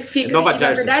E eles ficam, na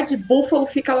verdade, Buffalo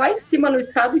fica lá em cima no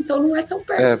estado, então não é tão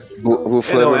perto assim.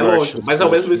 Não é longe, mas é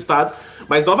o mesmo estado.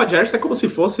 Mas Nova Jersey é como se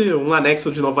fosse um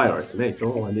anexo de Nova York, né?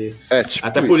 Então ali.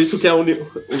 Até por isso que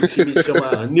o time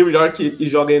chama New York e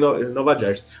joga em Nova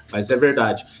Jersey. Mas é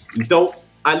verdade. Então,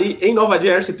 ali em Nova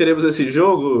Jersey teremos esse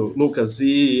jogo, Lucas,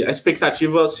 e a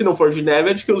expectativa, se não for de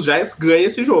neve, é de que os Giants ganhem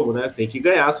esse jogo, né? Tem que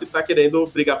ganhar se tá querendo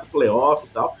brigar pro playoff e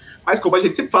tal. Mas como a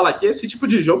gente sempre fala aqui, esse tipo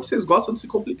de jogo vocês gostam de se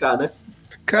complicar, né?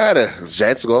 Cara, os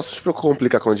Giants gostam de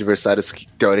complicar com adversários que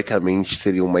teoricamente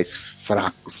seriam mais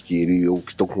fracos que ele, ou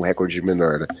que estão com recorde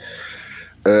menor, né?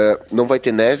 Não vai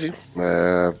ter neve,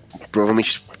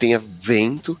 provavelmente tenha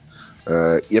vento,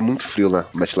 e é muito frio na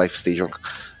MetLife Stadium.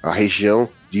 A região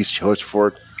de East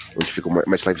Rutherford, onde fica o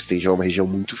MetLife Stadium, é uma região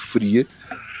muito fria,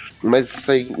 mas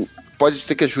isso aí pode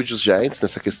ser que ajude os Giants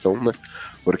nessa questão, né?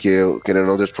 Porque, querendo ou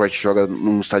não, Detroit joga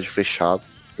num estádio fechado,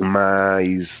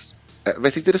 mas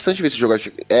vai ser interessante ver esse jogo.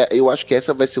 Eu acho que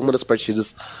essa vai ser uma das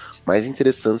partidas mais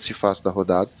interessantes, de fato, da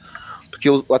rodada, porque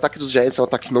o ataque dos Giants é um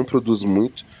ataque que não produz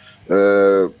muito.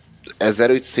 É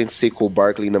 0.800 Saquon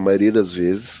Barkley na maioria das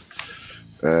vezes.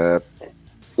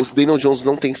 Os Daniel Jones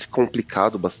não tem se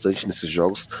complicado bastante nesses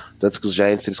jogos, tanto que os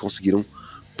Giants eles conseguiram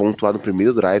pontuar no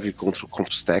primeiro drive contra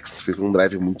os Texans. Foi um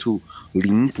drive muito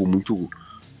limpo, muito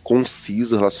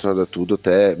conciso relacionado a tudo,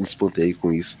 até me espantei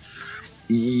com isso.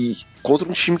 E contra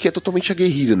um time que é totalmente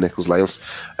aguerrido, né? Que os Lions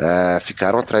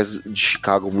ficaram atrás de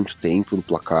Chicago muito tempo no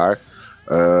placar.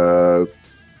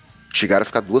 Chegaram a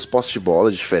ficar 2 posses de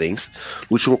bola de diferença.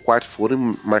 No último quarto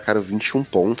foram e marcaram 21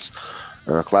 pontos.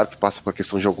 Claro que passa por a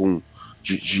questão de algum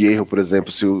de erro, por exemplo,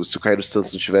 se o Cairo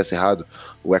Santos não tivesse errado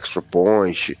o extra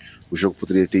point, o jogo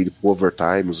poderia ter ido pro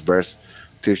overtime, os Bears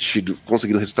ter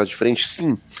conseguido um resultado diferente,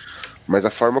 sim. Mas a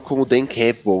forma como o Dan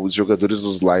Campbell, os jogadores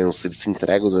dos Lions, eles se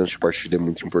entregam durante a partida é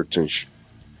muito importante.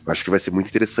 Eu acho que vai ser muito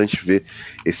interessante ver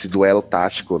esse duelo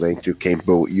tático, né, entre o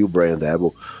Campbell e o Brian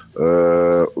Daboll.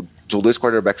 São 2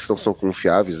 quarterbacks que não são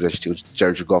confiáveis. A gente tem o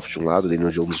Jared Goff de um lado, o Daniel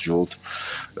Jones de outro.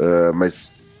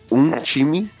 Mas um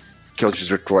time, que é o de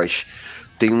Detroit,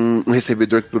 tem um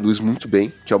recebedor que produz muito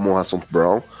bem, que é o Amon-Ra St.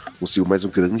 Brown, conseguiu mais um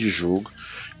grande jogo.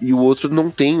 E o outro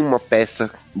não tem uma peça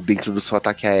dentro do seu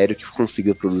ataque aéreo que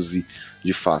consiga produzir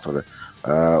de fato, né?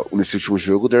 Nesse último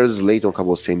jogo, o Darius Slayton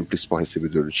acabou sendo o principal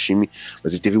recebedor do time,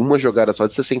 mas ele teve uma jogada só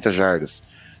de 60 jardas.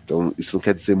 Então isso não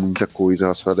quer dizer muita coisa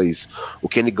relacionada a isso. O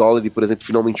Kenny Golladay, por exemplo,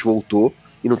 finalmente voltou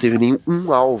e não teve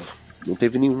nenhum alvo.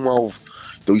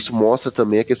 Então isso mostra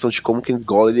também a questão de como o Kenny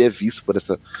Golladay é visto por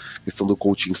essa questão do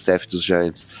coaching staff dos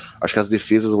Giants. Acho que as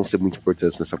defesas vão ser muito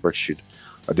importantes nessa partida.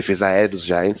 A defesa aérea dos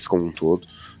Giants como um todo.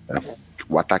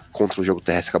 O ataque contra o jogo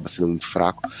terrestre acaba sendo muito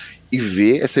fraco. E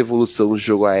ver essa evolução do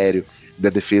jogo aéreo, da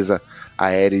defesa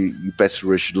aérea e o pass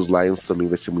rush dos Lions também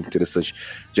vai ser muito interessante.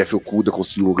 Jeff Okudah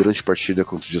conseguiu uma grande partida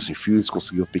contra o Justin Fields,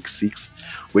 conseguiu o pick six.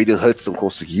 O Aiden Hudson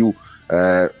conseguiu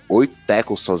 8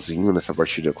 tackles sozinho nessa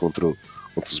partida contra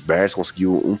os Bears,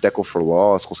 conseguiu um tackle for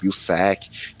loss, conseguiu sack.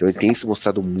 Então ele tem se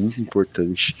mostrado muito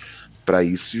importante para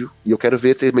isso. E eu quero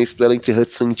ver também esse duelo entre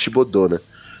Hudson e Thibodeau, né?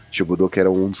 Thibodeau, que era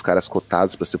um dos caras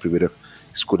cotados para ser a primeira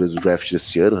escolha do draft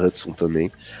desse ano, Hudson também.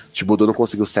 Thibodeau não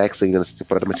conseguiu sacks ainda nessa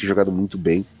temporada, mas tem jogado muito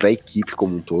bem para a equipe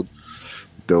como um todo.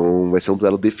 Então vai ser um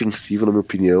duelo defensivo, na minha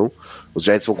opinião. Os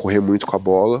Giants vão correr muito com a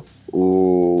bola,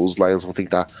 os Lions vão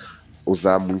tentar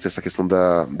usar muito essa questão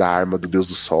da arma do Deus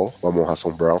do Sol, o Amon-Ra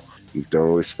St. Brown.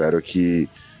 Então eu espero que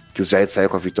os Giants saiam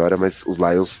com a vitória, mas os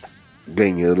Lions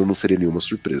ganhando não seria nenhuma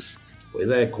surpresa. Pois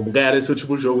é, como ganhar esse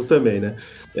último jogo também, né?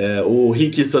 O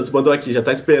Rick Santos mandou aqui, já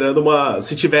tá esperando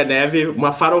se tiver neve,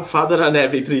 uma farofada na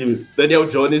neve entre Daniel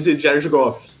Jones e Jared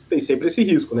Goff. Tem sempre esse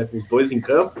risco, né? Com os dois em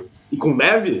campo e com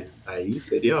neve, aí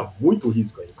seria muito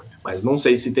risco aí. Mas não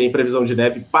sei se tem previsão de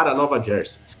neve para Nova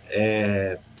Jersey.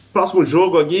 Próximo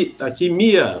jogo aqui,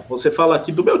 Mia, você fala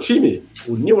aqui do meu time,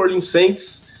 o New Orleans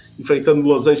Saints, enfrentando o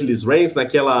Los Angeles Rams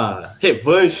naquela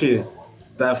revanche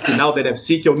da final da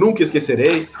NFC que eu nunca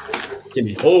esquecerei.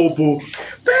 Aquele roubo.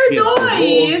 Perdoa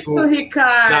isso,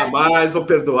 Ricardo. Jamais vou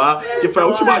perdoar, que foi a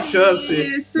última chance.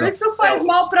 Isso faz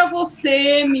mal pra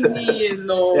você,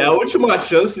 menino. A última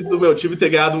chance do meu time ter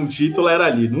ganhado um título era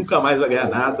ali. Nunca mais vai ganhar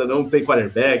nada, não tem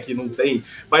quarterback, não tem.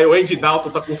 Mas o Andy Dalton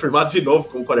tá confirmado de novo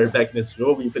como quarterback nesse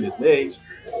jogo, infelizmente.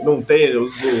 Não tem, o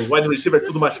wide receiver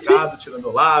tudo machucado, tirando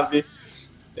o Lave.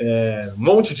 Um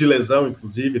monte de lesão,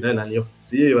 inclusive, né, na linha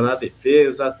ofensiva, na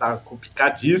defesa. Tá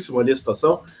complicadíssimo ali a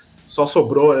situação. Só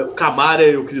sobrou o Kamara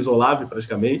e o Chris Olave,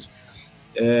 praticamente.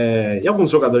 E alguns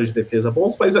jogadores de defesa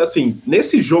bons, mas assim,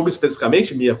 nesse jogo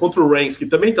especificamente, Mia, contra o Rams, que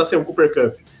também tá sem o Cooper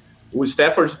Kupp, o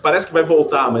Stafford parece que vai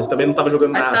voltar, mas também não tava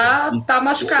jogando nada. Tá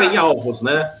machucado. Sem alvos,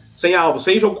 né? Sem alvos,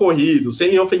 sem jogo corrido,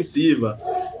 sem ofensiva.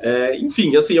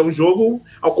 Enfim, assim, é um jogo,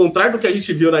 ao contrário do que a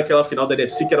gente viu naquela final da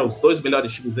NFC, que eram os 2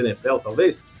 melhores times da NFL,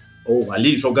 talvez, ou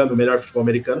ali jogando o melhor futebol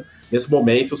americano, nesse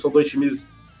momento são 2 times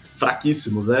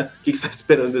fraquíssimos, né? O que você está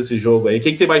esperando desse jogo aí?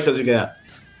 Quem tem mais chance de ganhar?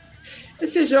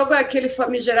 Esse jogo é aquele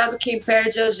famigerado quem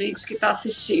perde a gente que tá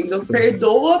assistindo.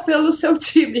 Perdoa pelo seu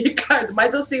time, Ricardo,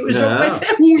 mas assim, o jogo vai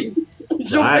ser ruim. O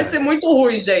jogo vai ser muito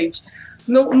ruim, gente.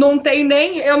 Eu não tenho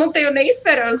nem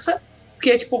esperança,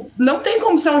 porque, tipo, não tem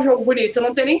como ser um jogo bonito,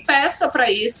 não tem nem peça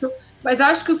para isso, mas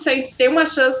acho que o Saints tem uma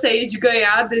chance aí de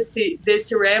ganhar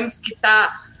desse Rams, que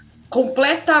tá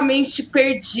completamente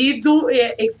perdido,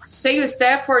 sem o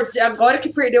Stafford, agora que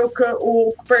perdeu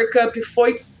o Cooper Kupp,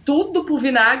 foi tudo pro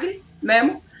vinagre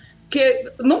mesmo,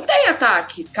 porque não tem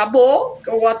ataque, acabou,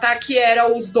 o ataque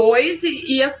era os dois,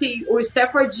 e assim, o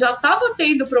Stafford já estava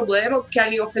tendo problema, porque a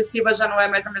linha ofensiva já não é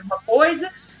mais a mesma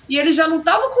coisa, e ele já não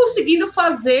estava conseguindo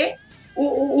fazer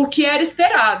o que era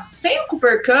esperado. Sem o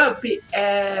Cooper Kupp,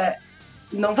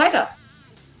 não vai dar,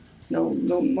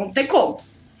 não tem como.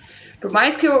 Por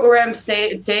mais que o Rams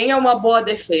tenha uma boa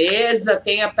defesa,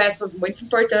 tenha peças muito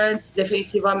importantes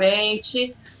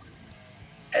defensivamente,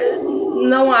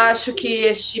 não acho que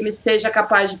esse time seja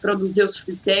capaz de produzir o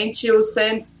suficiente. O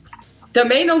Saints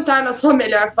também não está na sua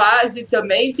melhor fase,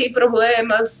 também tem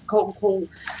problemas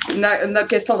na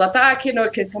questão do ataque, na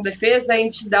questão da defesa. A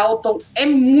Andy Dalton é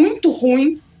muito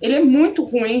ruim, ele é muito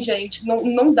ruim, gente,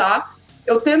 não dá.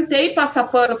 Eu tentei passar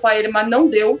pano para ele, mas não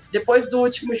deu. Depois do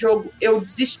último jogo, eu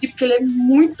desisti, porque ele é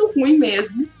muito ruim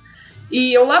mesmo.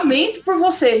 E eu lamento por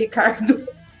você, Ricardo,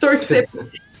 torcer por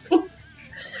isso.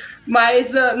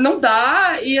 Mas não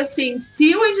dá. E assim,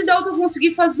 se o Andy Dalton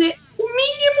conseguir fazer o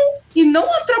mínimo e não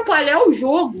atrapalhar o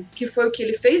jogo, que foi o que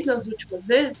ele fez nas últimas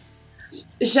vezes,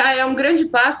 já é um grande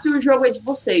passo e o jogo é de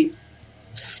vocês.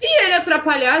 Se ele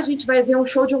atrapalhar, a gente vai ver um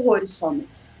show de horrores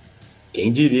somente. Quem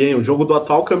diria, hein? O jogo do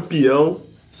atual campeão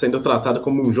sendo tratado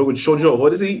como um jogo de show de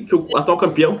horrores e que o atual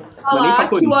campeão não é nem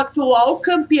favorito. Que o atual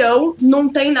campeão não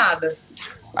tem nada.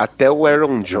 Até o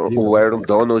Aaron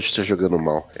Donald está jogando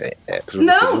mal.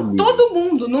 Não, todo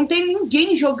mundo. Não tem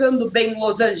ninguém jogando bem em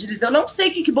Los Angeles. Eu não sei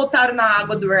o que botaram na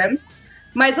água do Rams,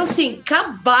 mas assim,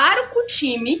 acabaram com o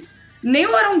time. Nem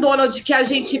o Aaron Donald, que a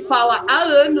gente fala há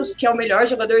anos que é o melhor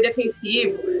jogador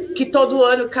defensivo, que todo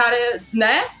ano o cara,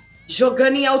 né,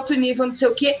 jogando em alto nível, não sei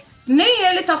o quê, nem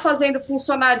ele tá fazendo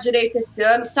funcionar direito esse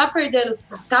ano, tá perdendo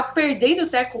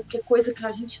tackle, que é coisa que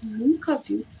a gente nunca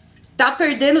viu, tá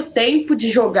perdendo tempo de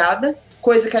jogada,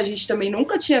 coisa que a gente também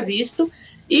nunca tinha visto,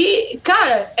 e,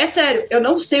 cara, é sério, eu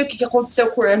não sei o que aconteceu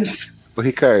com o Rams. Ô,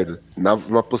 Ricardo,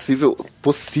 numa possível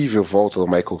volta do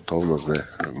Michael Thomas, né?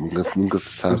 Nunca se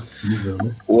sabe. Possível,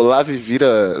 né? O Olave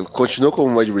continua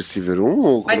como wide receiver 1?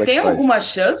 Ou mas tem alguma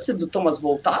chance do Thomas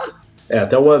voltar?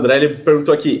 Até o André ele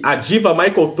perguntou aqui, a diva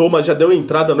Michael Thomas já deu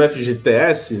entrada no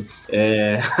FGTS?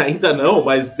 Ainda não,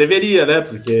 mas deveria, né?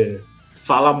 Porque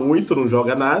fala muito, não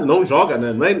joga nada, não joga,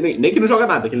 né? Não é nem que não joga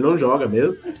nada, que ele não joga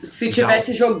mesmo. Se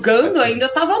tivesse jogando ainda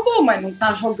tava bom, mas não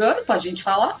tá jogando pra gente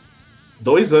falar.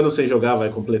 2 anos sem jogar, vai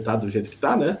completar do jeito que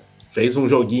tá, né? Fez um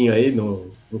joguinho aí,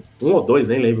 no 1 ou 2,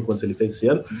 nem lembro quantos ele fez esse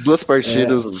ano. 2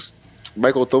 partidas,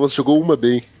 Michael Thomas jogou uma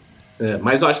bem.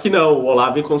 Mas eu acho que não, o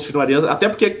Olave continuaria, até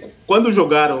porque quando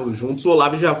jogaram juntos, o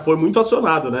Olave já foi muito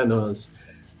acionado, né,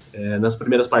 nas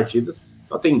primeiras partidas.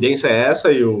 Então, a tendência é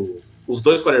essa, e os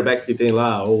 2 quarterbacks que tem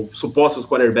lá, ou supostos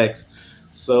quarterbacks,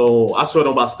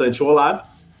 acionam bastante o Olave.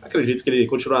 Acredito que ele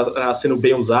continuará sendo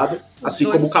bem usado, assim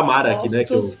como o Kamara aqui, né?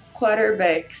 Os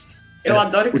quarterbacks. Eu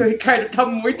adoro que o Ricardo tá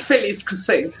muito feliz com o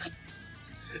Saints.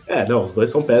 Não, os 2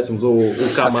 são péssimos. O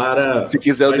Kamara... Se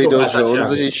quiser o Daniel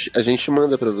Jones, a gente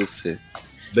manda pra você.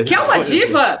 Quer uma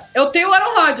diva? Eu tenho o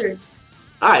Aaron Rodgers.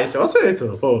 Esse eu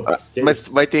aceito. Pô, mas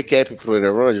vai ter cap pro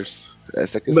Aaron Rodgers?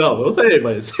 Essa é a questão. Não sei,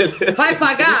 mas... Vai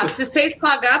pagar? Se vocês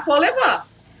pagar, pode levar.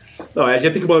 Não, a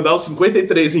gente tem que mandar os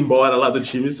 53 embora lá do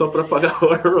time só pra pagar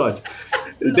o Aaron Rodgers.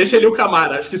 Deixa ele e o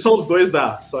Kamara, acho que só os 2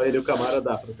 dá. Só ele e o Kamara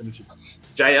dá pra ter no time.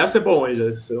 Já ia ser bom, hein?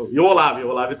 E o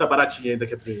Olave tá baratinho ainda,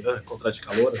 que é contrato de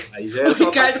calor. Aí já o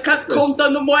Ricardo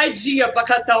contando moedinha pra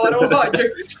catar o Aaron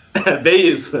Rodgers. Bem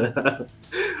isso.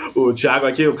 O Thiago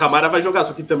aqui, o Kamara vai jogar,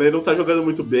 só que também não tá jogando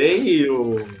muito bem e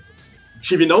o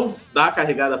time não dá a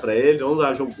carregada pra ele, não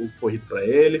dá jogo corrido pra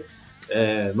ele.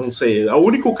 Não sei, é o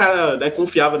único cara, né,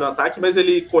 confiável no ataque, mas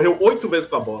ele correu 8 vezes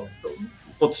com a bola, então,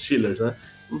 contra os Steelers, né?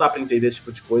 Não dá pra entender esse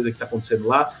tipo de coisa que tá acontecendo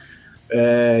lá.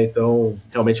 Então,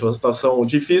 realmente é uma situação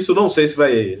difícil. Não sei se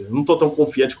vai. Não tô tão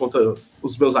confiante contra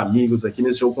os meus amigos aqui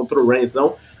nesse jogo contra o Rams,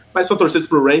 não. Mas se eu torcesse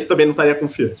pro Rams, também não estaria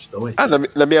confiante. Então,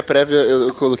 na minha prévia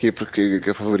eu coloquei porque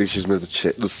é o favoritismo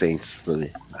do Saints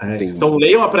também. Então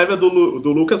leiam a prévia do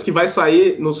Lucas, que vai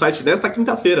sair no site desta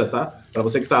quinta-feira, tá? Pra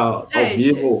você que está ao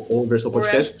vivo ou versão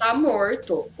podcast. O Rams tá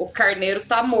morto. O Carneiro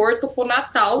tá morto pro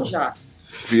Natal já.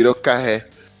 Virou carré.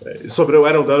 Sobre o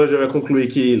Aaron Donald, eu ia concluir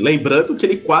que, lembrando que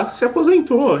ele quase se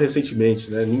aposentou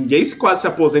recentemente, né? Ninguém quase se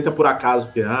aposenta por acaso,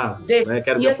 porque,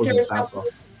 quero me aposentar só.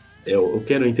 O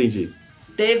que eu não entendi?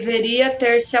 Deveria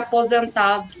ter se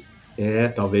aposentado.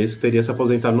 Talvez teria se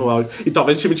aposentado no auge. E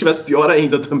talvez o time tivesse pior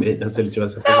ainda também, né? Se ele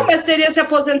tivesse aposentado. Não, mas teria se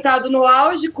aposentado no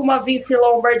auge, com uma Vince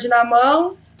Lombardi na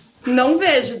mão. Não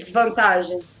vejo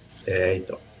desvantagem.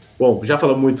 Então. Bom, já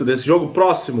falamos muito desse jogo.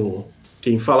 Próximo,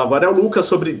 quem fala agora é o Lucas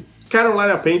sobre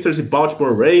Carolina Panthers e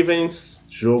Baltimore Ravens.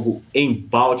 Jogo em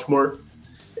Baltimore.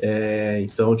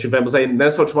 Então tivemos aí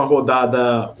nessa última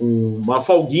rodada uma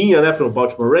folguinha, né, para o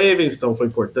Baltimore Ravens. Então foi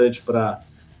importante para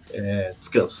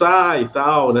descansar e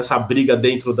tal, nessa briga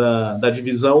dentro da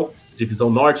divisão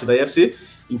norte da AFC,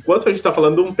 enquanto a gente está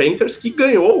falando de um Panthers que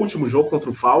ganhou o último jogo contra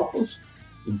o Falcons.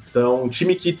 Então, um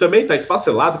time que também está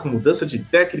esfacelado, com mudança de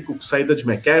técnico, com saída de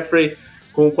McCaffrey,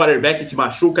 com o quarterback que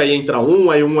machuca e entra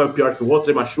aí um é pior que o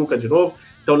outro e machuca de novo.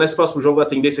 Então, nesse próximo jogo, a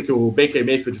tendência é que o Baker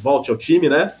Mayfield volte ao time,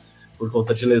 né, por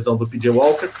conta de lesão do P.J.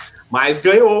 Walker, mas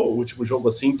ganhou o último jogo,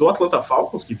 assim, do Atlanta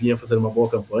Falcons, que vinha fazendo uma boa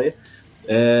campanha.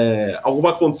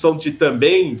 Alguma condição de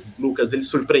também, Lucas, deles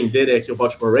surpreenderem aqui o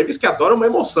Baltimore Ravens, que adora uma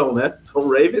emoção, né? Então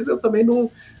o Ravens eu também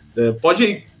não...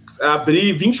 pode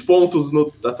abrir 20 pontos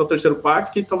até o terceiro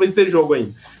quarto, que talvez dê jogo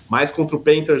ainda. Mas contra o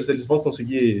Panthers eles vão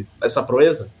conseguir essa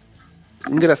proeza?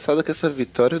 Engraçado que essa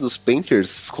vitória dos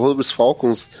Panthers contra os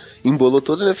Falcons embolou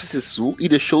toda a NFC Sul e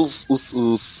deixou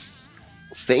os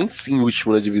Saints em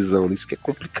último na divisão. Isso que é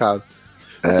complicado.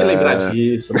 Tem que lembrar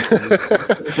disso.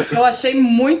 Eu achei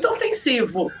muito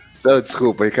ofensivo. Não,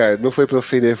 desculpa, Ricardo, não foi pra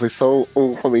ofender, foi só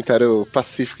um comentário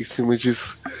pacífico em cima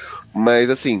disso. Mas,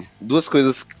 assim, duas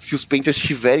coisas, se os Panthers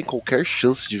tiverem qualquer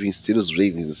chance de vencer os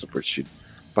Ravens nessa partida,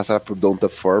 passar por Donta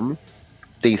Foreman,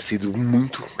 tem sido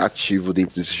muito ativo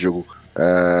dentro desse jogo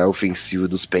ofensivo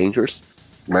dos Panthers.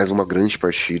 Mais uma grande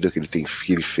partida que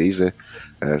ele fez, né?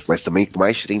 Mas também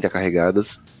mais de 30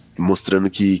 carregadas, mostrando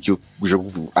que o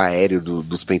jogo aéreo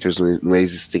dos Panthers não é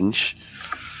existente.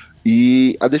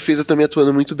 E a defesa também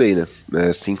atuando muito bem,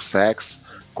 né? 5 sacks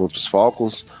contra os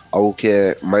Falcons, algo que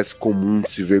é mais comum de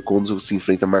se ver quando se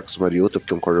enfrenta Marcus Mariota,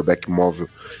 porque é um quarterback móvel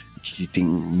que tem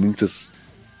muitas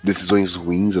decisões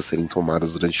ruins a serem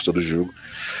tomadas durante todo o jogo.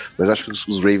 Mas acho que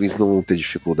os Ravens não vão ter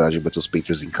dificuldade em bater os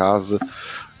Panthers em casa.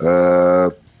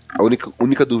 A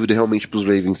única dúvida realmente para os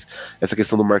Ravens é essa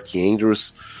questão do Mark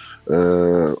Andrews.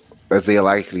 Isaiah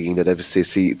Likely ainda deve ser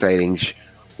esse tight end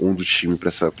do time para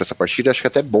essa partida. Acho que é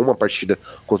até bom uma partida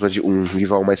contra um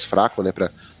rival mais fraco, né,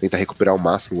 para tentar recuperar ao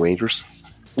máximo o Andrews.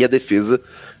 E a defesa,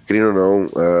 querendo ou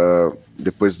não,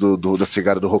 depois da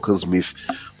chegada do Roquan Smith,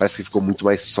 parece que ficou muito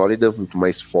mais sólida, muito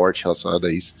mais forte relacionada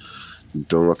a isso.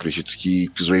 Então eu acredito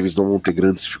que os Ravens não vão ter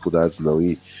grandes dificuldades não,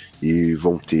 e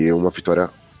vão ter uma vitória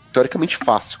teoricamente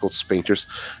fácil contra os Panthers,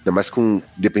 ainda mais com,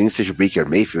 dependendo se seja o Baker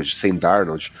Mayfield, Sam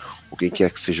Darnold, ou quem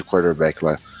quer que seja o quarterback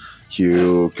lá que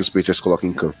os Panthers colocam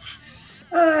em campo.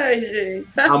 Ai, gente.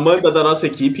 Amanda da nossa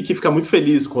equipe, que fica muito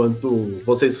feliz quando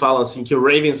vocês falam assim que o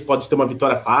Ravens pode ter uma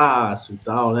vitória fácil e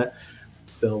tal, né?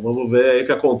 Então vamos ver aí o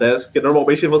que acontece, porque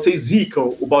normalmente vocês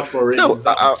zicam o Baltimore Ravens.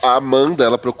 Não, a Amanda,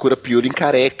 ela procura pior em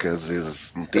careca, às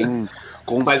vezes, não tem...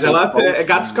 Mas ela é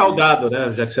gato escaldado,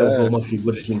 né? Já que você usou uma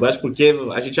figura de linguagem, porque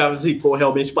a gente já zicou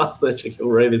realmente bastante aqui o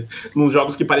Ravens nos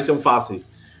jogos que pareciam fáceis.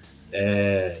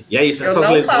 E é isso. Eu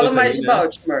não falo mais de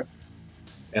Baltimore.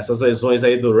 Essas lesões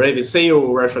aí do Ravens, sem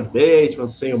o Rashad Bateman,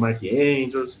 sem o Mark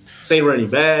Andrews, sem o running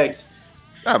back.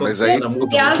 Mas aí...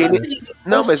 Aliás,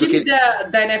 os times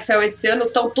da NFL esse ano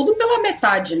estão tudo pela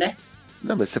metade, né?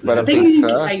 Não, mas você para tem pensar... um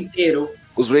que tá inteiro.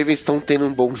 Os Ravens estão tendo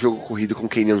um bom jogo corrido com o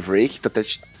Kenyan Drake, tá até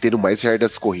tendo mais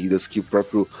jardas corridas que o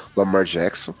próprio Lamar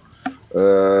Jackson.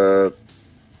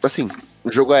 Assim,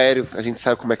 o jogo aéreo, a gente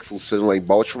sabe como é que funciona lá em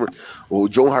Baltimore. O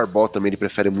John Harbaugh também, ele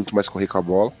prefere muito mais correr com a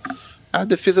bola. A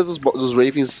defesa dos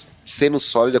Ravens sendo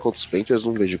sólida contra os Panthers,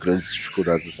 não vejo grandes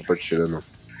dificuldades nessa partida, não.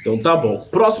 Então tá bom.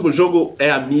 Próximo jogo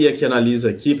é a Mia que analisa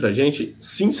aqui pra gente.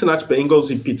 Cincinnati Bengals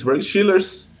e Pittsburgh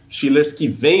Steelers. Steelers que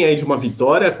vem aí de uma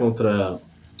vitória contra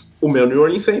o meu New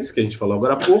Orleans Saints, que a gente falou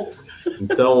agora há pouco.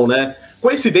 Então, né,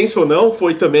 coincidência ou não,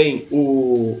 foi também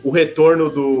o retorno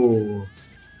do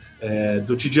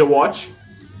TJ Watt.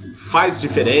 Faz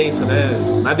diferença, né?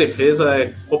 Na defesa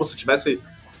é como se tivesse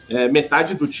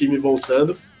metade do time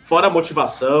voltando, fora a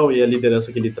motivação e a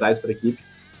liderança que ele traz para a equipe.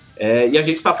 E a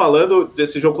gente está falando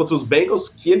desse jogo contra os Bengals,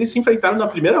 que eles se enfrentaram na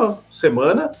primeira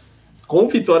semana com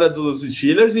vitória dos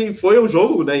Steelers, e foi um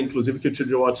jogo, né, inclusive, que o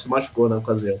TJ Watt se machucou na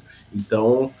ocasião.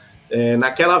 Então,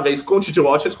 naquela vez, com o TJ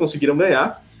Watt, eles conseguiram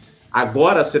ganhar.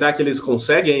 Agora, será que eles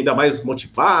conseguem ainda mais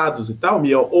motivados e tal,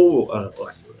 Mia? Ou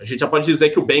a gente já pode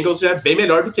dizer que o Bengals já é bem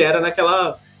melhor do que era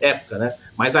naquela época, né?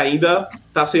 Mas ainda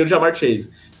está sem o Ja'Marr Chase.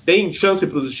 Tem chance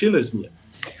para os Steelers, Mia?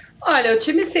 Olha, o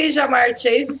time sem Ja'Marr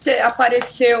Chase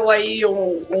apareceu aí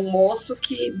um moço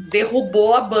que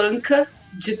derrubou a banca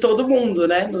de todo mundo,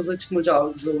 né, nos últimos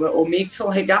jogos. O Mixon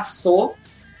regaçou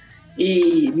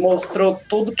e mostrou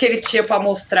tudo que ele tinha para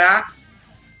mostrar.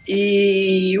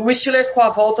 E o Steelers, com a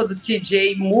volta do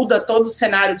TJ, muda todo o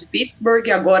cenário de Pittsburgh.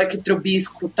 Agora que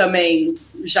Trubisky também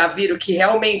já viram que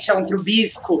realmente é um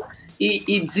Trubisky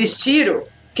e desistiram,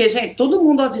 porque, gente, todo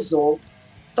mundo avisou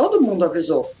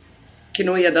que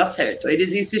não ia dar certo.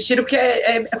 Eles insistiram que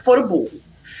foram burro.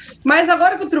 Mas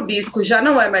agora que o Trubisky já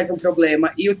não é mais um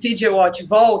problema e o TJ Watt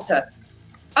volta,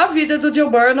 a vida do Joe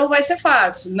Burrow não vai ser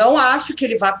fácil. Não acho que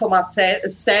ele vá tomar 7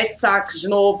 sacks de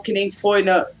novo, que nem foi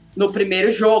no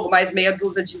primeiro jogo, mais meia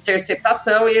dúzia de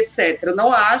interceptação e etc. Eu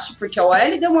não acho, porque a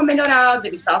OL deu uma melhorada,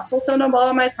 ele tá soltando a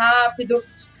bola mais rápido,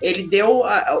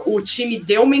 o time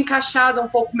deu uma encaixada um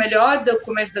pouco melhor do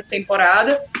começo da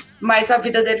temporada, mas a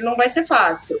vida dele não vai ser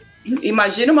fácil.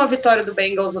 Imagina uma vitória do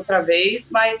Bengals outra vez,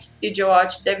 mas TJ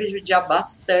Watt deve judiar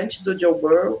bastante do Joe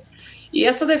Burrow. E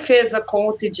essa defesa com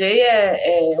o TJ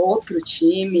é outro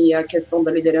time, a questão da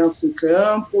liderança em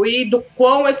campo e do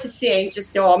quão eficiente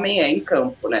esse homem é em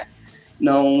campo, né?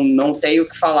 Não tenho o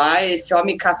que falar, esse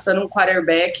homem caçando um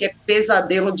quarterback é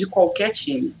pesadelo de qualquer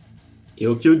time.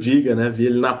 Eu que o diga, né? Vi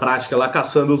ele na prática lá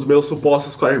caçando os meus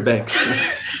supostos quarterbacks.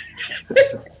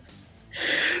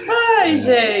 Ai,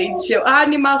 gente, a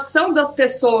animação das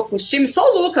pessoas com os times, só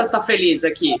o Lucas tá feliz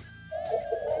aqui.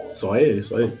 Só ele.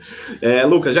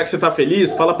 Lucas, já que você tá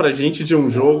feliz, fala pra gente de um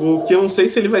jogo que eu não sei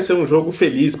se ele vai ser um jogo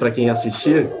feliz pra quem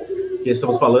assistir, que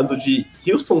estamos falando de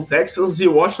Houston Texans e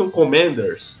Washington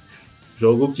Commanders.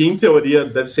 Jogo que, em teoria,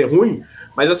 deve ser ruim,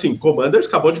 mas assim, Commanders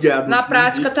acabou de ganhar. Na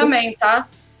prática invicto, também, tá?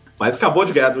 Mas acabou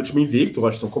de ganhar do último invicto,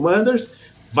 Washington Commanders.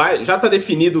 Já tá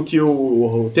definido que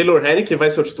o Taylor Heinicke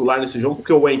vai ser o titular nesse jogo,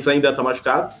 porque o Wentz ainda tá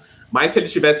machucado, mas se ele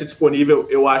estivesse disponível,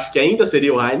 eu acho que ainda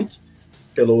seria o Heinicke,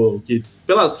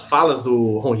 pelas falas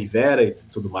do Ron Rivera e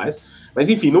tudo mais. Mas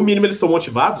enfim, no mínimo eles estão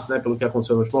motivados, né, pelo que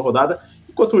aconteceu na última rodada.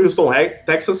 Enquanto o Houston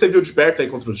Texans, você viu de perto aí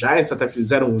contra os Giants, até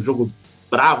fizeram um jogo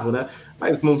bravo, né,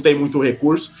 mas não tem muito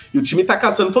recurso. E o time tá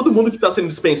caçando todo mundo que tá sendo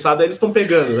dispensado, aí eles estão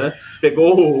pegando, né.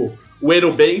 Pegou o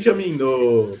Eno Benjamin,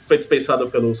 foi dispensado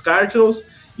pelos Cardinals,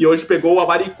 e hoje pegou a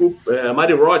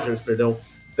Mari Rodgers, perdão,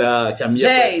 que a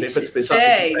minha foi dispensada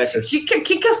pelos Packers.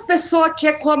 Que as pessoas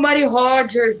querem com a Mari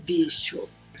Rodgers, bicho?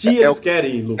 Que eles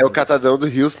querem, Lucas? É o catadão do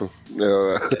Houston.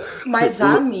 Mas,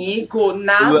 amigo,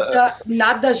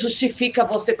 nada justifica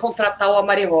você contratar o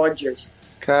Amari Rodgers.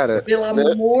 Cara, pelo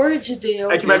amor de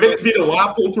Deus. É que vai ver, eles viram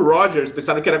lá, ponto Rodgers,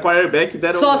 pensaram que era quarterback e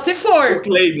deram só se for. Um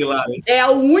claim lá. Né? É a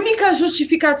única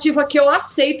justificativa que eu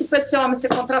aceito pra esse homem ser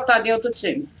contratado em outro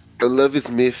time. O Love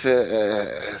Smith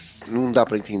não dá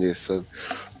pra entender, sabe?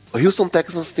 O Houston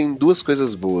Texans tem duas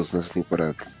coisas boas nessa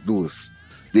temporada. Duas.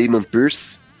 Damon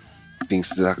Pierce, que tem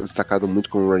se destacado muito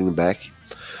como running back.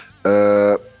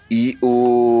 E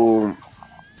o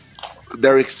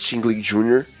Derek Stingley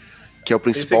Jr., que é o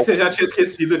principal... Pensei que você já tinha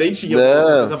esquecido, nem tinha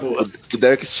coisa boa. O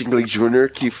Derek Stingley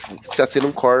Jr., que tá sendo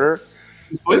um corner...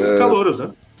 Dois calouros, né?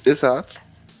 Exato.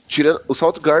 Tirando, o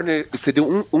Salt Gardner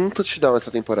cedeu um touchdown essa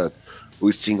temporada.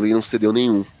 O Stingley não cedeu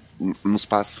nenhum. Nos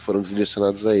passes foram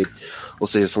direcionados a ele. Ou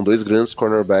seja, são dois grandes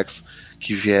cornerbacks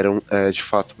que vieram de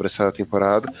fato para essa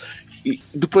temporada. E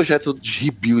do projeto de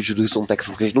rebuild do Houston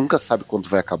Texans, que a gente nunca sabe quando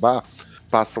vai acabar,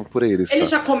 passam por eles. Ele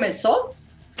já começou?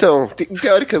 Então,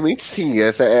 teoricamente sim,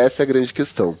 essa é a grande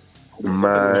questão.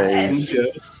 Mas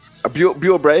a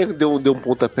Bill O'Brien deu um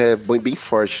pontapé bem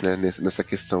forte, né, nessa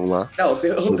questão lá. Não, o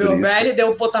Bill O'Brien deu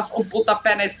um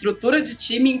pontapé na estrutura de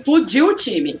time, implodiu o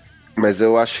time. Mas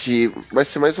eu acho que vai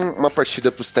ser mais uma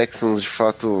partida para os Texans, de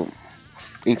fato,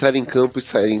 entrarem em campo e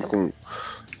saírem com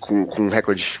um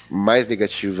recorde mais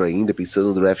negativo ainda, pensando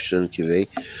no draft do ano que vem.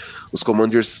 Os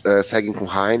Commanders seguem com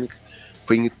o Heinicke.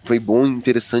 Foi bom e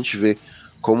interessante ver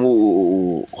como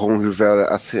o Ron Rivera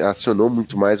acionou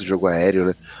muito mais o jogo aéreo,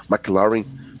 né? McLaurin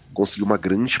conseguiu uma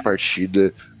grande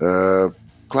partida.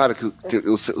 Claro que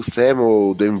o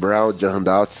Samuel, o Dwayne Brown, o Jahan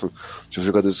Dotson, os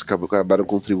jogadores que acabaram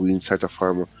contribuindo de certa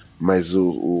forma, mas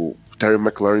o Terry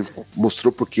McLaurin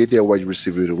mostrou porque ele é o wide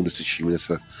receiver 1 desse time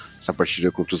nessa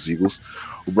partida contra os Eagles.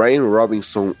 O Brian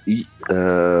Robinson e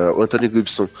o Anthony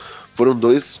Gibson foram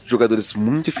dois jogadores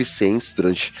muito eficientes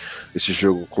durante esse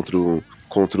jogo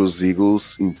contra os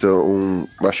Eagles, então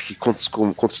acho que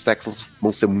contra os Texans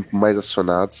vão ser muito mais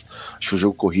acionados. Acho que o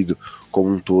jogo corrido como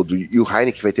um todo, e o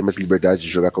Heinicke vai ter mais liberdade de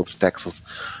jogar contra o Texans,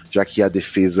 já que a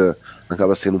defesa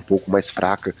acaba sendo um pouco mais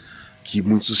fraca que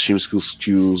muitos dos times que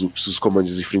os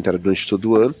Commanders enfrentaram durante todo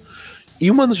o ano.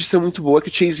 E uma notícia muito boa é que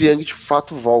o Chase Young de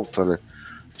fato volta, né?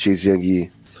 Chase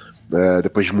Young,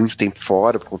 depois de muito tempo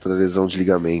fora por conta da lesão de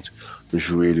ligamento no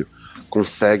joelho,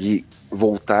 consegue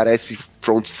voltar a esse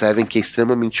front seven que é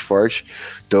extremamente forte.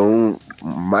 Então,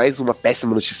 mais uma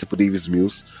péssima notícia pro Davis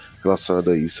Mills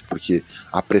relacionada a isso, porque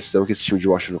a pressão que esse time de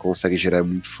Washington consegue gerar é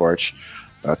muito forte.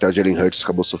 Até o Jalen Hurts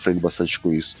acabou sofrendo bastante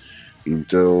com isso.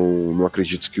 Então, não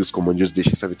acredito que os Commanders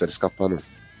deixem essa vitória escapar, não.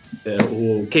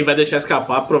 Quem vai deixar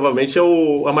escapar provavelmente é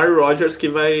o Amari Rodgers, que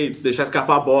vai deixar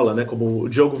escapar a bola, né? Como o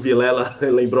Diogo Vilela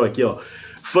lembrou aqui, ó.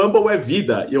 Fumble é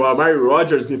vida e o Amari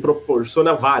Rodgers me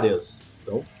proporciona várias.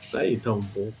 Então, isso aí, então, um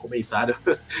bom comentário.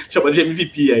 Chamando de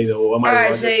MVP ainda, o Amari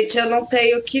Rodgers. Gente, eu não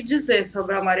tenho o que dizer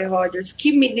sobre o Amari Rodgers.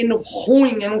 Que menino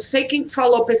ruim, eu não sei quem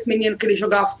falou pra esse menino que ele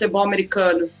jogava futebol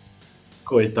americano.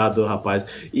 Coitado do rapaz.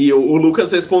 E o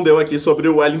Lucas respondeu aqui sobre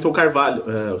o Wellington Carvalho.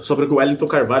 Sobre o Wellington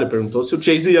Carvalho, perguntou se o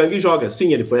Chase Young joga.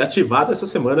 Sim, ele foi ativado essa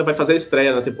semana, vai fazer a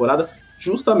estreia na temporada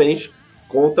justamente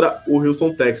contra o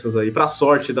Houston Texans aí, pra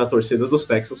sorte da torcida dos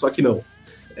Texans, só que não.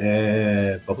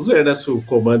 Vamos ver, né, se o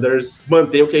Commanders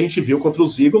mantém o que a gente viu contra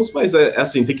os Eagles, mas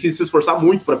assim, tem que se esforçar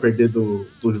muito para perder do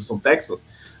Houston Texans,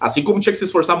 assim como tinha que se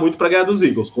esforçar muito para ganhar dos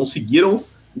Eagles. Conseguiram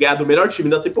ganhar do melhor time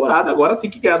da temporada, agora tem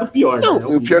que ganhar do pior. Não, né?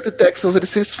 O pior é que o Texans ele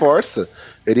se esforça.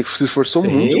 Ele se esforçou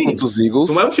muito contra os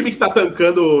Eagles. Não é um time que tá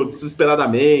tancando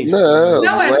desesperadamente.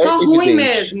 Não, é só ruim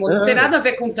mesmo. Não tem nada a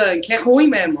ver com tanque, é ruim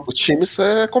mesmo. O time só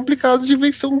é complicado de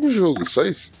vencer um jogo, só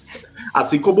isso.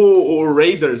 Assim como o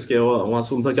Raiders, que é um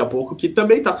assunto daqui a pouco, que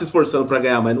também tá se esforçando para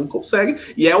ganhar, mas não consegue.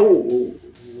 E é o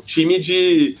time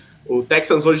de... O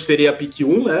Texans hoje teria a pick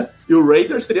 1, né? E o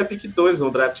Raiders teria a pick 2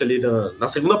 no draft ali na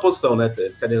segunda posição, né?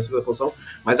 Ficaria na segunda posição.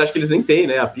 Mas acho que eles nem têm,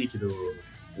 né? A pick do...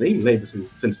 Nem lembro se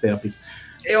eles têm a pick.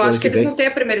 Eu acho que eles não têm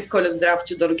a primeira escolha do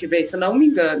draft do ano que vem, se eu não me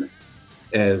engano.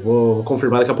 Vou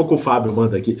confirmar, daqui a pouco o Fábio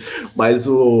manda aqui. Mas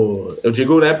eu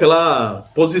digo, né, pela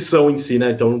posição em si,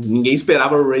 né? Então ninguém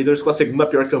esperava o Raiders com a segunda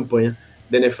pior campanha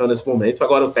da NFL nesse momento.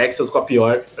 Agora o Texas com a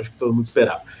pior, acho que todo mundo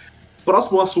esperava.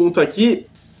 Próximo assunto aqui,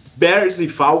 Bears e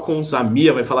Falcons. A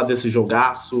Mia vai falar desse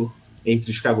jogaço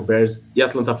entre Chicago Bears e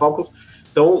Atlanta Falcons.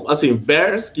 Então, assim,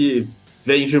 Bears que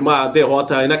vem de uma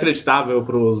derrota inacreditável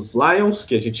para os Lions,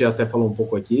 que a gente já até falou um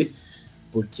pouco aqui,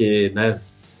 porque, né,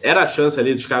 era a chance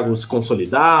ali de Chicago se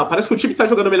consolidar. Parece que o time tá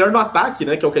jogando melhor no ataque,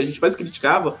 né, que é o que a gente mais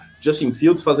criticava, Justin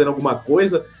Fields fazendo alguma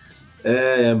coisa,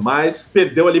 mas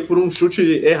perdeu ali por um chute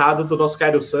errado do nosso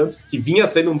Cairo Santos, que vinha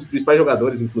sendo um dos principais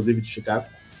jogadores, inclusive, de Chicago,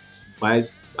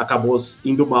 mas acabou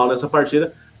indo mal nessa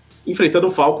partida, enfrentando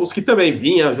o Falcons, que também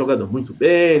vinha jogando muito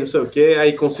bem, não sei o que,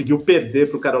 aí conseguiu perder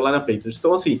pro Carolina Panthers.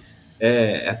 Então, assim,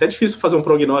 é até difícil fazer um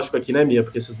prognóstico aqui, né, Mia?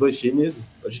 Porque esses dois times,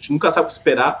 a gente nunca sabe o que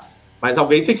esperar, mas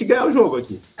alguém tem que ganhar o jogo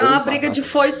aqui. É uma briga de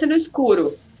foice no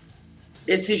escuro,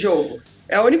 esse jogo.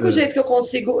 É o único jeito que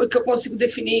eu consigo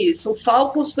definir isso. O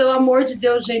Falcons, pelo amor de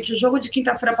Deus, gente, o jogo de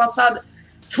quinta-feira passada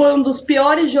foi um dos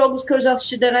piores jogos que eu já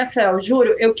assisti da NFL.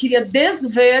 Juro, eu queria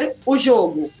desver o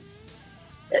jogo.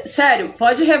 Sério,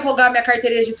 pode revogar minha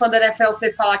carteirinha de fã da NFL,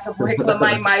 vocês falar que eu vou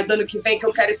reclamar em maio do ano que vem que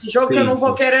eu quero esse jogo, que eu não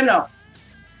vou querer, não.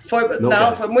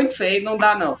 Foi muito feio, não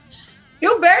dá, não. E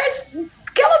o Bears,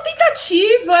 aquela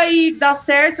tentativa e dá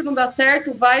certo, não dá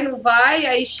certo, vai, não vai,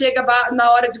 aí chega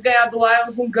na hora de ganhar do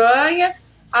Lions, não ganha,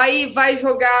 aí vai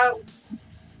jogar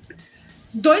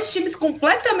dois times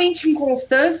completamente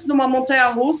inconstantes numa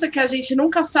montanha-russa que a gente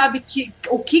nunca sabe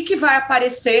o que vai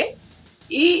aparecer.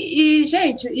 E,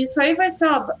 gente, isso aí vai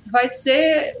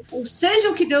ser seja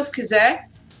o que Deus quiser.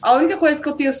 A única coisa que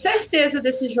eu tenho certeza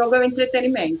desse jogo é o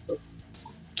entretenimento.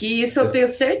 Que isso eu tenho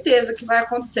certeza que vai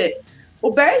acontecer.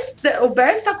 O Bears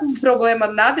está com um problema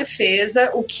na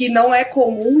defesa, o que não é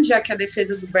comum, já que a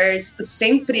defesa do Bears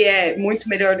sempre é muito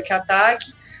melhor do que o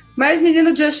ataque. Mas,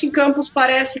 menino, Justin Campos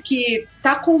parece que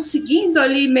está conseguindo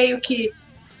ali meio que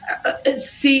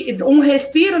um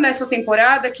respiro nessa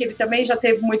temporada, que ele também já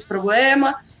teve muito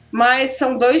problema, mas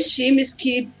são dois times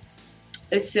que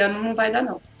esse ano não vai dar,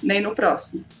 não, nem no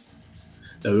próximo.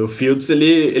 O Fields,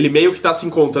 ele meio que está se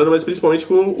encontrando, mas principalmente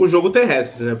com o jogo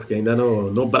terrestre, né? Porque ainda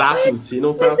no braço em si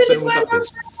não está sendo muita coisa. Mas ele vai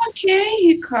lançar quem,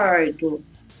 Ricardo?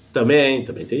 Também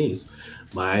tem isso.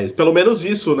 Mas pelo menos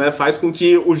isso, né, faz com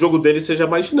que o jogo dele seja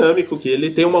mais dinâmico, que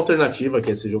ele tem uma alternativa, que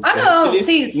é esse jogo.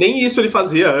 Sim. Nem isso ele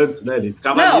fazia antes, né? Ele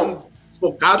ficava ali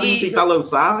focado em tentar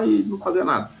lançar e não fazia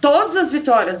nada. Todas as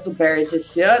vitórias do Bears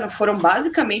esse ano foram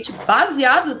basicamente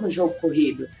baseadas no jogo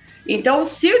corrido. Então,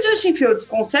 se o Justin Fields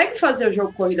consegue fazer o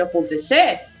jogo corrido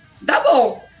acontecer, dá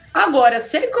bom. Agora,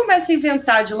 se ele começa a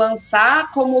inventar de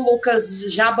lançar, como o Lucas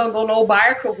já abandonou o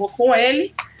barco, eu vou com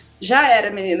ele. Já era,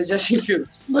 menino, Justin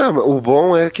Fields. Não, o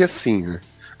bom é que assim, né?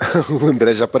 O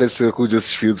André já apareceu com o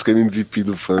Justin Fields, que é MVP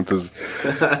do Fantasy.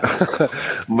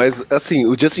 Mas, assim,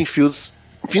 o Justin Fields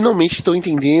finalmente estão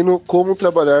entendendo como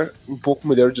trabalhar um pouco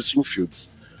melhor o Justin Fields.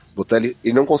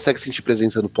 Ele não consegue sentir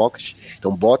presença no pocket,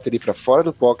 então bota ele para fora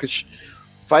do pocket,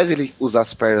 faz ele usar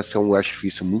as pernas, que é um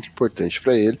artifício muito importante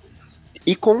para ele,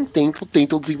 e com o tempo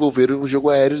tentam desenvolver o jogo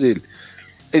aéreo dele.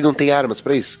 Ele não tem armas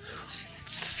para isso.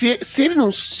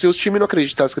 Se o time não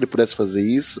acreditasse que ele pudesse fazer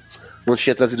isso, não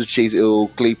tinha trazido o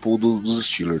Claypool dos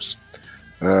Steelers.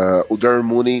 O Darren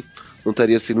Mooney não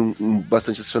estaria sendo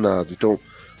bastante acionado. Então,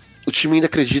 o time ainda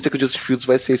acredita que o Justin Fields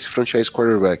vai ser esse franchise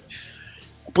quarterback.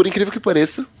 Por incrível que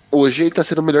pareça, hoje ele está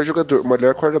sendo o melhor jogador, o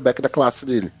melhor quarterback da classe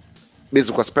dele.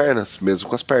 Mesmo com as pernas? Mesmo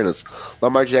com as pernas.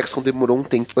 Lamar Jackson demorou um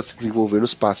tempo para se desenvolver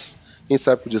nos passes. Quem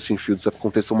sabe que o Justin Fields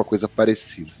aconteça uma coisa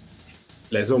parecida.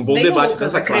 Aliás, é um bom Nem debate o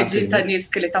Lucas dessa classe. Acredita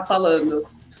nisso que ele tá falando.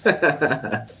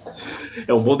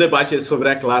 É um bom debate sobre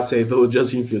a classe aí do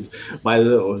Justin Fields. Mas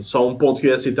só um ponto que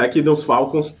eu ia citar é que nos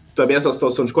Falcons também essa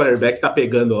situação de quarterback tá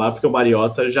pegando lá, porque o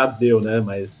Mariota já deu, né?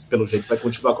 Mas pelo jeito vai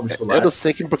continuar como titular. Eu não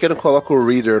sei por que não coloca o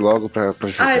Reader logo pra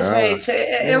jogar. Ai, gente,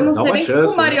 eu não sei nem o que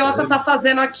o Mariota tá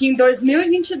fazendo aqui em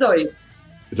 2022.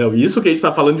 Não, isso que a gente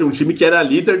tá falando de um time que era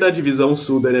líder da divisão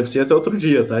sul da NFC até outro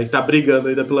dia, tá? E tá brigando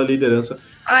ainda pela liderança.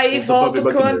 Aí volta o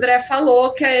que o André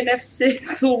falou, que a NFC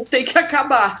Sul tem que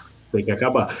acabar. Tem que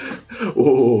acabar.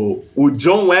 O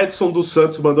John Edson dos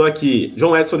Santos mandou aqui.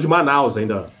 John Edson de Manaus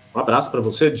ainda. Um abraço para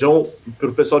você, John,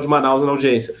 pro pessoal de Manaus na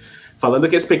audiência. Falando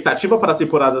que a expectativa para a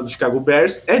temporada do Chicago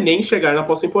Bears é nem chegar na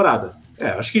pós-temporada.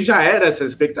 Acho que já era essa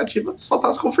expectativa, só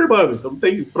tá se confirmando. Então não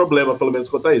tem problema, pelo menos,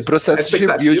 quanto a isso. Processo de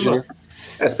rebuild, né?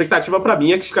 A expectativa para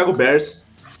mim é que o Chicago Bears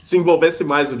desenvolvesse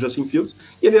mais o Justin Fields,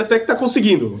 e ele até que tá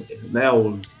conseguindo, né?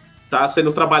 Tá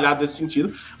sendo trabalhado nesse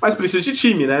sentido, mas precisa de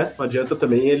time, né? Não adianta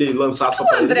também ele lançar só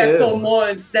para ele. O André tomou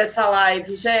antes dessa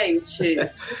live, gente.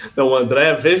 Então,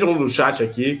 André, vejam no chat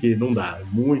aqui que não dá.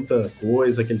 Muita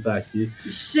coisa que ele tá aqui.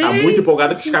 Gente, tá muito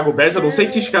empolgado com o Chicago Bears. Eu não sei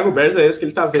que Chicago Bears é esse que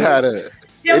ele tá vendo. Cara,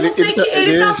 eu não sei que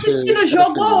ele tá assistindo o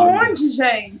jogo aonde,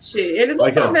 gente? Ele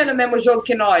não tá vendo o mesmo jogo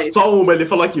que nós. Só uma, ele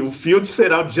falou aqui, o Field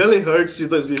será o Jalen Hurts de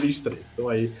 2023. Então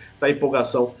aí tá a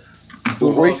empolgação. O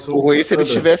ruim se ele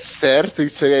estiver certo e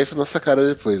pegar isso na nossa cara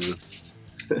depois.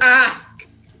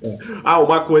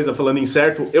 Uma coisa, falando em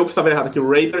certo, eu que estava errado aqui, o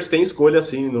Raiders tem escolha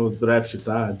assim no draft,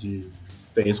 tá?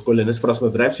 Tem escolha nesse próximo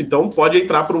draft, então pode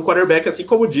entrar por um quarterback, assim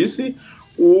como disse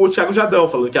o Thiago Jadão,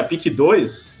 falando que a pick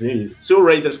 2, se o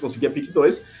Raiders conseguir a pick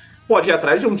 2, pode ir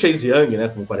atrás de um Chase Young, né,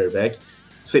 como quarterback.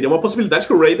 Seria uma possibilidade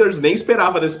que o Raiders nem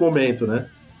esperava nesse momento, né?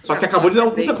 Só que acabou de dar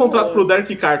um puta contrato pro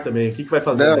Derek Carr também. O que vai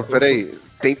fazer? Não, peraí.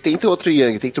 Tenta outro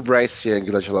Young, tenta o Bryce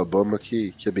Young lá de Alabama,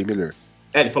 que é bem melhor.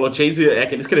 Ele falou Chase,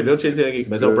 que ele escreveu Chase Young aqui,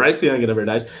 mas é o Bryce Young, na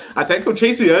verdade. Até que o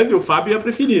Chase Young, o Fábio ia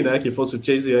preferir, né? Que fosse o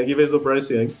Chase Young em vez do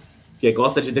Bryce Young, que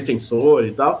gosta de defensor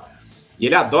e tal. E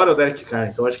ele adora o Derek Carr,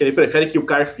 então acho que ele prefere que o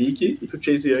Carr fique e que o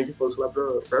Chase Young fosse lá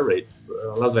pra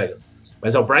Las Vegas.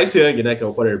 Mas é o Bryce Young, né, que é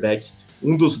o quarterback,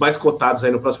 um dos mais cotados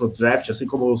aí no próximo draft, assim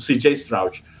como o CJ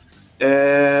Stroud.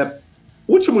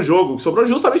 Último jogo, sobrou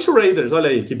justamente o Raiders, olha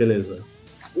aí que beleza.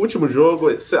 Último jogo,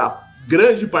 a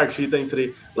grande partida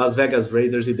entre Las Vegas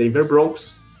Raiders e Denver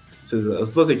Broncos. As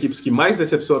duas equipes que mais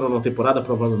decepcionam na temporada,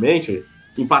 provavelmente,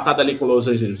 empatada ali com Los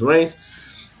Angeles Rams,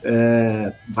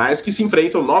 mas que se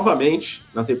enfrentam novamente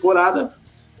na temporada.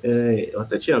 Eu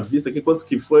até tinha visto aqui quanto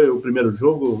que foi o primeiro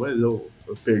jogo, mas eu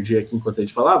perdi aqui enquanto a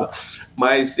gente falava.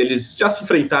 Mas eles já se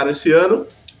enfrentaram esse ano.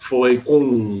 Foi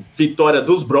com vitória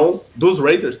dos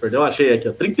Raiders, achei aqui,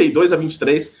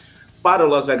 32-23 para o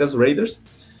Las Vegas Raiders.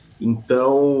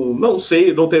 Então, não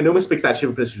sei, não tenho nenhuma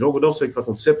expectativa para esse jogo, não sei o que vai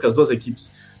acontecer, porque as duas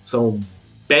equipes são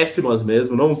péssimas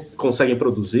mesmo, não conseguem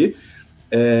produzir.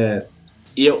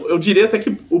 E eu diria até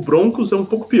que o Broncos é um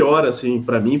pouco pior, assim,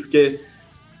 para mim, porque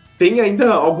tem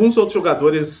ainda alguns outros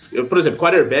jogadores, por exemplo,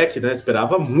 quarterback, né,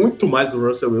 esperava muito mais do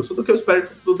Russell Wilson do que eu espero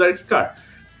do Derek Carr.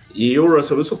 E o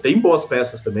Russell Wilson tem boas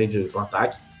peças também no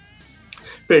ataque.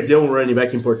 Perdeu um running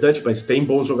back importante, mas tem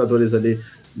bons jogadores ali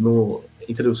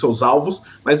entre os seus alvos.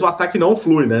 Mas o ataque não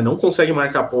flui, né? Não consegue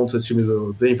marcar pontos esse time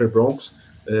do Denver Broncos.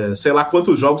 Sei lá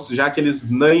quantos jogos já que eles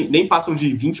nem passam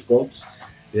de 20 pontos.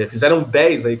 Fizeram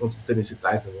 10 aí contra o Tennessee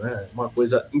Titans, né? Uma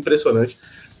coisa impressionante.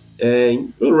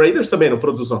 O Raiders também não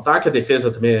produz no ataque, a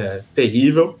defesa também é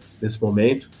terrível nesse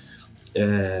momento.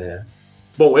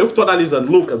 Bom, eu que estou analisando.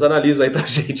 Lucas, analisa aí pra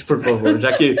gente, por favor,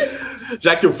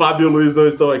 já que o Fábio e o Luiz não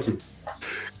estão aqui.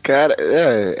 Cara,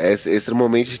 esse era o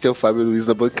momento de ter o Fábio e o Luiz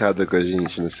na bancada com a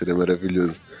gente, né? Seria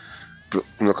maravilhoso.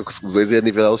 Os dois iam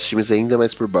nivelar os times ainda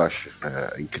mais por baixo.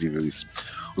 É incrível isso.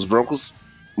 Os Broncos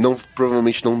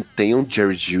provavelmente não tenham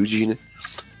Jerry Jeudy, né?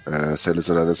 Saiu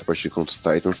lesionado nessa partida contra os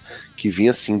Titans, que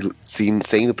vinha sendo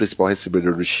o principal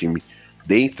recebedor do time,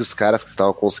 dentre os caras que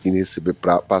estavam conseguindo receber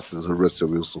passes do Russell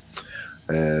Wilson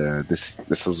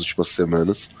nessas últimas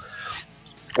semanas.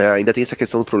 Ainda tem essa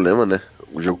questão do problema, né?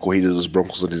 O jogo corrido dos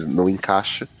Broncos ele não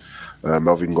encaixa.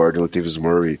 Melvin Gordon, Latavius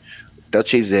Murray, até o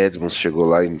Chase Edmonds chegou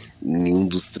lá e nenhum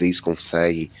dos três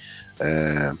consegue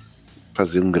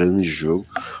fazer um grande jogo.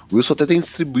 O Wilson até tem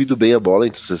distribuído bem a bola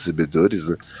entre os recebedores,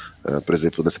 né? Por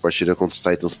exemplo, nessa partida contra os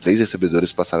Titans, 3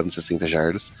 recebedores passaram de 60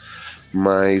 jardas,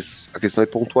 mas a questão é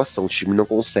pontuação. O time não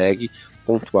consegue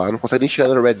pontuar, não consegue nem chegar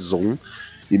na red zone,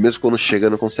 e mesmo quando chega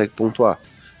não consegue pontuar.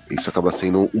 Isso acaba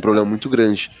sendo um problema muito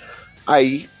grande.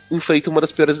 Aí enfrenta uma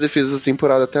das piores defesas da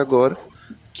temporada até agora,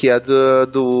 que é a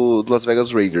do Las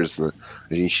Vegas Raiders, né?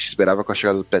 A gente esperava com a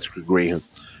chegada do Patrick Graham,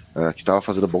 que estava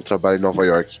fazendo um bom trabalho em Nova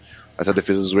York, mas a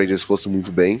defesa dos Raiders fosse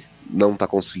muito bem, não está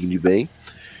conseguindo ir bem.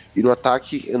 E no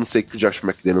ataque, eu não sei o que o Josh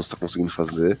McDaniels está conseguindo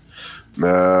fazer.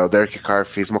 O Derek Carr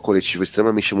fez uma coletiva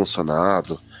extremamente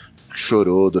emocionado,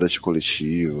 chorou durante a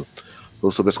coletiva,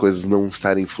 falou sobre as coisas não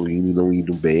estarem fluindo e não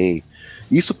indo bem.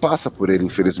 Isso passa por ele,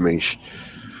 infelizmente.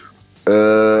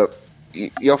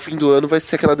 E ao fim do ano vai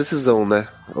ser aquela decisão, né?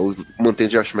 Ou mantém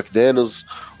Josh McDaniels,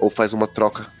 ou faz uma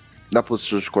troca na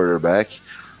posição de quarterback.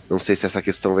 Não sei se essa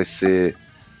questão vai ser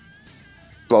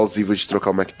plausível de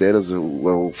trocar o McDaniels.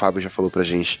 O Fábio já falou pra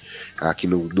gente aqui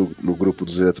no grupo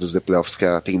dos Eletros de Playoffs que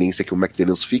a tendência é que o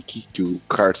McDaniels fique, que o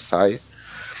Carr saia.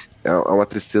 É uma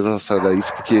tristeza saber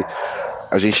isso, porque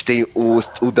a gente tem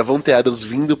o Davante Adams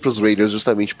vindo pros Raiders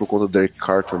justamente por conta do Derek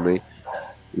Carr também.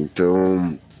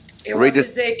 Então... Eu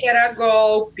avisei que era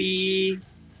golpe.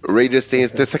 Raiders tem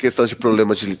essa questão de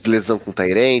problema de lesão com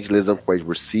tight end, lesão com wide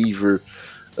receiver,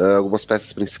 algumas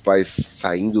peças principais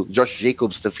saindo. Josh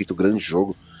Jacobs tem feito um grande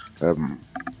jogo,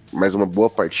 mais uma boa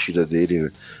partida dele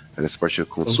nessa partida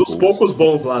contra os Colts. Um dos poucos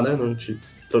bons lá, né?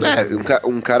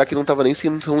 Um cara que não estava nem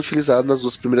sendo tão utilizado nas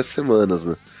 2 primeiras semanas,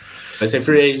 né? Vai ser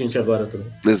free agent agora também.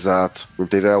 Exato, não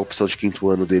teve a opção de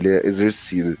 5º ano dele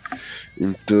exercida.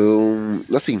 Então,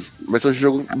 assim, vai ser um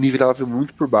jogo nivelável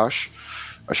muito por baixo.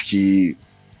 Acho que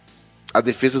a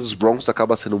defesa dos Broncos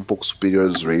acaba sendo um pouco superior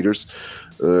aos Raiders.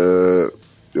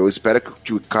 Eu espero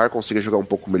que o Carr consiga jogar um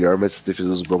pouco melhor, mas a defesa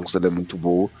dos Broncos é muito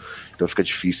boa. Então fica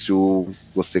difícil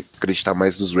você acreditar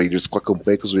mais nos Raiders com a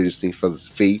campanha que os Raiders têm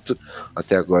feito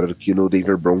até agora do que no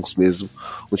Denver Broncos mesmo,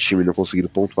 o time não conseguindo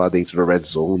pontuar dentro da red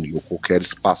zone ou qualquer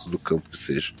espaço do campo que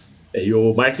seja. E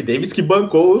o Mark Davis que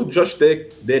bancou o Josh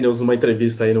Daniels numa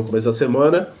entrevista aí no começo da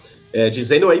semana,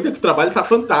 dizendo ainda que o trabalho tá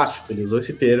fantástico, ele usou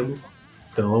esse termo.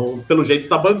 Então, pelo jeito,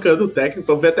 está bancando o técnico,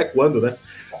 vamos ver até quando, né?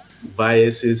 Vai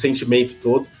esse sentimento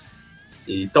todo.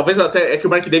 E talvez até que o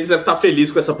Mark Davis deve estar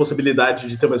feliz com essa possibilidade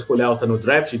de ter uma escolha alta no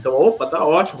draft. Então, opa, tá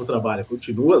ótimo o trabalho,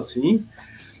 continua assim.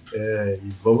 E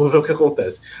vamos ver o que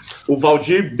acontece. O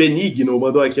Valdir Benigno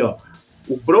mandou aqui, ó.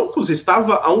 O Broncos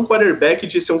estava a um quarterback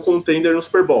de ser um contender no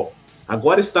Super Bowl.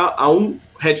 Agora está a um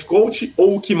head coach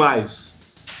ou o que mais?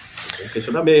 É um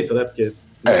questionamento, né? Porque...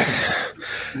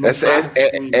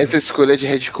 Essa escolha de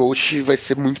head coach vai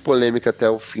ser muito polêmica até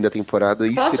o fim da temporada.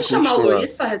 Posso chamar o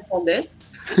Luiz para responder?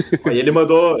 Aí ele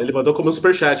mandou como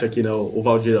superchat aqui, né, o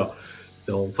Valdir, ó.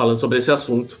 Então, falando sobre esse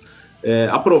assunto.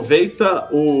 Aproveita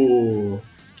o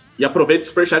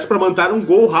superchat para mandar um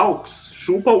Go Hawks.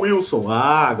 Chupa o Wilson.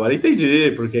 Agora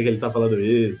entendi por que ele tá falando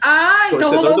isso.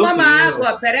 Então rolou uma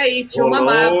mágoa. Peraí, tinha uma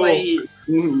mágoa aí.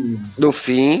 No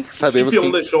fim, sabemos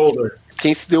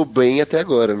quem se deu bem até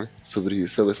agora, né? Sobre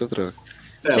essa troca.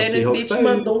 Geno Smith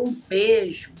mandou um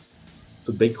beijo.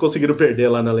 Tudo bem que conseguiram perder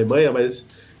lá na Alemanha, mas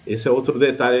esse é outro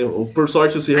detalhe. Por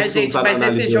sorte, o Seahawks não tá na análise.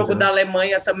 Mas esse jogo da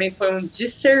Alemanha também foi um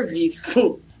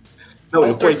desserviço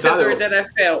ao torcedor da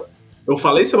NFL. Eu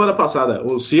falei semana passada,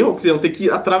 os Seahawks iam ter que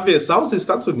atravessar os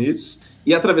Estados Unidos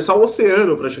e atravessar o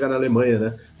oceano para chegar na Alemanha,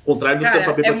 né? Ao contrário do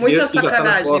Tampa Bay Buccaneers, muita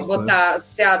sacanagem costa, botar, né,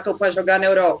 Seattle para jogar na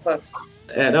Europa.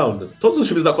 Não, todos os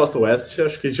times da Costa Oeste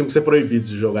acho que tinham que ser proibidos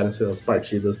de jogar nessas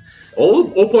partidas.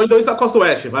 Ou põe 2 da Costa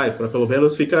Oeste, vai, para pelo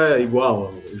menos fica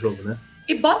igual o jogo, né?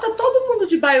 E bota todo mundo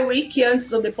de bye week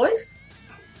antes ou depois?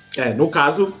 No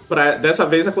caso, dessa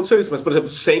vez aconteceu isso, mas, por exemplo,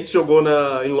 o Saints jogou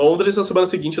em Londres, na semana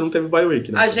seguinte não teve bye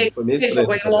week, né? A gente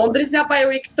jogou em Londres e a bye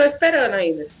week tô esperando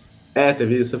ainda.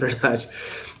 Teve isso, é verdade.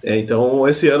 Então,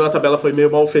 esse ano a tabela foi meio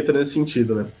mal feita nesse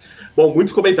sentido, né? Bom,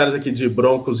 muitos comentários aqui de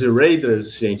Broncos e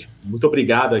Raiders, gente. Muito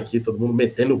obrigado aqui, todo mundo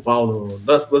metendo o pau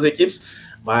nas duas equipes,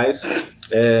 mas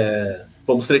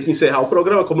vamos ter que encerrar o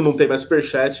programa, como não tem mais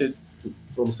superchat,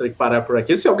 vamos ter que parar por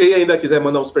aqui. Se alguém ainda quiser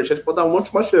mandar um superchat, pode dar uma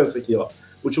última chance aqui, ó.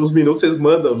 Últimos minutos vocês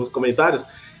mandam nos comentários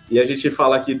e a gente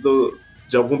fala aqui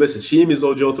de algum desses times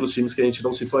ou de outros times que a gente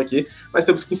não citou aqui, mas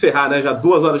temos que encerrar, né? Já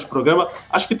 2 horas de programa.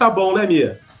 Acho que tá bom, né,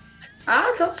 Mia?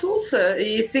 Tá sussa.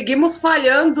 E seguimos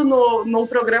falhando num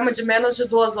programa de menos de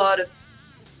 2 horas.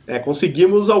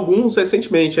 Conseguimos alguns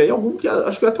recentemente. Aí algum que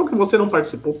acho que até o que você não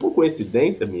participou, por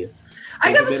coincidência, Mia.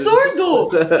 Ai, que absurdo!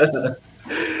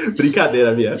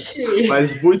 Brincadeira, Mia.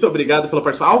 Mas muito obrigado pela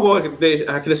participação. Algo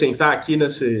a acrescentar aqui na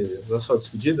sua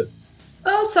despedida?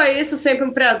 Não, só isso. Sempre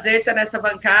um prazer estar nessa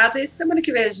bancada. E semana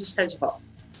que vem a gente tá de volta.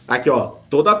 Aqui, ó,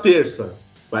 toda terça.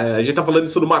 A gente tá falando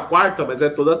isso numa quarta, mas é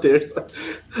toda terça,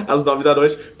 às 9 da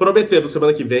noite. Prometendo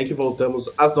semana que vem que voltamos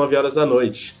às 9 horas da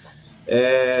noite.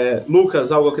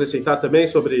 Lucas, algo a acrescentar também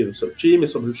sobre o seu time,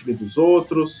 sobre o time dos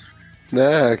outros?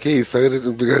 Que isso,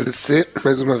 agradecer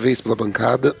mais uma vez pela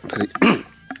bancada. Peraí.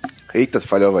 Eita,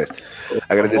 falhou a voz.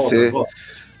 Agradecer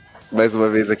mais uma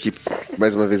vez aqui,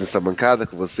 mais uma vez nessa bancada,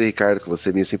 com você, Ricardo, com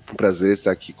você, Mia, sempre um prazer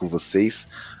estar aqui com vocês.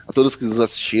 A todos que nos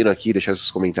assistiram aqui, deixaram seus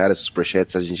comentários, seus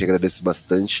superchats, a gente agradece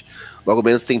bastante. Logo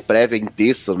menos tem prévia em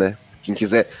texto, né? Quem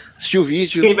quiser assistir o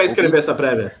vídeo... Quem vai escrever essa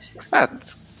prévia?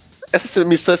 Essa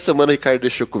missão essa semana o Ricardo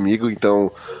deixou comigo,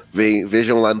 então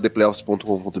vejam lá no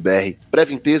theplayoffs.com.br.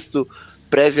 Prévia em texto,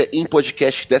 prévia em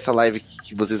podcast dessa live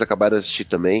que vocês acabaram de assistir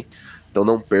também. Então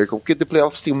não percam, porque The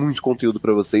Playoffs tem muito conteúdo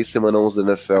pra vocês. Semana 11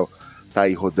 da NFL tá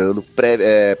aí rodando.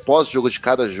 Pós-jogo de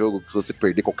cada jogo, que você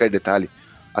perder qualquer detalhe,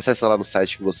 acessa lá no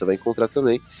site que você vai encontrar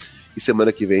também. E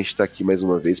semana que vem a gente tá aqui mais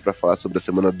uma vez pra falar sobre a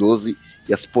semana 12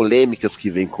 e as polêmicas que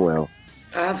vem com ela.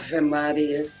 Ave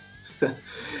Maria.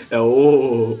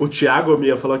 O Thiago,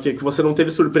 Mia, falou aqui que você não teve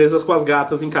surpresas com as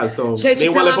gatas em casa. Então,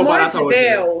 gente, pelo amor de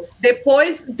Deus,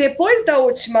 depois da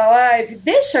última live,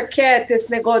 deixa quieto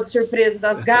esse negócio de surpresa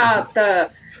das gatas.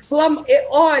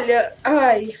 Olha,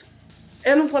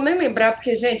 eu não vou nem lembrar,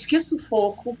 porque, gente, que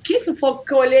sufoco que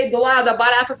eu olhei do lado, a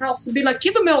barata tava subindo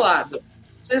aqui do meu lado.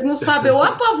 Vocês não sabem o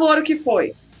apavoro que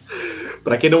foi.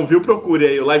 Pra quem não viu, procure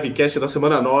aí o livecast da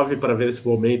semana 9 para ver esse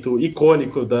momento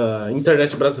icônico da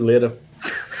internet brasileira.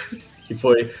 Que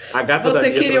foi a gata da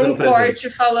Mia. Você queria um corte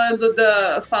falando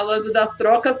das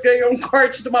trocas, ganhou um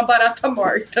corte de uma barata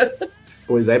morta.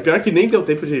 Pois é, pior que nem deu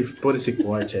tempo de pôr esse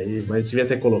corte aí, mas devia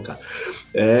ter colocado.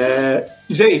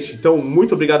 Gente, então,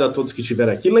 muito obrigado a todos que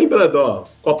estiveram aqui. Lembrando,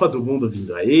 Copa do Mundo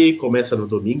vindo aí, começa no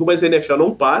domingo, mas a NFL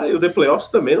não para e o The Playoffs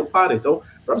também não para. Então,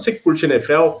 para você que curte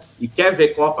NFL e quer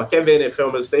ver Copa, quer ver NFL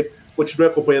ao mesmo tempo, continue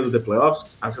acompanhando o The Playoffs.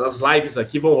 As lives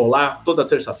aqui vão rolar toda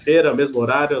terça-feira, mesmo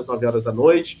horário, às 9 horas da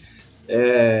noite.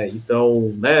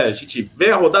 Então, né, a gente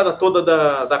vê a rodada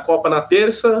toda da Copa na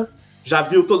terça. Já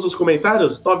viu todos os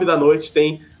comentários? 9 da noite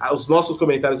tem os nossos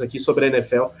comentários aqui sobre a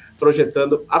NFL,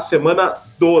 projetando a semana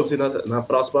 12 na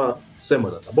próxima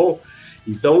semana, tá bom?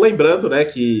 Então, lembrando, né,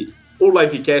 que o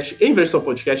Livecast em versão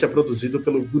podcast é produzido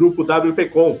pelo grupo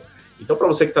WPcom. Então, para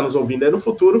você que está nos ouvindo aí no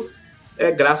futuro, é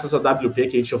graças a WP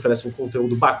que a gente oferece um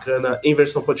conteúdo bacana em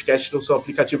versão podcast no seu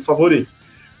aplicativo favorito.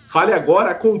 Fale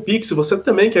agora com o Pix, se você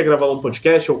também quer gravar um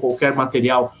podcast ou qualquer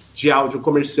material de áudio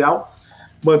comercial,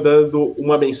 mandando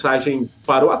uma mensagem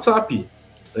para o WhatsApp,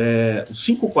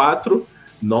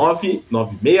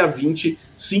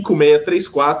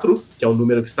 549-9620-5634, que é o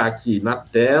número que está aqui na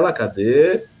tela,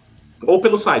 cadê? Ou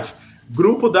pelo site,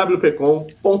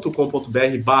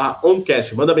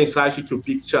 grupowpcom.com.br/oncast. Manda mensagem que o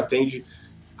Pix te atende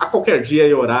a qualquer dia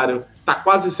e horário, tá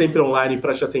quase sempre online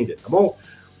para te atender, tá bom?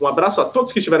 Um abraço a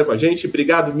todos que estiveram com a gente,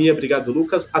 obrigado Mia, obrigado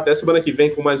Lucas, até semana que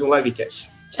vem com mais um Livecast.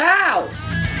 Tchau!